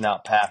keep pushing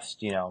out past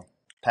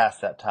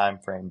that time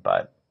frame,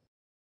 but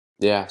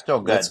Yeah.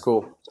 still That's good.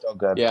 cool. Still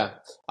good. Yeah.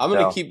 I'm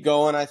gonna So, keep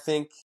going. I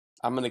think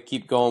I'm gonna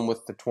keep going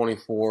with the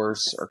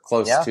 24s or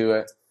close yeah. to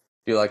it.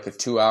 Do like a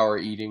 2-hour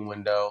eating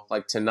window.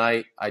 Like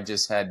tonight, I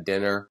just had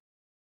dinner,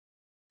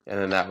 and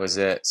then that was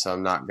it. So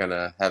I'm not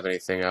gonna have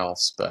anything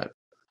else. But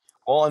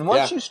Well, and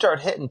once yeah. you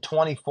start hitting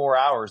 24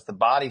 hours, the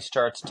body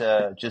starts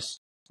to just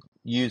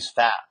use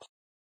fat.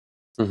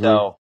 Mm-hmm.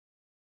 So,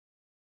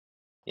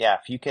 yeah,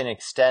 if you can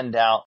extend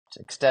out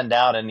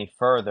any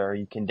further,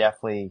 you can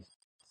definitely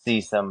see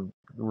some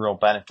real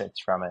benefits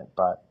from it.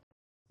 But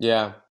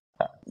Yeah.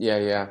 Yeah.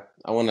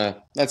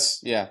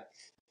 Yeah.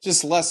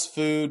 Just less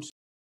food.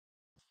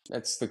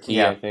 That's the key,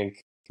 yeah. I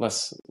think.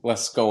 Less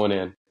going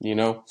in.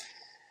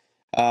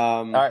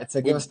 All right. So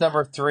give We us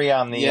number 3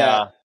 on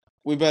yeah,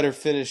 we better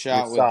finish your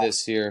out with salt.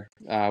 this here.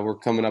 We're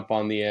coming up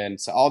on the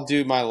end. So I'll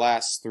do my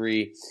last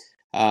 3.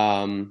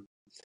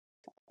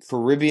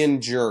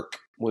 Caribbean jerk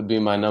would be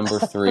my number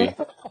 3.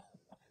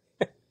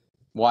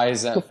 Why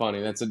is that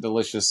funny? That's a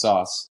delicious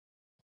sauce.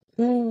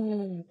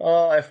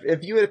 Oh,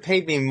 if you would have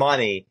paid me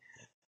money,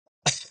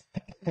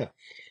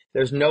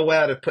 there's no way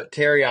I'd have put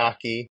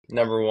teriyaki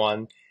number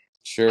 1. I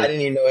Sure. didn't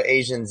even know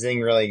Asian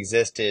zing really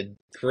existed.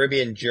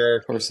 Caribbean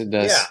jerk. Of course it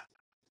Yeah. does.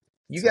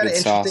 You It's a got an good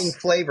interesting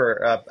sauce. flavor,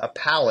 a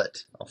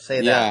palate. I'll say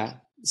that. Yeah.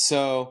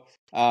 So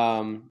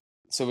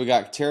we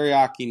got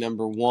teriyaki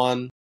number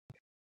 1,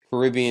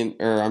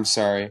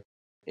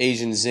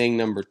 Asian zing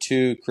number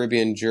 2,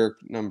 Caribbean jerk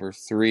number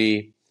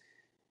 3.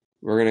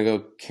 We're gonna go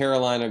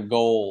Carolina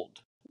Gold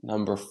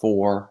number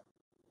 4.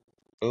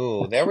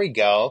 Ooh, there we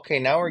go. Okay,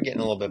 now we're getting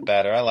a little bit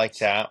better. I like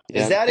that.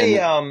 Is Yep. that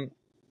And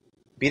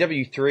a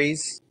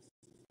BW3s?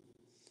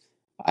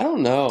 I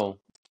don't know,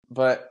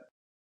 but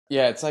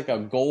yeah, it's like a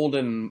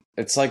golden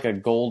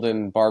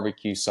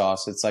barbecue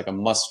sauce. It's like a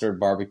mustard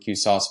barbecue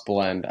sauce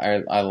blend.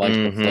 I like the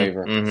Mm-hmm.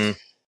 flavor. Mm-hmm.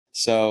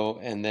 So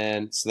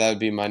that would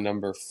be my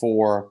number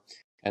 4.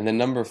 And then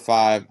number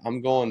 5,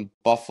 I'm going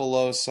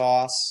buffalo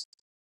sauce,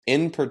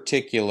 in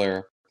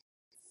particular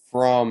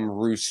from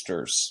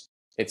Roosters.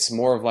 It's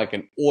more of like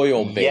an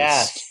oil based.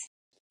 Yes.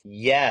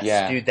 Yes,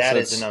 Yeah. dude, that So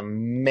is an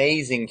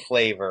amazing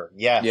flavor.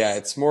 yeah, Yes.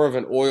 it's more of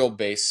an oil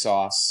based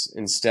sauce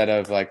instead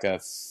of like a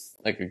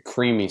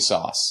creamy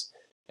sauce.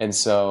 And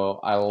so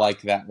I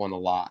like that one a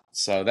lot.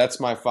 So that's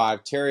my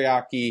 5: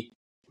 teriyaki,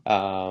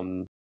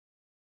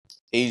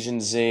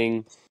 Asian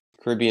Zing,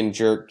 Caribbean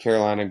Jerk,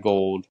 Carolina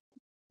Gold,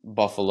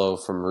 Buffalo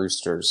from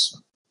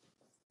Roosters.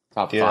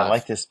 Top Dude, I 5.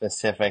 like this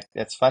specific.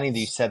 It's funny that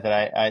you said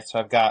that. So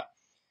I've got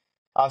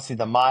obviously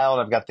the mild,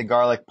 I've got the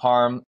garlic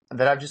parm,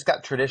 then I've just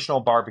got traditional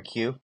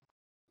barbecue,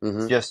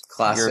 Mm-hmm. just your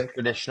Classic.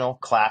 traditional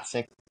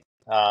classic.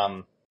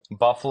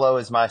 Buffalo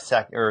is my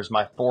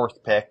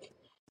fourth pick.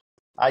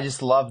 I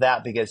just love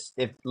that because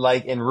if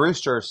like in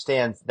Rooster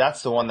stands,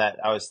 that's the one that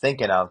I was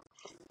thinking of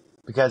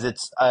because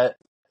it's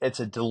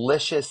a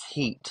delicious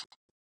heat.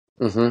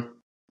 Mm-hmm.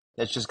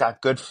 It's just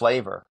got good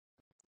flavor.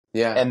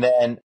 Yeah. And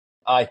then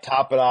I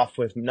top it off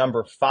with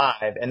number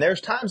 5. And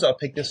there's times I'll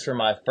pick this for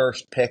my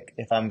first pick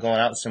if I'm going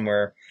out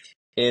somewhere,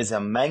 is a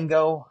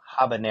mango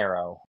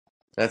habanero.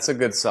 That's a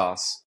good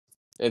sauce.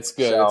 It's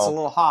good. It's a So,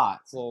 little hot.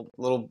 It's a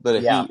little bit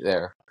of yeah. heat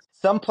there.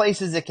 Some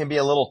places it can be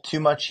a little too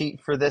much heat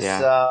for this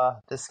Yeah.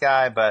 this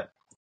guy, but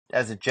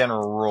as a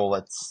general rule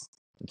it's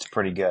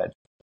pretty good.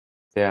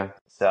 Yeah.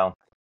 So,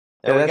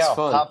 there Yeah, we that's go.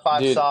 fun. Top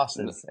 5 Dude,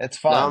 sauces.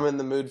 It's now fun. I'm in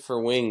the mood for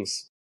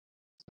wings.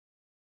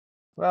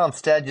 Well,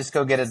 instead just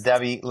go get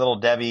a little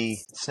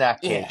Debbie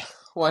snack cake. Yeah.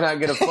 Why not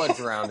get a fudge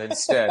round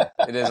instead?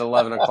 It is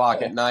 11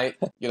 o'clock at night.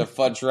 Get a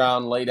fudge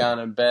round, lay down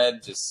in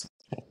bed, just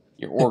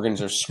your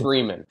organs are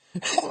screaming.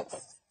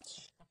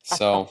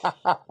 So,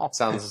 that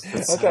sounds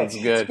Okay.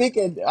 good.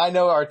 Speaking, I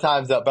know our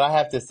time's up, but I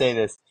have to say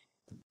this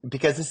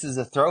because this is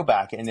a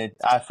throwback and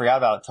I forgot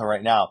about it till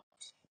right now.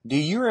 Do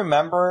you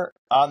remember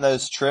on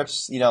those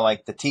trips,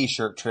 like the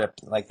t-shirt trip,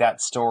 like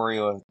that story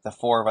of the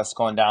 4 of us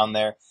going down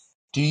there?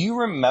 Do you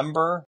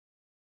remember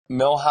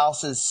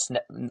Millhouse's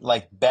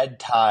like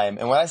bedtime?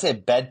 And when I say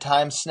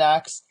bedtime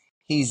snacks,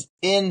 he's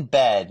in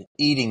bed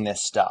eating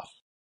this stuff.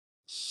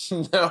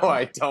 No,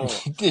 I don't.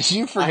 Did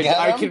you forget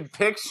I him? can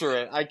picture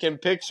it. I can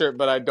picture it,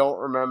 but I don't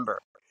remember.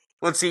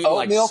 Let's eat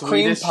like Oatmeal cream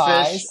Swedish fish.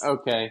 pies.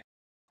 Okay.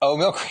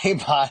 Oatmeal cream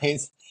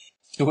pies,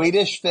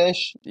 Swedish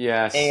fish,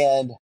 Yes.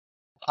 and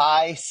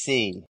high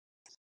C.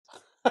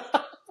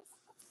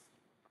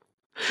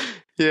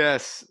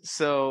 Yes.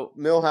 So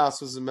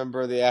Millhouse was a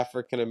member of the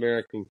African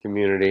American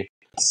community.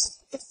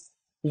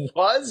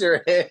 Was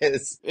or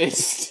is?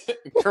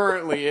 It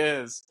currently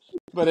is.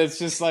 But it's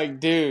just like,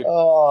 dude,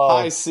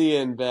 high Oh. C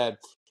in bed.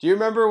 Do you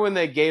remember when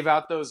they gave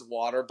out those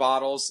water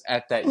bottles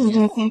at that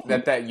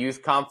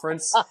youth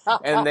conference?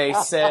 And they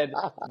said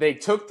they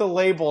took the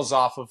labels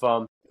off of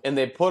them and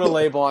they put a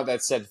label on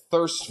that said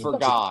 "Thirst for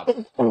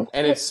God."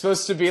 And it's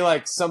supposed to be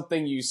like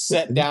something you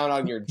set down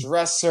on your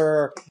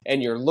dresser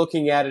and you're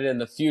looking at it in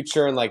the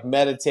future and like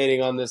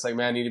meditating on this, like,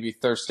 man, I need to be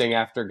thirsting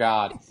after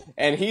God.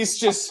 And he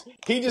just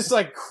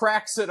like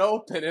cracks it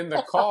open in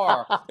the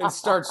car and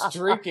starts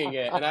drinking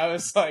it. And I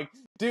was like,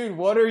 dude,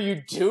 what are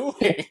you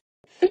doing?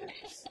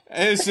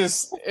 And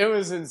it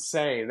was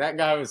insane. That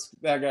guy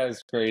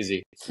was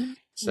crazy.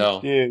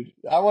 So, Dude,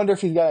 I wonder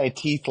if he's got any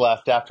teeth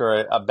left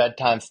after a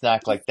bedtime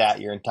snack like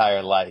that your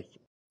entire life.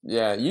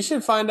 yeah, you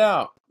should find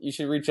out. You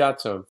should reach out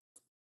to him.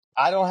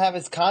 I don't have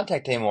his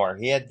contact anymore.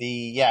 He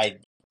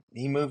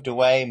moved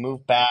away,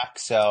 moved back,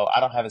 so I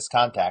don't have his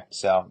contact,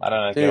 so I don't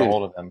know how to get a Dude,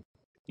 hold of him.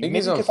 I think Maybe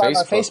he's you on can find him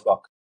on Facebook.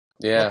 Facebook.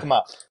 Yeah. Look him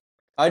up.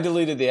 I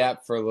deleted the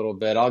app for a little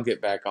bit. I'll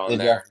get back on Did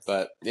there. ya?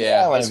 But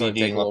yeah, I whenever just you want do, to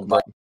you take can a little look him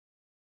break. up.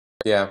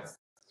 Yeah.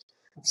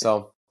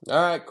 So,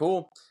 all right,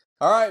 cool.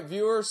 All right,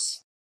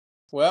 viewers.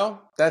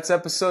 Well, that's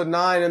episode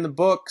 9 in the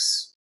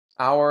books.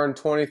 Hour and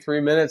 23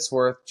 minutes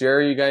worth.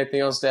 Jerry, you got anything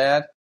else to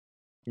add?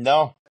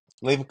 No,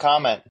 leave a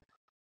comment.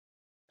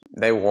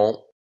 They won't.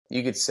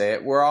 You could say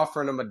it. We're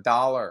offering them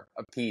 $1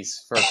 a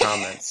piece for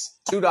comments.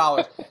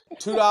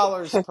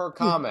 $2 per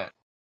comment.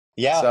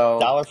 Yeah, So,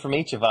 $1 from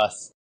each of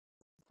us.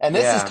 And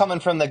this is yeah, coming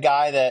from the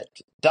guy that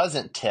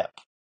doesn't tip.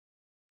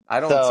 I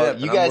don't So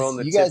tip, and I'm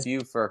willing to tip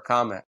you for a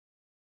comment.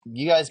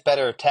 You guys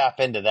better tap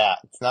into that.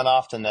 It's not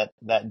often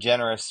that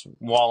generous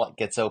wallet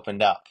gets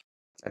opened up.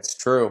 That's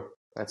true.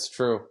 That's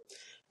true.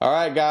 All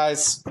right,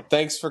 guys.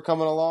 Thanks for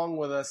coming along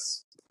with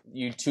us.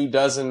 You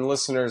 24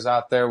 listeners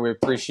out there, we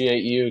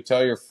appreciate you.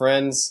 Tell your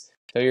friends,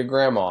 tell your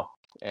grandma,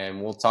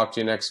 and we'll talk to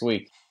you next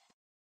week.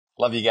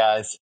 Love you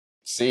guys.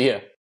 See ya.